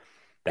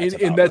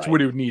that's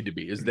what it would need to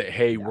be is that,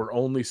 hey, we're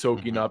only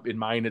soaking up in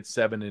mine it's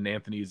 7 and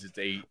Anthony's it's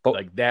 8, but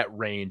like that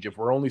range. If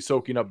we're only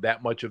soaking up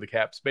that much of the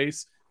cap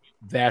space,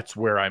 that's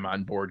where I'm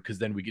on board because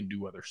then we can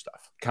do other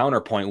stuff.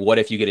 Counterpoint, what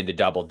if you get into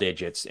double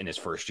digits in his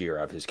first year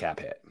of his cap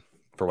hit?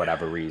 For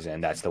whatever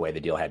reason, that's the way the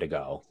deal had to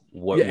go.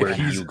 Where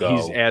do you go?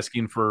 He's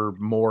asking for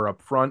more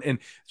up front. And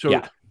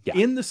so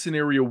in the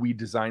scenario we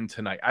designed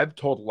tonight, I've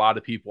told a lot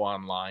of people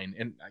online,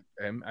 and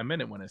I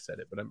meant it when I said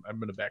it, but I'm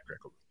going to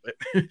backtrack a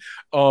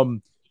little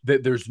bit,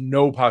 that there's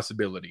no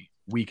possibility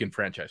we can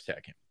franchise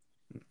tag him.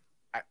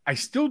 I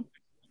still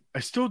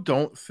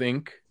don't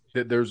think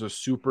that there's a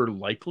super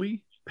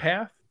likely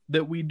path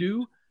that we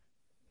do,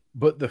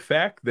 but the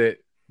fact that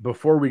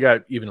before we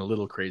got even a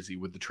little crazy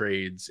with the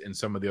trades and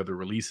some of the other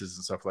releases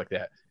and stuff like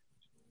that,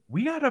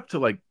 we got up to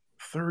like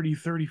 30,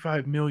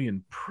 35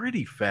 million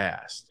pretty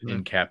fast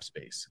in cap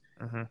space.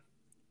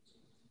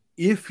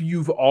 If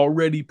you've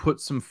already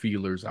put some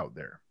feelers out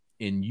there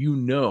and you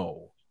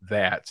know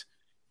that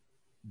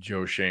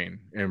Joe Shane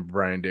and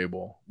Brian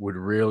Dable would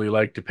really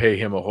like to pay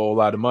him a whole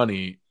lot of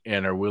money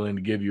and are willing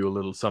to give you a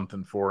little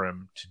something for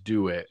him to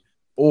do it,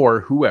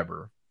 or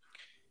whoever,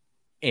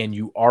 and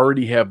you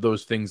already have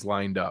those things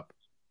lined up,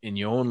 and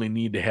you only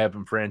need to have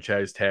him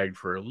franchise tagged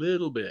for a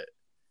little bit,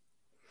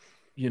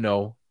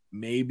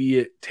 maybe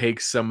it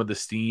takes some of the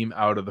steam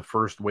out of the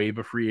first wave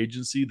of free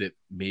agency that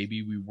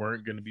maybe we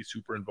weren't going to be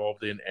super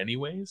involved in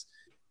anyways.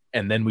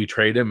 And then we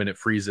trade him and it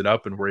frees it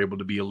up and we're able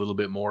to be a little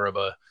bit more of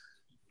a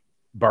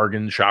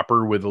bargain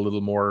shopper with a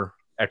little more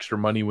extra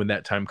money when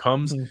that time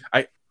comes.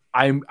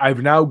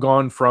 I've now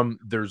gone from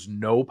there's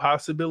no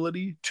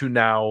possibility to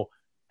now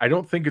I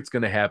don't think it's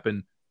going to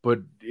happen, but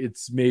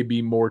it's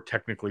maybe more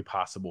technically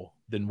possible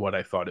than what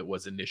I thought it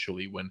was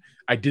initially. When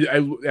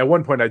at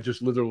one point I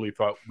just literally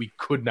thought we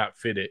could not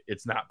fit it.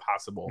 It's not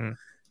possible.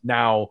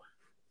 Now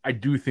I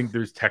do think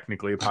there's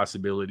technically a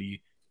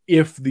possibility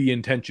if the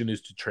intention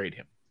is to trade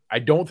him. I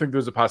don't think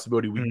there's a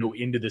possibility we can go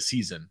into the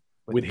season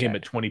with him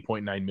at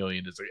 $20.9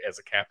 million as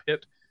a cap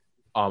hit.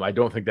 I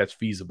don't think that's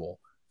feasible.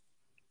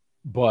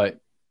 But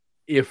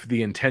if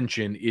the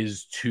intention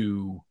is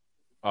to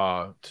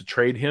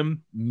trade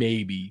him,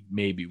 maybe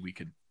we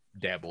could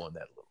dabble in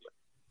that a little bit.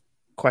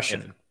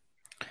 Question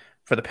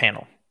for the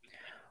panel.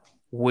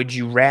 Would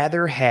you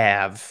rather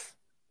have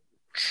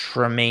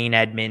Tremaine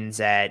Edmunds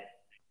at,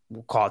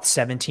 we'll call it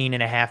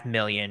 $17.5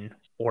 million,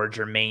 or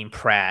Jermaine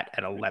Pratt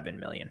at $11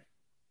 million?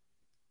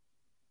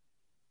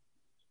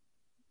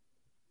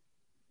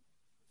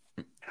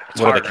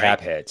 What are the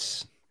cap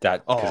hits?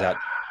 That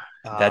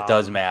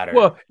does matter.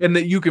 Well, and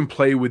that you can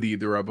play with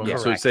either of them. Yeah,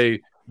 so correct.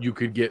 say you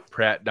could get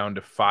Pratt down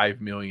to $5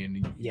 million.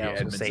 And Yeah, I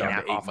was going to say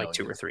knock off like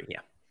 2 or 3.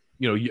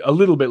 Yeah, a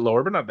little bit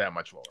lower, but not that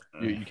much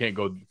lower. You can't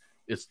go.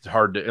 It's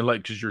hard to, and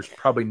like, because you're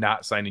probably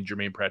not signing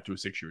Jermaine Pratt to a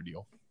 6-year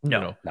deal.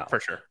 No, for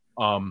sure.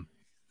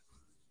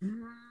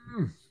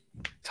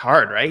 It's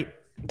hard, right?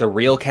 The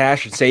real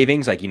cash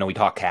savings, like, we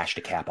talk cash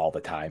to cap all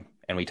the time,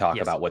 and we talk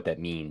about what that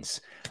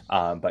means.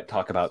 But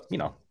talk about,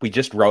 we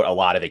just wrote a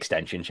lot of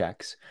extension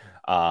checks.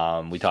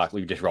 We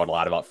just wrote a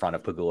lot about front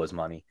of Pagula's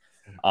money.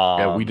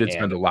 We did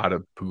spend a lot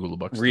of Pagula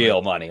bucks.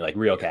 Real money, like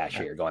real cash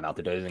here going out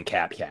the door. This isn't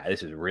cap. Yeah,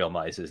 this is real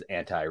money. This is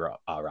anti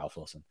Ralph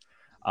Wilson.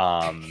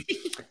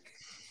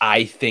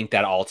 I think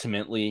that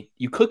ultimately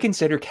you could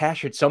consider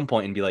cash at some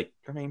point and be like,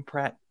 Jermaine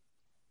Pratt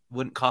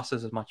wouldn't cost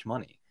us as much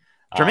money.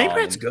 Jermaine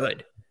Pratt's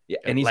good. Yeah,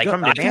 and he's like good.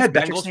 from I've had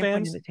Bengals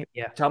fans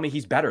tell me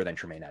he's better than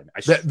Tremaine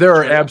Edmunds. There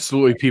are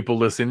absolutely people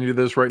listening to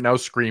this right now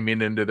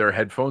screaming into their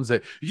headphones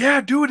that, yeah,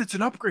 dude, it's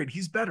an upgrade.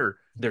 He's better.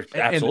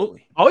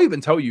 Absolutely. And I'll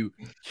even tell you,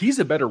 he's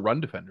a better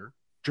run defender.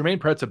 Jermaine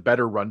Pratt's a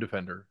better run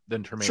defender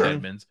than Tremaine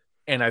Edmunds.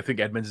 And I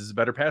think Edmunds is a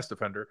better pass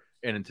defender.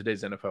 And in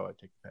today's NFL, I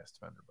take the pass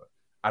defender. But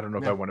I don't know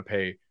if I want to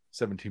pay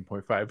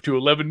 17.5 to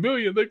 11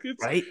 million. Like,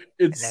 it's right.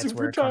 It's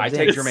super tough. I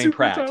take Jermaine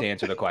Pratt to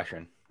answer the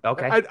question.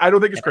 Okay. I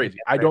don't think it's crazy.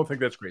 I don't think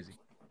that's crazy.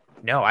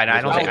 No, I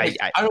don't think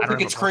I don't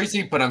think it's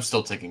crazy, but I'm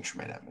still taking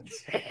Tremaine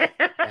Edmunds.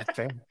 That's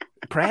fair.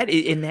 Pratt,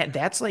 in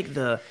that's like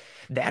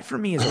that for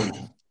me is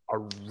a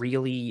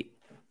really,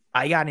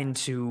 I got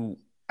into,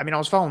 I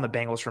was following the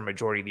Bengals for a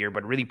majority of the year,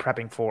 but really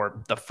prepping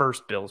for the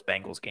first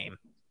Bills-Bengals game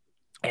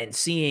and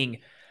seeing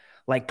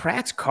like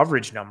Pratt's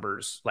coverage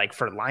numbers, like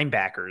for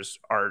linebackers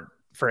are,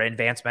 for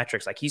advanced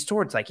metrics, like he's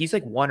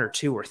 1 or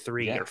 2 or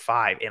 3 or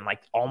 5 in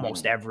like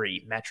almost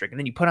every metric. And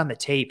then you put on the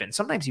tape, and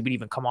sometimes he would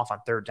even come off on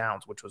third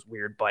downs, which was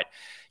weird. But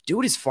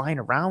dude is flying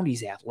around.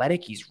 He's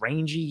athletic. He's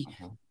rangy.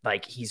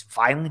 Like, he's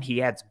violent.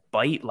 He adds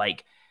bite.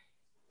 Like,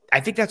 I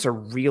think that's a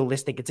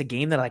realistic. It's a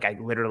game that like I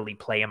literally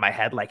play in my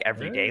head like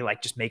every day,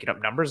 like just making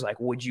up numbers. Like,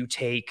 would you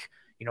take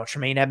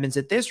Tremaine Edmunds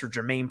at this or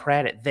Jermaine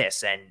Pratt at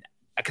this? And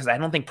because I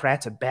don't think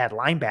Pratt's a bad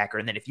linebacker.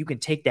 And then if you can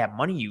take that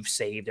money you've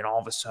saved and all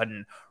of a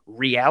sudden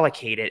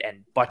reallocate it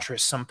and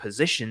buttress some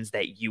positions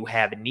that you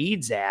have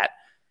needs at,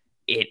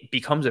 it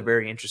becomes a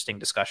very interesting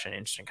discussion,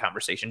 interesting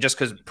conversation. Just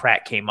because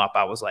Pratt came up,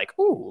 I was like,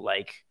 ooh,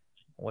 like,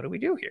 what do we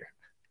do here?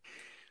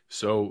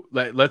 So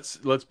let's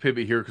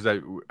pivot here because I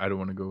don't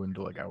want to go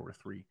into like hour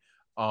 3.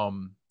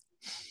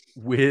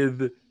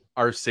 With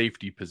our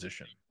safety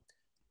position,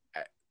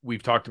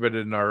 we've talked about it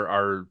in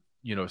our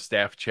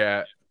staff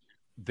chat.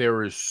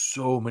 There is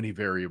so many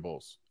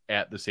variables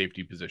at the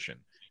safety position.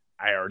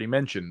 I already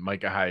mentioned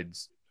Micah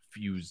Hyde's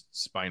fused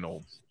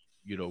spinal,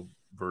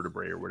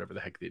 vertebrae or whatever the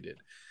heck they did.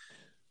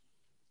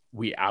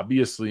 We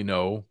obviously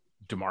know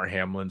DeMar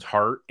Hamlin's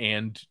heart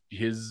and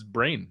his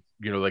brain.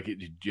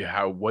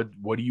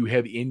 What do you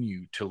have in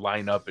you to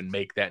line up and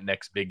make that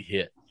next big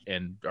hit?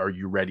 And are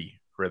you ready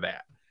for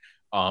that?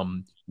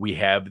 We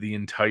have the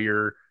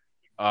entire,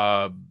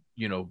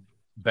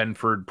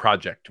 Benford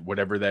project,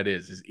 whatever that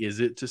is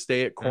it to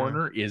stay at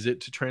corner? Is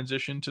it to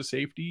transition to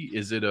safety?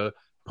 Is it a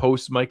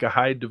post Micah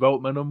Hyde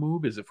developmental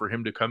move? Is it for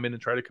him to come in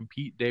and try to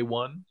compete day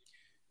one?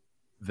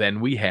 Then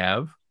we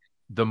have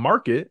the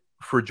market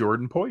for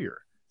Jordan Poyer.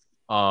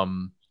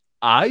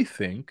 I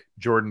think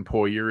Jordan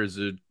Poyer is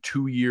a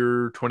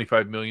 2-year,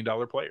 $25 million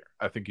player.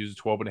 I think he's a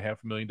 $12.5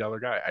 million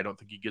guy. I don't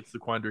think he gets the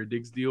Quandre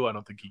Diggs deal. I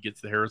don't think he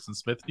gets the Harrison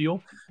Smith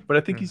deal, but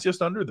I think he's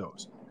just under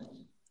those.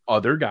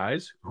 Other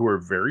guys who are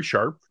very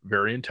sharp,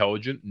 very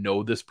intelligent,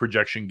 know this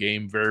projection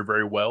game very,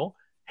 very well,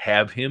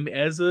 have him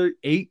as a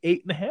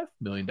 $8.5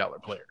 million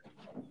player.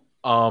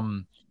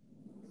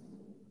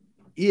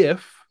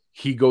 If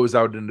he goes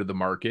out into the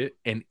market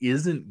and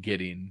isn't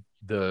getting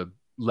the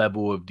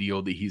level of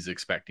deal that he's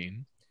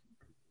expecting,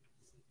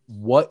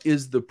 what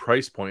is the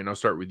price point? I'll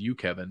start with you,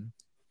 Kevin.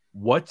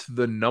 What's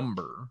the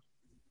number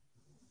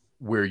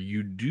where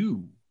you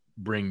do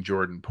bring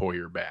Jordan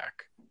Poyer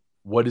back?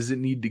 What does it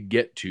need to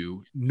get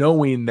to,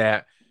 knowing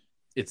that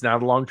it's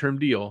not a long-term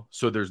deal,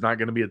 so there's not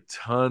going to be a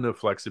ton of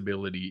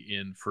flexibility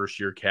in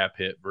first-year cap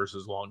hit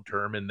versus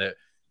long-term, and that,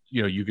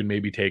 you know, you can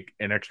maybe take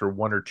an extra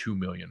 $1 or $2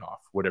 million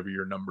off, whatever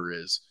your number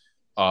is,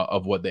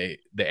 of what the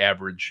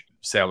average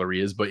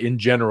salary is. But in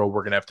general,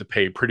 we're going to have to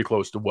pay pretty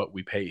close to what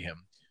we pay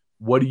him.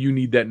 What do you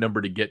need that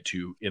number to get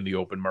to in the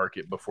open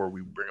market before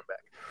we bring him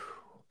back?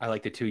 I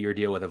like the 2-year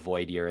deal with a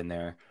void year in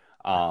there.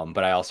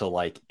 But I also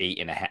like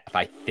 8.5.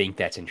 I think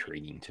that's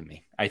intriguing to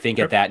me. I think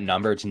at that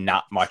number, it's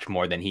not much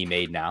more than he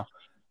made now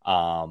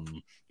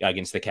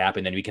against the cap.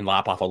 And then we can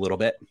lop off a little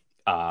bit.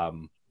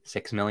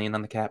 6 million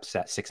on the cap,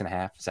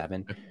 6.5,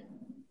 7.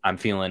 I'm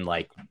feeling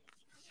like,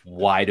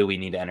 why do we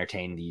need to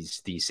entertain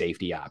these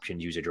safety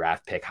options? Use a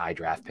draft pick, high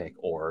draft pick,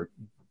 or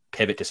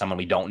pivot to someone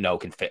we don't know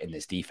can fit in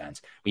this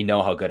defense. We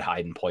know how good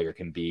Hyde and Poyer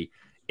can be.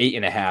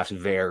 8.5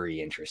 is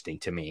very interesting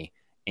to me.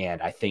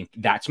 And I think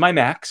that's my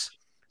max,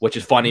 which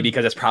is funny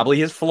because it's probably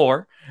his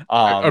floor.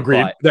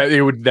 Agreed.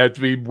 That'd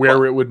be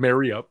where it would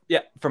marry up. Yeah,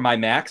 for my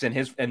max and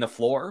the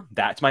floor,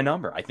 that's my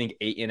number. I think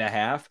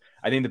 8.5.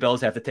 I think the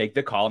Bills have to take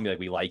the call and be like,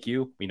 we like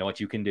you. We know what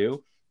you can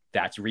do.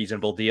 That's a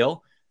reasonable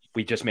deal.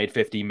 We just made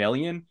 $50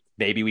 million.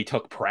 Maybe we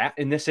took Pratt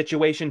in this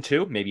situation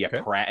too. Maybe a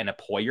Pratt and a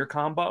Poyer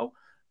combo.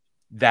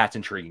 That's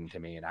intriguing to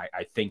me. And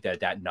I think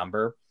that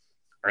number,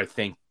 I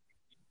think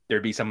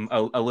there'd be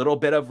a little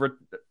bit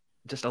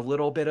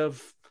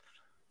of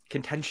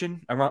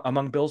contention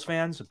among Bills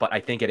fans, but I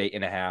think at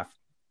 8.5,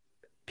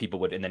 people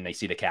would, and then they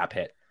see the cap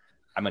hit.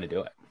 I'm going to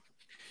do it.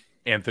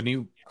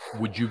 Anthony,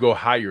 would you go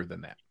higher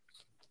than that?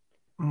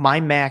 My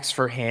max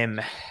for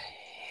him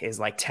is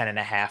like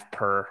 10.5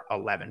 per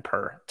 11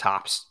 per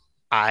tops.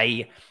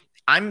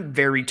 I'm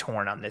very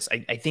torn on this.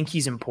 I think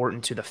he's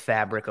important to the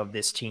fabric of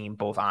this team,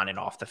 both on and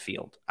off the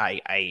field.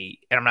 And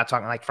I'm not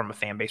talking like from a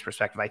fan base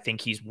perspective. I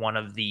think he's one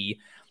of the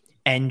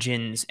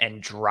engines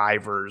and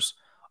drivers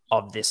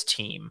of this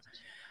team.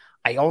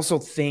 I also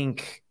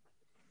think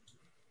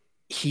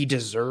he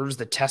deserves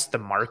to test the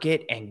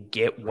market and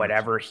get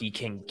whatever he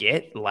can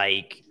get.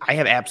 Like, I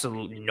have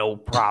absolutely no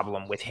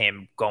problem with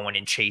him going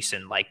and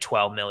chasing like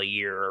 12 mil a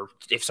year, or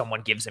if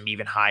someone gives him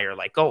even higher,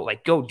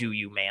 go do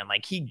you, man.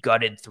 Like, he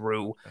gutted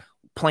through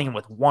playing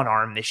with one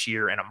arm this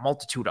year and a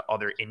multitude of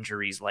other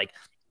injuries. Like,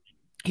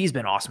 he's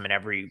been awesome in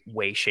every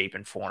way, shape,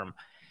 and form.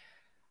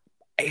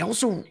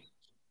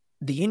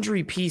 The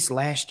injury piece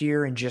last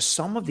year and just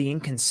some of the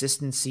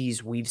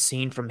inconsistencies we've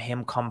seen from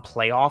him come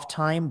playoff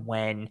time,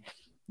 when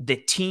the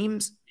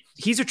teams,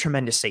 he's a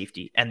tremendous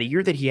safety. And the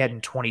year that he had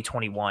in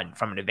 2021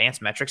 from an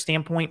advanced metric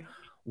standpoint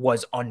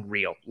was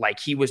unreal. Like,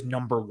 he was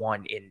number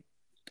one in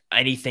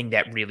anything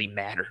that really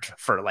mattered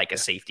for like a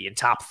safety, and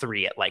top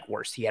 3 at like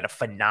worst. He had a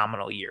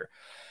phenomenal year.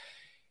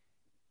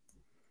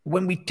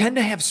 When we tend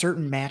to have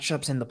certain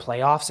matchups in the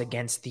playoffs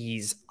against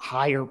these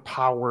higher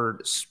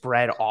powered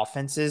spread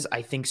offenses,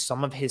 I think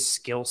some of his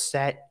skill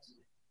set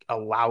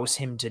allows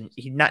him to,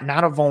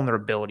 not a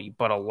vulnerability,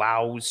 but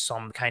allows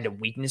some kind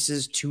of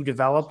weaknesses to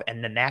develop.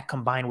 And then that,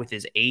 combined with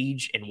his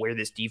age and where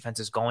this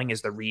defense is going,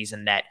 is the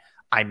reason that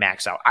I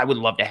max out. I would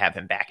love to have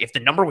him back. If the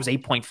number was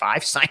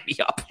 8.5, sign me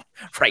up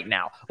right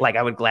now. Like,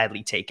 I would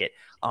gladly take it.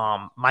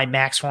 My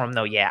max for him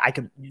though, I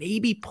could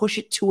maybe push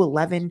it to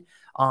 11.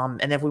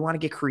 And if we want to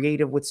get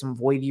creative with some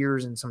void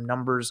years and some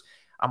numbers,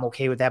 I'm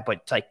okay with that.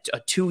 But like a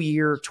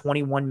 2-year,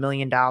 $21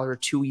 million,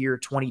 2-year,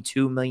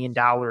 $22 million,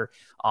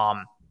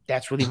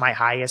 that's really my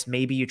highest.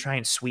 Maybe you try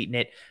and sweeten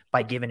it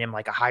by giving him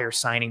like a higher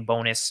signing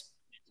bonus,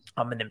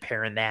 and then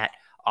pairing that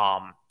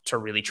to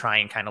really try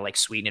and kind of like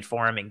sweeten it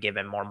for him and give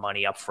him more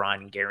money up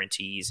front and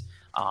guarantees.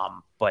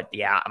 But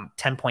yeah,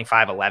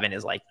 10.5, 11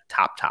 is like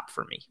top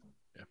for me.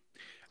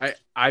 Yeah.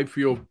 I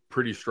feel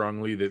pretty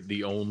strongly that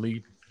the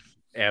only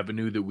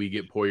avenue that we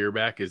get Poyer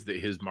back is that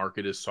his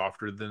market is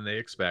softer than they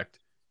expect,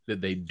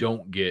 that they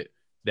don't get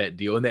that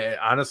deal. And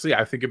honestly,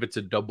 I think if it's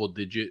a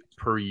double-digit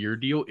per year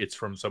deal, it's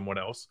from someone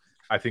else.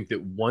 I think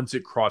that once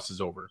it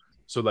crosses over,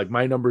 so like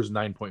my number is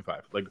 9.5.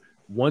 Like,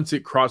 once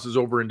it crosses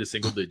over into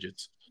single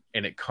digits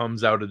and it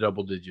comes out of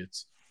double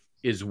digits,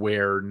 is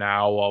where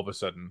now all of a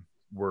sudden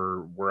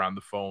we're on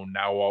the phone.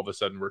 Now all of a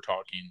sudden we're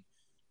talking.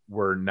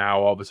 We're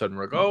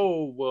like,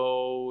 oh,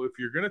 well, if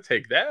you're going to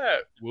take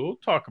that, we'll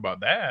talk about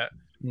that.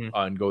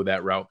 And go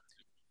that route.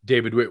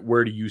 David,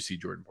 where do you see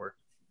Jordan Poyer?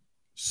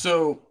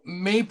 So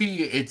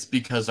maybe it's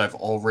because I've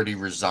already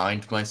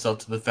resigned myself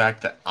to the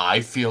fact that I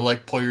feel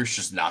like Poyer's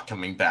just not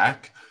coming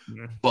back.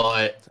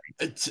 But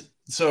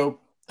so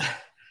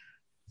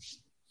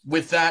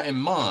with that in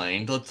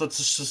mind, let's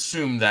just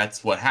assume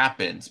that's what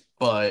happens.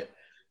 But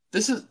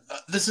this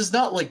is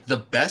not like the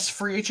best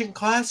free agent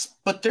class,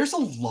 but there's a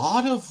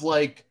lot of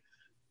like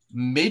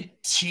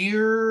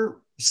mid-tier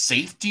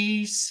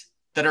safeties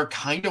that are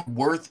kind of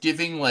worth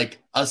giving like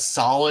a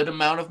solid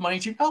amount of money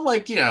to. Not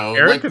like,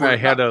 Eric and I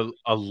had a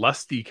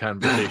lusty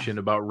conversation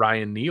about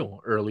Ryan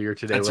Neal earlier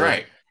today. That's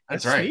right.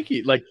 That's right.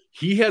 Sneaky. Like,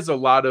 he has a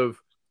lot of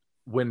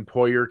when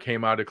Poyer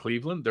came out of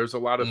Cleveland, there's a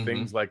lot of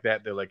things like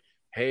that. They're like,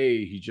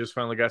 hey, he just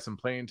finally got some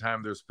playing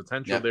time. There's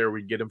potential there.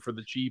 We get him for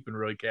the cheap and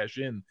really cash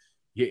in.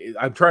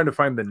 I'm trying to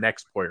find the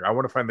next Poyer. I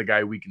want to find the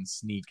guy we can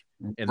sneak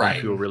and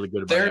then feel really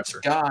good about.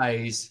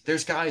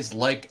 There's guys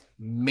like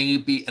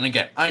maybe, and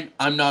again,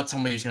 I'm not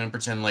somebody who's going to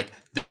pretend like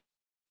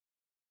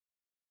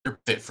they're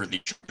fit for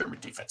the German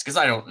defense because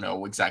I don't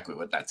know exactly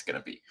what that's going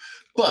to be.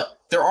 But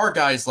there are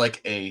guys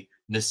like a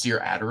Nasir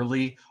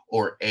Adderley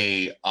or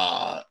a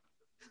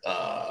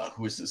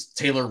who is this,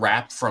 Taylor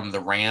Rapp from the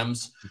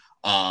Rams,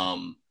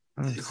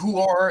 who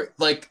are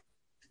like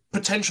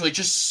potentially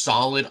just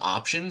solid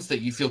options that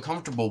you feel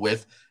comfortable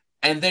with.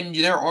 And then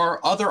there are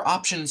other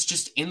options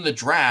just in the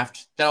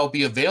draft that will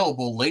be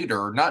available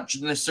later, not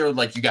necessarily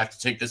like you got to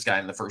take this guy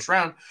in the first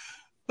round,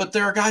 but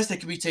there are guys that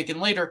can be taken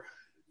later.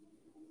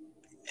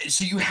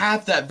 So you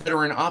have that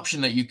veteran option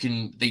that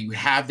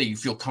you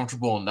feel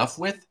comfortable enough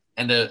with,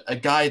 and a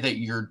guy that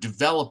you're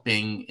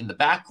developing in the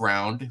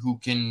background who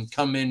can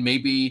come in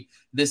maybe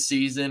this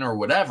season or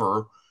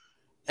whatever.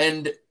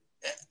 And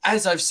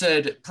as I've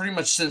said, pretty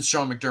much since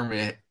Sean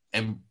McDermott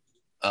and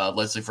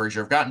Leslie Frazier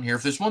have gotten here,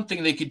 if there's one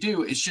thing they could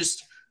do, it's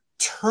just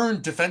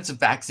turn defensive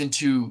backs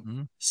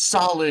into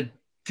solid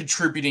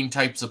contributing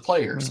types of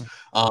players,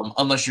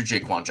 unless you're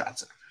Jaquan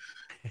Johnson.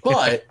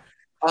 But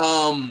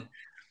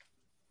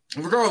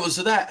regardless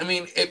of that, I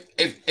mean,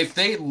 if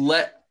they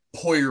let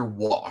Poyer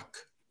walk,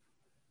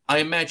 I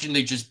imagine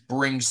they just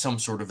bring some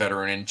sort of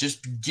veteran in,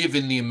 just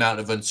given the amount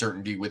of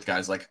uncertainty with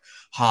guys like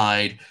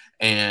Hyde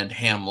and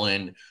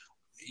Hamlin.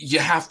 You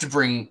have to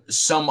bring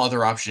some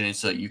other option in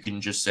so that you can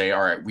just say,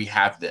 all right, we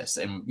have this.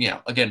 And,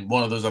 again,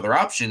 one of those other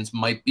options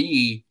might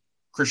be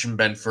Christian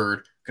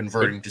Benford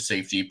converting to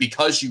safety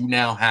because you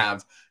now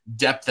have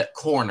depth at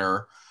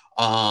corner.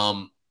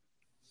 I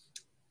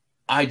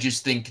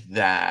just think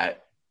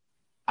that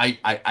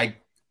I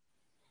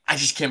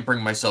just can't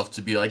bring myself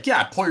to be like,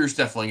 yeah, Poyer's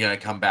definitely going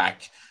to come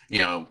back.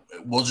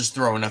 We'll just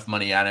throw enough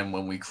money at him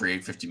when we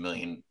create $50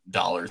 million.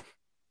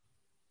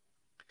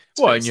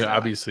 Well, and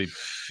obviously,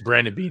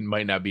 Brandon Beane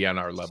might not be on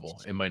our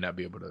level. It might not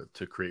be able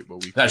to create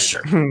what we. That's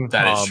true.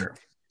 That is true.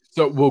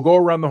 So we'll go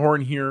around the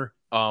horn here.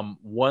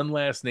 One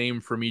last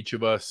name from each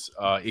of us.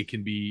 It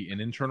can be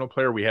an internal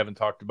player we haven't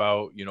talked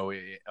about.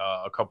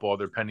 A couple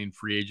other pending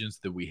free agents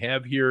that we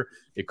have here.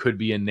 It could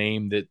be a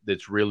name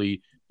that's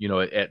really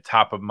at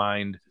top of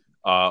mind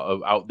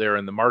out there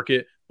in the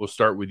market. We'll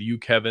start with you,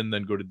 Kevin,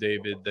 then go to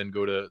David, then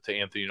go to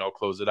Anthony, and I'll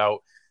close it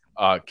out.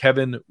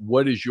 Kevin,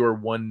 what is your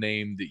one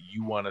name that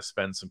you want to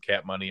spend some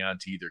cap money on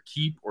to either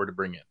keep or to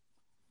bring in?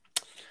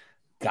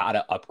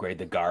 Gotta upgrade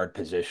the guard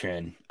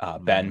position.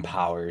 Ben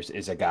Powers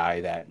is a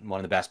guy that one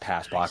of the best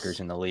pass blockers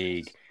in the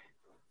league.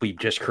 We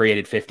just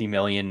created $50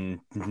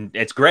 million.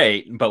 It's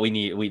great, but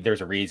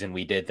there's a reason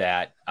we did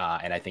that.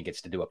 And I think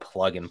it's to do a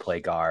plug and play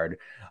guard,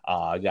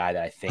 a guy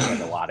that I think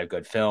has a lot of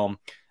good film.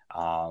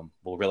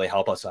 Will really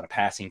help us on a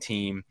passing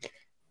team.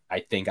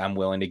 I think I'm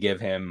willing to give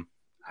him.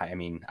 I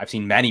mean, I've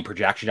seen many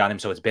projections on him,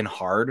 so it's been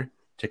hard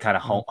to kind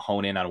of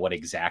hone in on what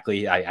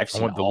exactly I've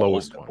seen. The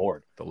lowest one.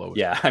 Board. The lowest.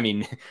 Yeah, I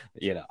mean,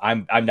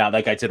 I'm down,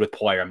 like I said with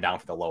Poyer, I'm down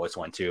for the lowest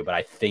one too. But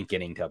I think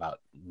getting to about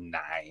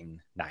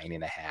 9.5.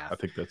 I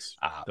think that's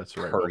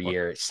right per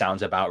year. It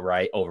sounds about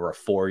right over a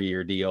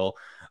 4-year deal.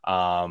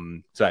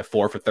 So I have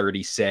 4 for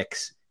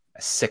 36,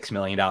 a $6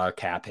 million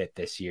cap hit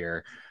this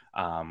year.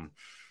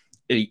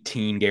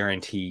 18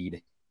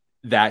 guaranteed.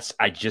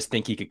 I just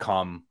think he could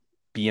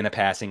be in a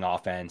passing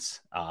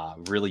offense,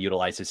 really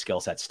utilize his skill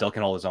set, still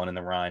can hold his own in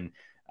the run,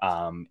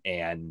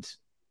 and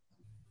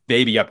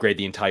maybe upgrade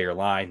the entire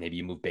line. Maybe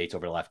you move Bates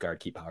over to left guard,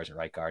 keep Powers at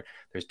right guard.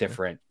 There's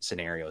different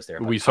scenarios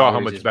there. We saw how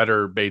much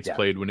better Bates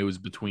played when it was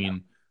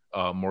between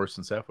Morse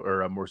and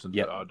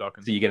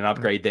Dawkins. So you get an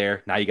upgrade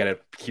there. Now you got a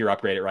pure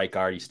upgrade at right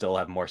guard. You still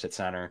have Morse at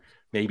center.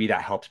 Maybe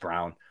that helps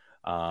Brown.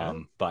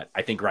 But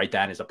I think right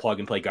then is a plug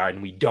and play guard,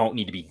 and we don't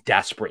need to be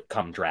desperate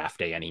come draft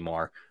day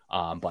anymore.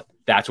 But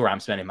that's where I'm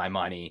spending my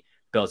money.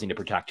 Bills need to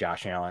protect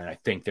Josh Allen, and I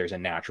think there's a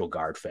natural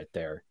guard fit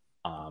there.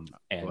 And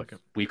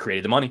we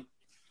created the money.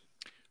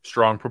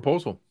 Strong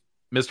proposal,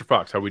 Mr.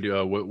 Fox. How we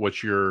do?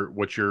 What's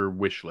your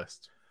wish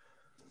list?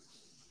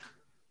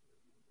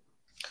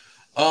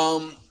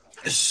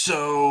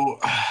 So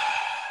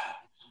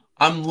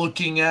I'm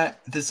looking at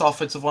this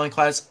offensive line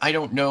class. I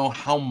don't know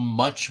how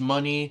much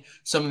money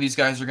some of these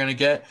guys are going to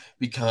get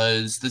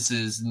because this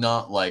is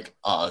not like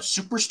a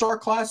superstar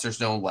class.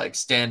 There's no like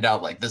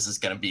standout, like this is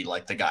going to be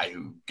like the guy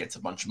who gets a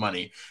bunch of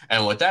money.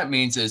 And what that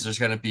means is there's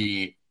going to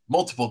be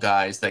multiple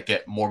guys that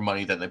get more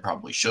money than they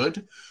probably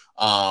should.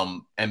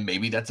 And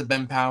maybe that's a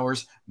Ben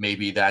Powers.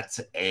 Maybe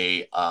that's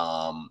a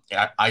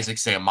Isaac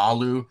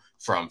Seumalo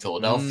from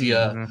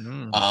Philadelphia.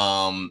 And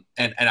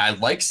I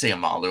like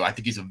Seumalo. I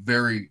think he's a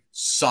very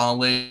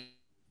solid,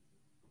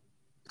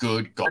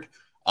 good guard.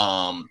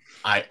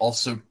 I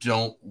also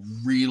don't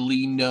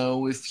really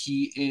know if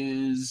he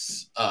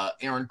is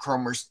Aaron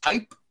Cromer's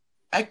type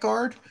at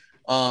guard.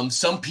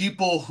 Some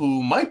people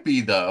who might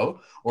be, though,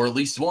 or at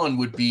least one,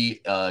 would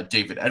be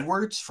David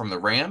Edwards from the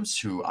Rams,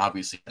 who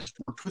obviously has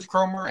worked with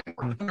Cromer and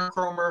worked under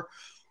Cromer.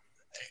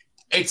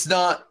 It's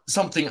not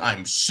something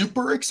I'm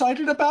super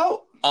excited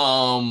about.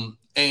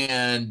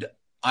 And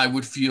I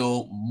would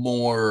feel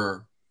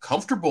more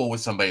comfortable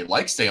with somebody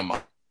like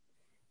Stayamon,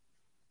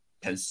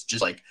 has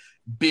just like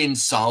been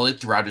solid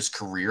throughout his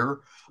career,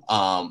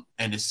 and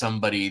is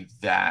somebody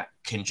that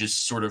can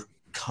just sort of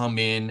come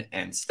in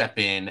and step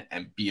in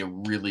and be a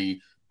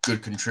really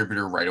good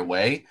contributor right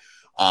away.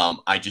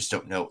 I just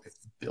don't know if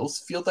the Bills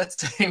feel that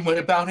same way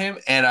about him,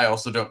 and I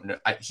also don't know.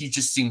 He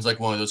just seems like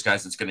one of those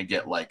guys that's going to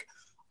get like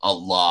a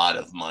lot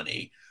of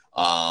money,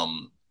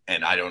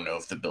 and I don't know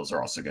if the Bills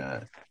are also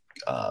going to.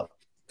 All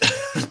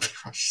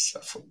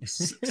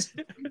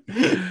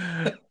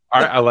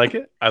right, I like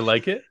it. I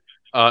like it.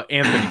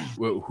 Anthony,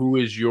 who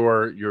is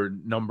your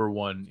number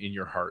one in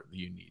your heart that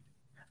you need?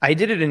 I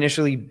did it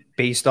initially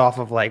based off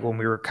of like when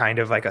we were kind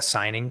of like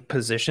assigning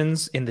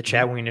positions in the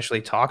chat when we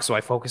initially talked. So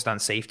I focused on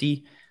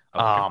safety.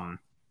 Okay.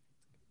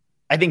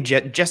 I think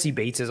Jesse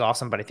Bates is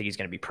awesome, but I think he's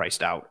going to be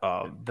priced out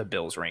of the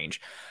Bills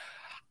range.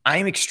 I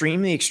am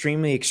extremely,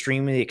 extremely,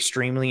 extremely,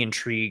 extremely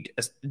intrigued.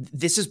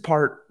 This is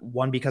part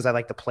one, because I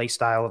like the play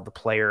style of the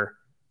player.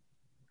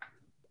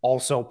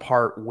 Also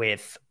part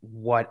with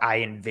what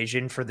I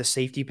envision for the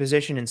safety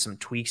position and some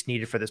tweaks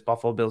needed for this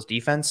Buffalo Bills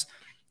defense.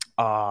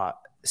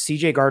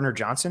 CJ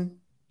Gardner-Johnson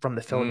from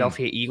the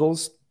Philadelphia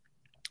Eagles.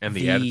 And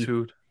the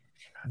attitude.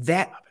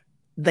 That,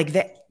 like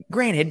that,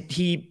 granted,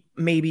 he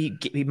maybe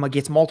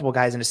gets multiple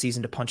guys in a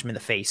season to punch him in the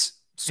face.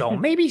 So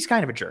maybe he's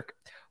kind of a jerk.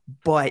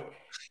 But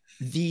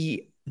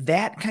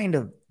that kind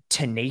of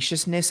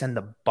tenaciousness and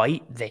the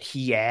bite that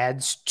he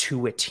adds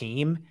to a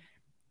team,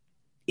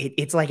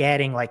 it's like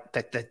adding like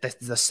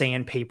the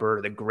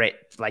sandpaper, the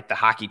grit, like the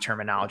hockey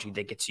terminology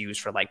that gets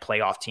used for like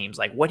playoff teams.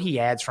 Like what he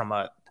adds from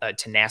a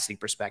tenacity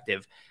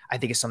perspective, I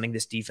think is something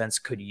this defense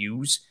could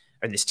use,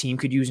 or this team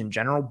could use in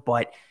general.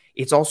 But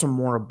it's also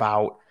more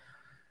about,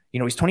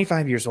 he's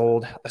 25 years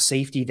old, a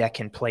safety that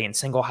can play in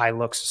single high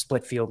looks,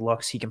 split field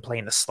looks. He can play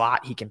in the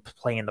slot. He can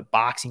play in the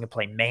box. He can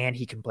play man.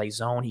 He can play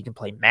zone. He can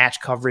play match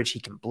coverage.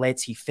 He can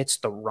blitz. He fits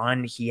the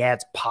run. He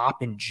adds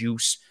pop and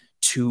juice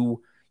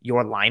to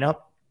your lineup.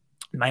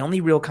 My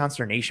only real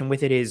consternation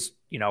with it is,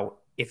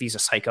 if he's a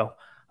psycho.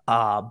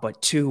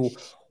 But two,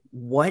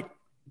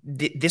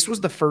 this was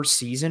the first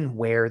season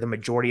where the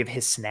majority of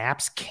his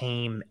snaps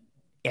came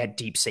at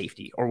deep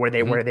safety, or where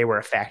they were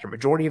a factor.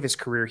 Majority of his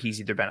career,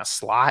 he's either been a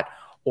slot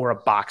or a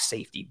box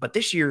safety. But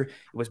this year, it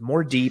was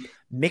more deep,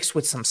 mixed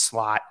with some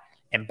slot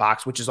and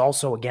box, which is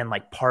also, again,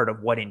 like part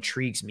of what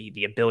intrigues me,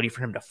 the ability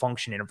for him to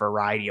function in a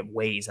variety of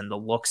ways, and the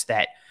looks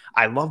that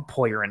I love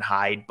Poyer and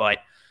Hyde, but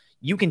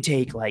you can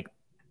take like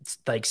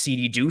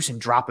CD Juice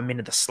and drop him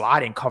into the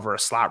slot and cover a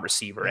slot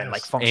receiver and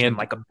like function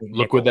like a big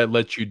look what that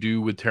lets you do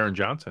with Taron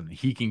Johnson.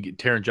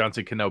 Taron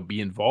Johnson can now be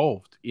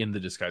involved in the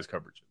disguise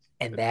coverage.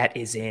 And that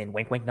is in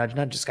wink, wink, nudge,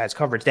 nudge, disguise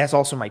coverage. That's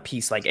also my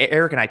piece. Like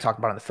Eric and I talked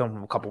about on the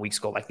film a couple weeks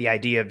ago, like the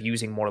idea of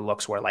using more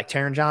looks where like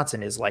Taron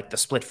Johnson is like the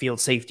split field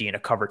safety in a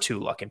cover 2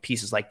 look and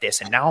pieces like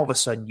this. And now all of a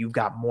sudden you've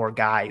got more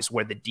guys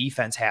where the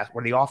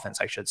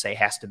offense, I should say,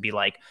 has to be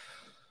like,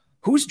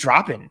 who's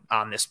dropping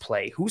on this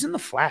play? Who's in the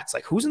flats?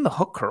 Like who's in the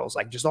hook curls?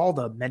 Like just all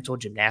the mental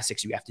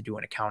gymnastics you have to do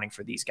in accounting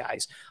for these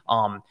guys.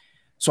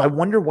 So I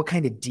wonder what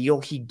kind of deal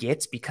he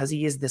gets, because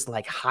he is this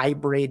like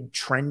hybrid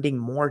trending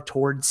more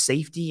towards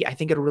safety. I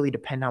think it'll really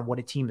depend on what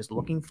a team is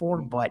looking for.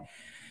 But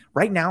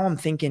right now I'm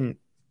thinking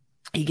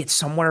he gets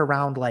somewhere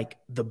around like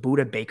the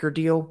Budda Baker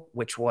deal,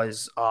 which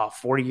was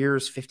 4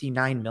 years,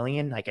 $59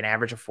 million, like an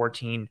average of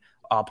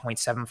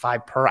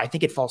 14.75 per. I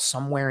think it falls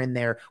somewhere in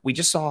there. We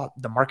just saw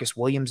the Marcus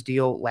Williams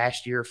deal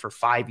last year for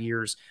 5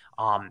 years.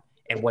 And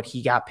what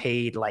he got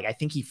paid, like I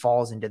think he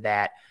falls into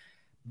that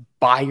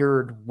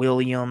Byard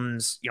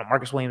Williams,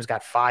 Marcus Williams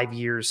got 5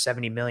 years,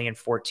 70 million,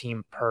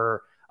 14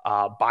 per.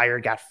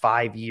 Byard got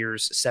 5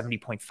 years,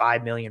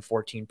 70.5 million,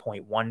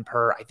 14.1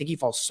 per. I think he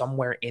falls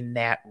somewhere in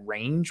that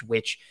range,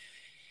 which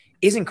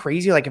isn't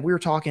crazy. Like if we were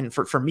talking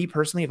for me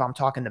personally, if I'm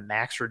talking the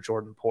max for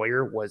Jordan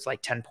Poyer was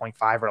like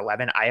 10.5 or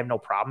 11, I have no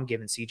problem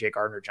giving CJ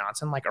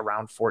Gardner-Johnson like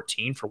around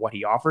 14 for what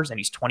he offers. And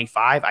he's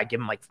 25. I would give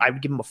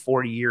him a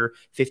 40-year,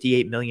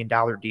 $58 million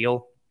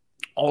deal.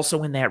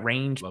 Also in that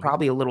range,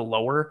 probably a little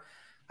lower.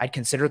 I'd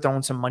consider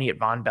throwing some money at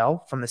Von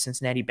Bell from the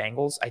Cincinnati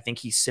Bengals. I think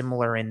he's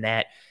similar in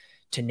that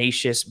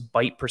tenacious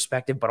bite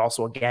perspective, but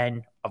also,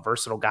 again, a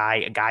versatile guy,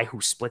 a guy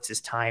who splits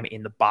his time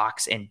in the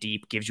box and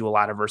deep, gives you a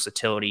lot of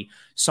versatility.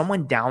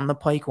 Someone down the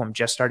pike who I'm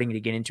just starting to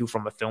get into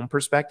from a film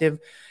perspective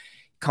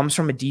comes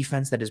from a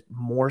defense that is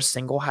more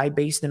single high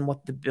base than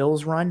what the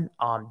Bills run.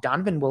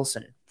 Donovan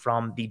Wilson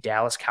from the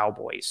Dallas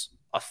Cowboys,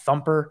 a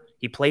thumper.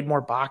 He played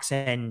more box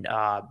and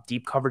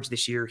deep coverage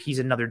this year. He's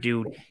another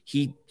dude.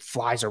 He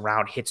flies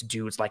around, hits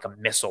dudes like a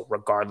missile,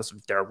 regardless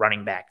if they're a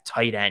running back,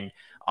 tight end,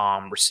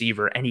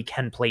 receiver, and he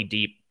can play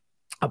deep.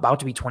 About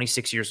to be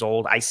 26 years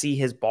old. I see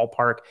his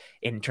ballpark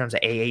in terms of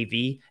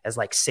AAV as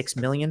like 6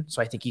 million.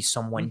 So I think he's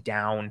someone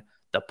down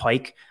the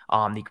pike.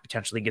 You could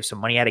potentially give some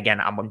money at. Again,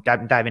 I'm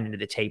diving into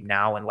the tape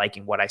now and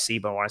liking what I see,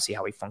 but I want to see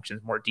how he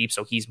functions more deep.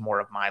 So he's more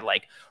of my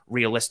like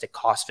realistic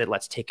cost fit.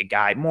 Let's take a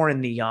guy more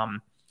in the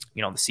the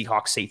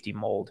Seahawks safety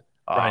mold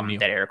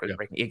that Eric was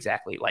breaking.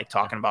 Exactly. Like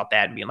talking about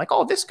that and being like,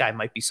 oh, this guy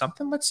might be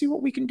something. Let's see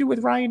what we can do with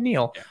Ryan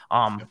Neal.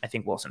 I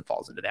think Wilson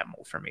falls into that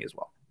mold for me as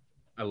well.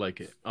 I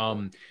like it.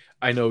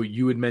 I know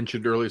you had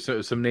mentioned earlier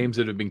some names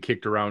that have been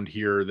kicked around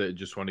here that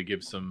just want to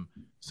give some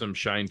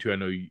shine to. I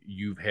know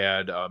you've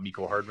had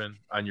Miko Hardman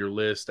on your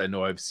list. I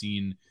know I've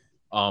seen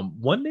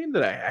one name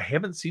that I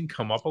haven't seen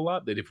come up a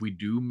lot, that if we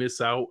do miss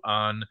out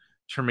on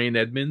Tremaine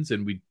Edmunds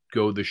and we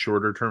go the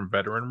shorter term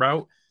veteran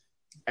route,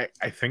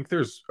 I think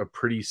there's a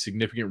pretty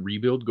significant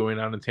rebuild going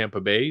on in Tampa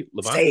Bay.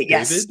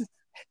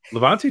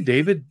 Levante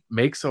David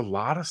makes a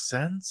lot of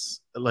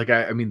sense. Like,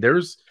 I mean,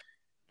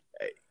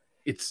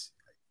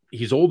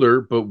 he's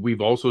older, but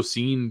we've also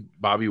seen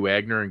Bobby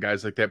Wagner and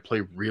guys like that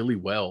play really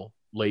well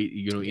late,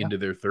 into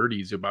their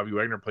 30s. Bobby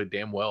Wagner played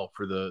damn well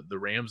for the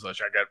Rams last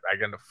year. I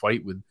got in a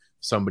fight with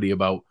somebody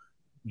about,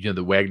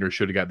 the Wagner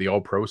should have got the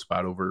All-Pro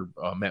spot over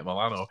Matt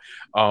Milano.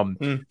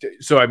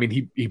 So, I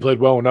mean, he played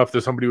well enough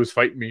that somebody was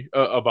fighting me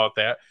about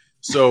that.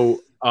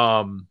 So,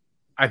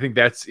 I think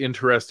that's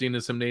interesting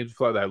in some names.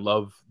 I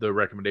love the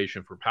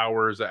recommendation for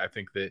Powers. I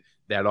think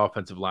that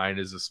offensive line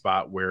is a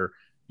spot where,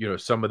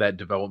 some of that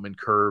development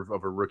curve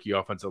of a rookie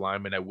offensive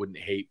lineman, I wouldn't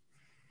hate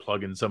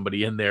plugging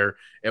somebody in there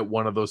at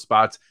one of those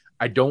spots.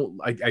 I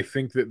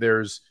think that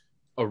there's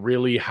a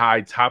really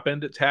high top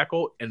end at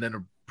tackle and then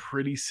a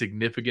pretty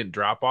significant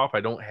drop off. I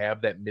don't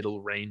have that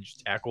middle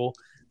range tackle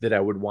that I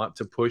would want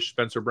to push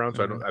Spencer Brown.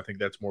 So I think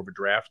that's more of a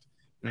draft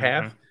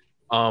path.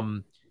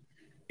 All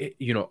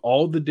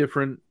the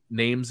different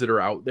names that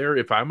are out there,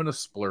 if I'm going to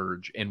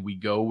splurge and we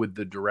go with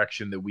the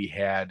direction that we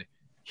had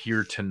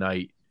here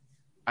tonight,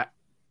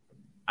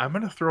 I'm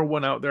going to throw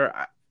one out there.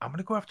 I'm going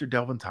to go after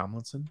Delvin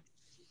Tomlinson.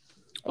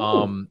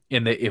 And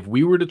that if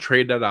we were to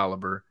trade that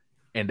Oliver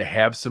and to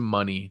have some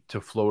money to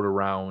float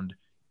around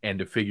and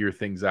to figure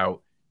things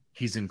out,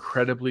 he's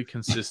incredibly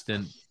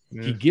consistent.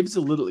 He gives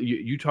a little,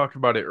 you talked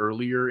about it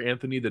earlier,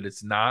 Anthony, that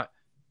it's not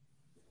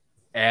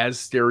as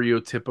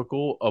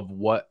stereotypical of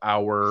what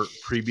our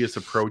previous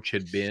approach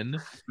had been,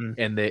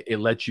 and that it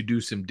lets you do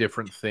some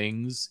different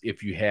things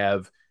if you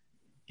have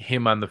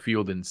him on the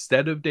field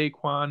instead of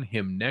Daquan,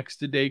 him next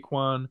to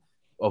Daquan,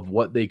 of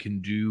what they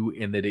can do,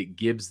 and that it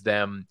gives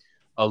them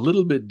a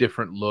little bit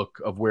different look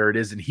of where it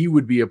is. And he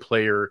would be a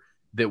player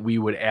that we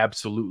would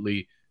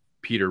absolutely,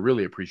 Peter,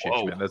 really appreciate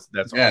you, man. That's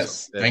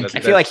yes, awesome. Thank you.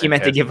 I feel like he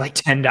meant to give like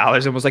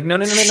 $10 and was like, no,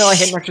 I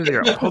hit an extra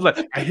zero. Hold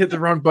on, I hit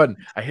the wrong button.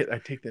 I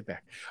take that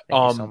back.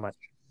 Thank you so much.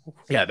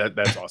 Yeah,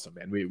 that's awesome,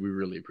 man. We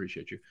really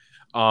appreciate you.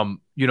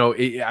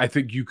 I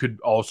think you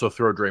could also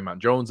throw Draymond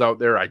Jones out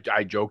there.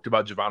 I joked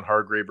about Javon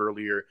Hargrave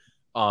earlier.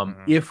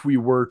 If we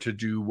were to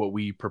do what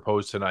we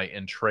proposed tonight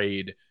and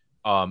trade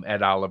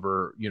at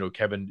Oliver,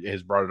 Kevin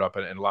has brought it up,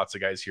 and lots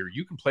of guys here,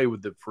 you can play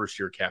with the first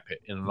year cap hit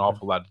in an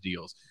awful lot of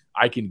deals.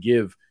 I can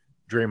give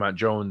Draymond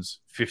Jones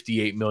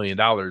 $58 million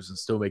and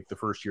still make the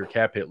first year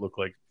cap hit look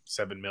like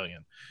 $7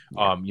 million,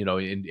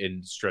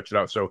 and stretch it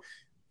out. So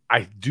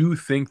I do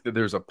think that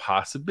there's a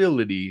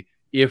possibility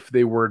if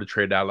they were to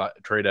trade at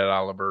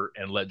Oliver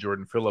and let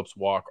Jordan Phillips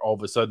walk, all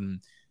of a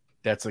sudden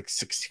that's like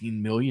 $16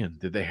 million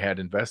that they had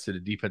invested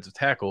in defensive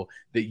tackle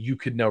that you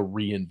could now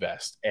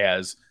reinvest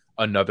as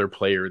another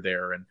player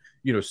there. And,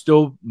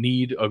 still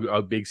need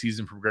a big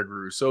season from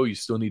Gregory Rousseau. You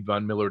still need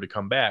Von Miller to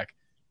come back.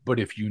 But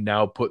if you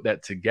now put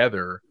that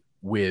together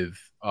with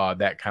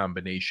that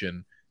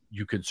combination,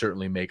 you could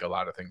certainly make a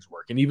lot of things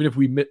work. And even if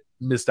we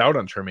missed out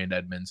on Tremaine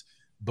Edmunds,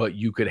 but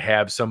you could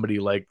have somebody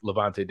like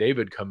Levante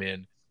David come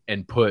in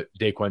and put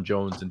Daquan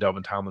Jones and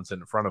Delvin Tomlinson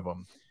in front of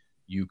them,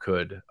 you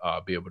could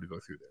be able to go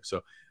through there.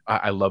 So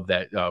I love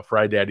that.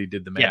 Fry Daddy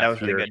did the math. Yeah, that was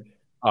here. really good.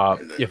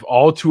 If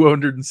all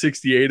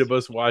 268 of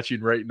us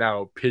watching right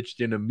now pitched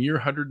in a mere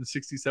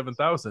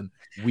 167,000,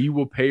 we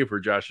will pay for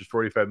Josh's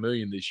 $45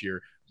 million this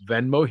year.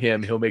 Venmo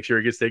him; he'll make sure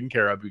he gets taken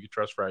care of. You can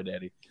trust Fry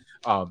Daddy.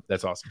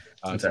 That's awesome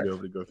to be able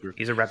to go through.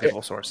 He's a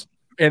reputable source.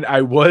 And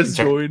I was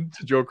going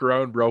to joke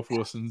around Ralph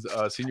Wilson's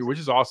senior, which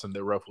is awesome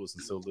that Ralph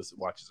Wilson still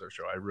watches our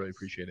show. I really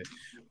appreciate it.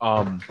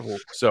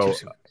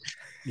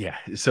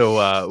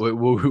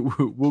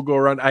 We'll go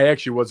around. I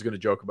actually was going to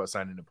joke about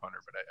signing a punter,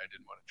 but I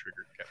didn't want to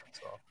trigger Kevin,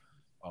 so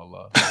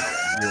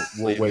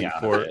we'll wait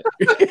for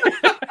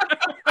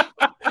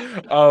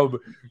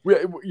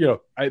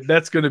it.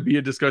 That's going to be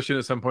a discussion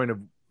at some point of,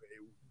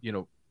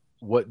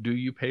 what do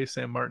you pay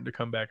Sam Martin to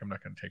come back? I'm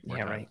not going to take more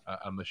time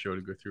on the show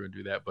to go through and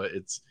do that, but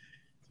it's,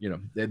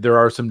 there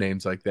are some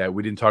names like that.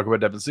 We didn't talk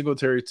about Devin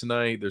Singletary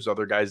tonight. There's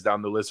other guys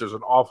down the list. There's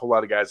an awful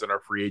lot of guys on our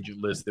free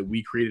agent list that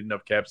we created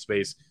enough cap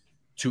space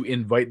to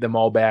invite them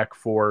all back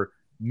for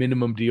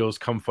minimum deals.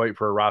 Come fight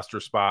for a roster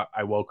spot.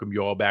 I welcome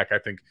you all back. I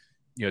think,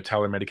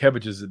 Tyler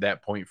Medikevich is at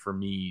that point for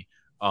me.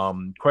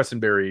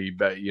 Questenberry,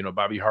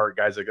 Bobby Hart,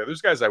 guys like that.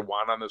 There's guys I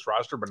want on this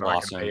roster, but I'm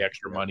not going to pay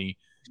extra money.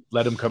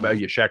 Let them come back.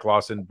 Shaq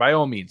Lawson, by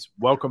all means,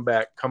 welcome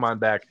back. Come on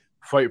back.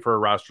 Fight for a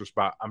roster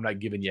spot. I'm not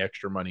giving you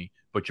extra money,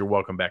 but you're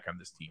welcome back on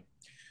this team.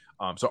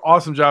 So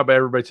awesome job by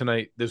everybody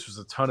tonight. This was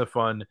a ton of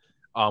fun.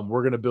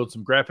 We're going to build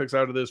some graphics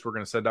out of this. We're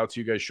going to send out to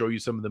you guys, show you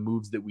some of the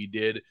moves that we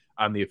did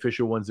on the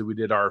official ones that we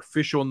did. Our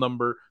official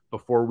number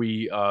before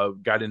we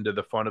got into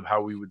the fun of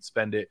how we would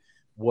spend it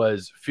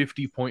was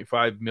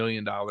 $50.5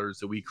 million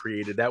that we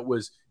created. That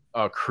was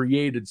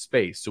created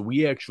space. So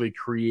we actually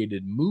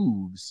created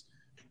moves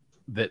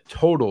that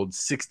totaled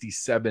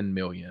 $67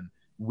 million.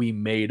 We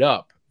made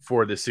up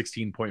for the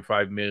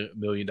 $16.5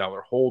 million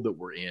hole that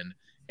we're in,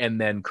 and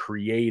then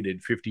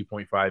created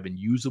 50.5 in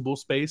usable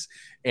space.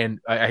 And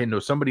I know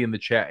somebody in the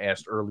chat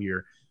asked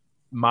earlier,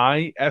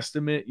 my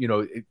estimate,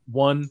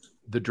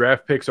 the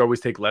draft picks always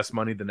take less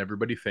money than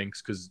everybody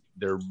thinks because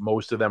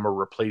most of them are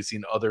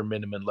replacing other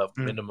minimum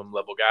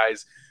level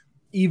guys.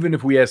 Even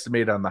if we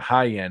estimate on the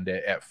high end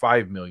at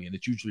 5 million,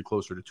 it's usually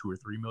closer to 2 or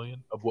 3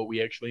 million of what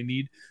we actually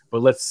need.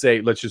 But let's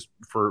just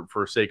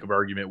for sake of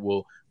argument,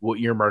 we'll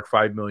earmark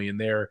 5 million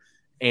there.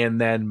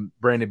 And then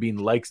Brandon Beane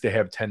likes to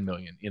have 10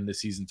 million in the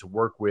season to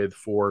work with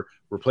for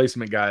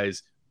replacement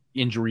guys,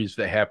 injuries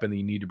that happen that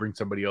you need to bring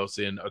somebody else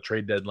in, a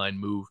trade deadline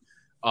move.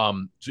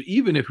 So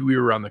even if we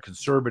were on the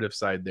conservative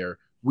side there,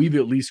 we've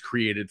at least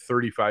created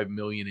 35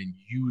 million in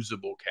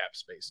usable cap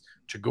space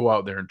to go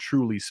out there and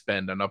truly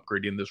spend on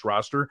upgrading this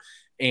roster.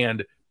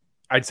 And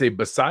I'd say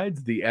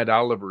besides the Ed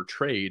Oliver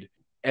trade,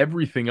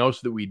 everything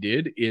else that we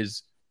did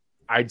is,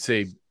 I'd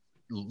say,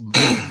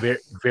 very,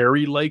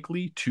 very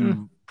likely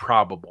to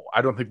probable.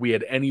 I don't think we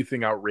had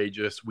anything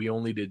outrageous. We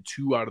only did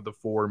 2 out of the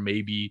 4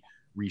 maybe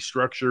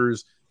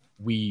restructures.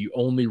 We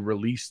only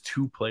released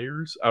 2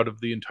 players out of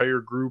the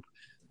entire group.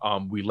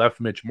 We left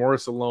Mitch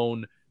Morse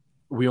alone.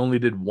 We only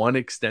did 1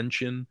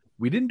 extension.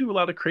 We didn't do a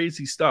lot of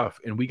crazy stuff,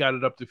 and we got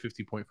it up to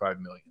 50.5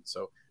 million.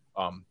 So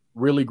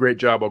really great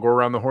job. I'll go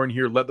around the horn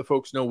here. Let the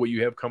folks know what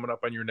you have coming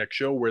up on your next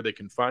show, where they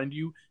can find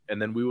you,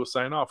 and then we will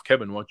sign off.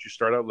 Kevin, why don't you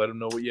start out? Let them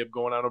know what you have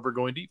going on over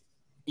Going Deep.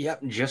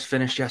 Yep, just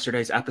finished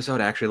yesterday's episode.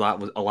 Actually,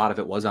 a lot of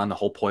it was on the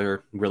whole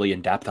Poyer, really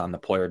in depth on the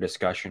Poyer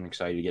discussion.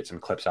 Excited to get some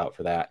clips out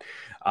for that.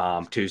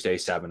 Tuesday,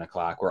 7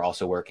 o'clock. We're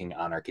also working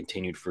on our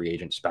continued free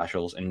agent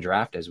specials and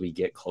draft as we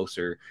get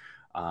closer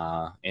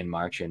in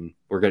March. And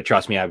we're going to,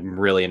 trust me, I'm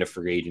really into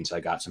free agents. I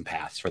got some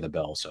paths for the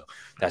Bills. So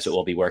that's what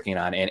we'll be working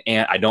on.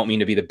 And I don't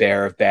mean to be the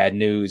bearer of bad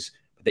news,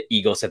 but the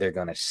Eagles said they're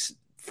going to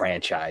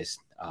franchise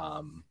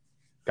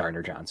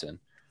Gardner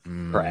Johnson.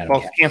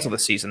 Well, cancel the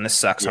season. This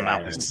sucks. I'm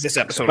out. This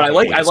episode. But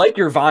I like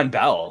your Von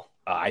Bell.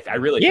 I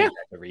really think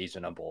that's a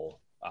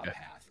reasonable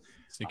path.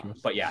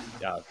 But yeah,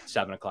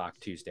 7 o'clock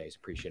Tuesdays.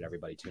 Appreciate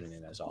everybody tuning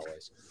in as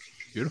always.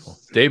 Beautiful.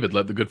 David,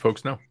 let the good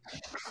folks know.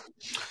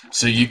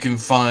 So you can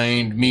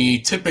find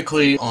me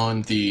typically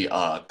on the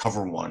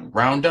Cover One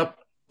Roundup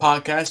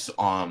podcast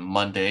on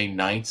Monday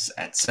nights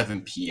at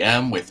 7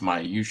 p.m. with my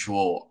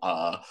usual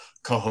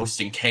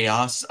co-hosting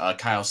chaos,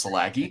 Kyle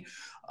Salagi.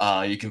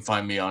 You can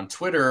find me on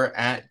Twitter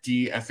at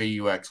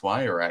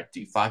DFAUXY or at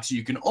DFox.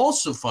 You can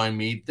also find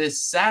me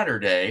this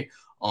Saturday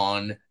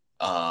on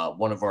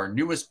one of our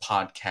newest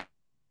podcasts,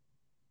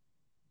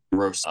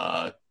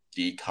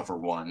 the Cover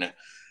One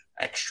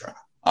Extra.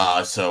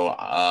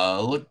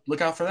 So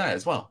look out for that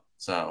as well.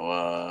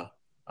 So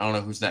I don't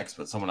know who's next,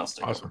 but someone else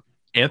take over.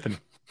 Anthony.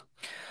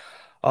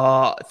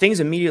 Things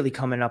immediately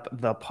coming up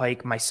the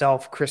pike.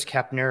 Myself, Chris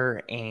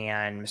Kepner,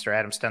 and Mr.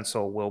 Adam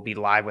Stencil will be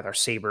live with our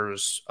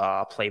Sabres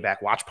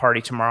playback watch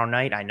party tomorrow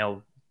night. I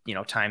know,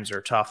 times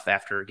are tough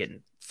after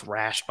getting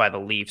thrashed by the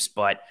Leafs,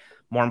 but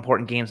more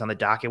important games on the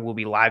docket will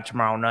be live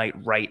tomorrow night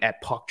right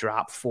at puck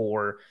drop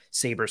for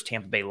Sabres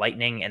Tampa Bay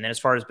Lightning. And then as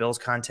far as Bills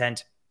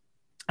content,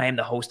 I am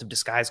the host of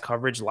Disguise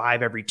Coverage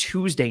live every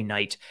Tuesday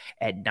night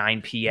at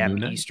 9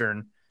 p.m.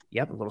 Eastern.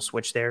 Yep, a little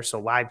switch there.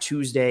 So live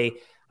Tuesday,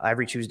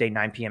 every Tuesday,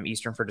 9 p.m.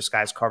 Eastern for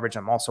Disguise Coverage.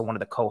 I'm also one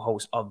of the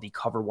co-hosts of the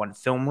Cover One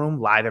Film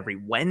Room, live every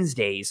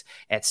Wednesdays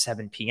at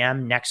 7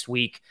 p.m. Next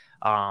week,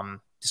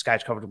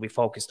 Disguise Coverage will be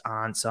focused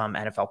on some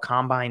NFL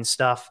Combine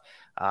stuff,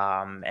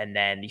 and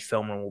then the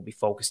Film Room will be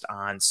focused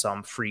on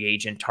some free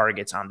agent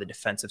targets on the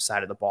defensive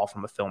side of the ball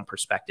from a film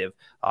perspective.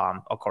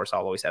 Of course,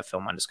 I'll always have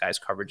film on Disguise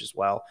Coverage as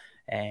well.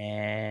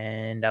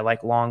 And I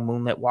like long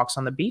moonlit walks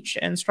on the beach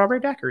and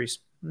strawberry daiquiris.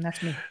 And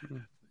that's me.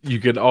 You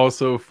can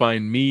also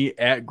find me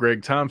at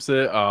Greg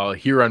Tompsett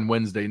here on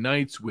Wednesday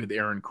nights with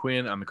Aaron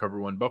Quinn on the Cover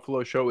One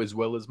Buffalo Show, as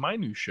well as my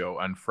new show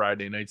on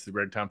Friday nights, the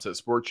Greg Tompsett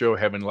Sports Show.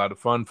 Having a lot of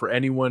fun. For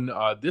anyone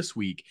this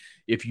week,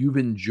 if you've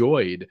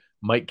enjoyed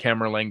Mike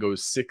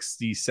Camerlengo's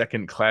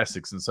 60-second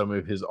classics and some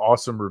of his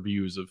awesome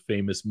reviews of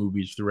famous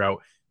movies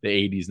throughout the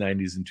 80s,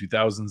 90s, and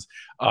 2000s,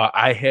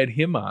 I had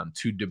him on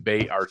to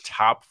debate our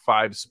top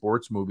 5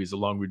 sports movies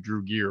along with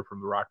Drew Gear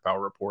from the Rock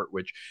Power Report,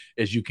 which,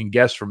 as you can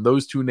guess from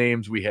those 2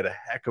 names, we had a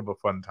heck of a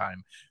fun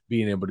time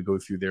being able to go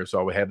through there.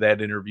 So I have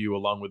that interview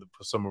along with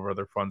some of our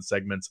other fun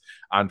segments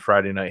on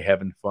Friday night,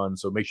 having fun.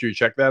 So make sure you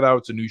check that out.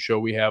 It's a new show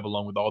we have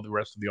along with all the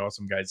rest of the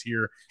awesome guys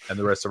here and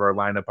the rest of our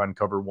lineup on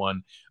Cover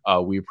One.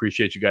 We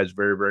appreciate you guys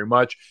very, very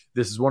much.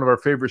 This is one of our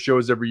favorite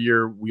shows every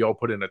year. We all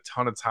put in a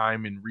ton of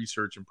time in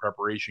research and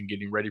preparation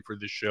getting ready for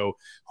this show.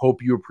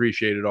 Hope you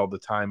appreciated all the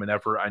time and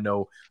effort. I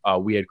know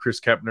we had Chris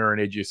Kepner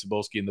and AJ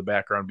Cebulski in the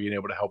background being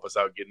able to help us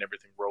out getting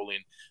everything rolling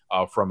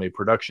from a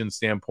production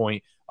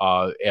standpoint.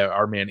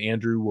 Our man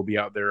Andrew will be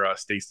out there,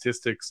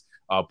 statistics,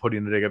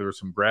 putting together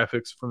some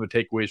graphics from the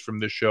takeaways from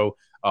this show.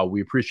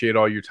 We appreciate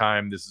all your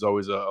time. This is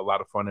always a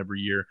lot of fun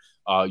every year.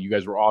 You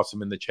guys were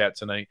awesome in the chat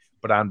tonight.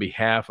 But on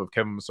behalf of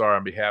Kevin Massare,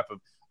 on behalf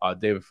of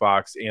David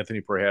Fox,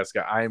 Anthony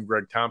Prohaska, I am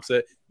Greg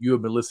Tompsett. You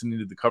have been listening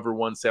to the Cover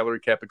One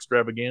Salary Cap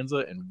Extravaganza,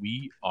 and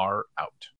we are out.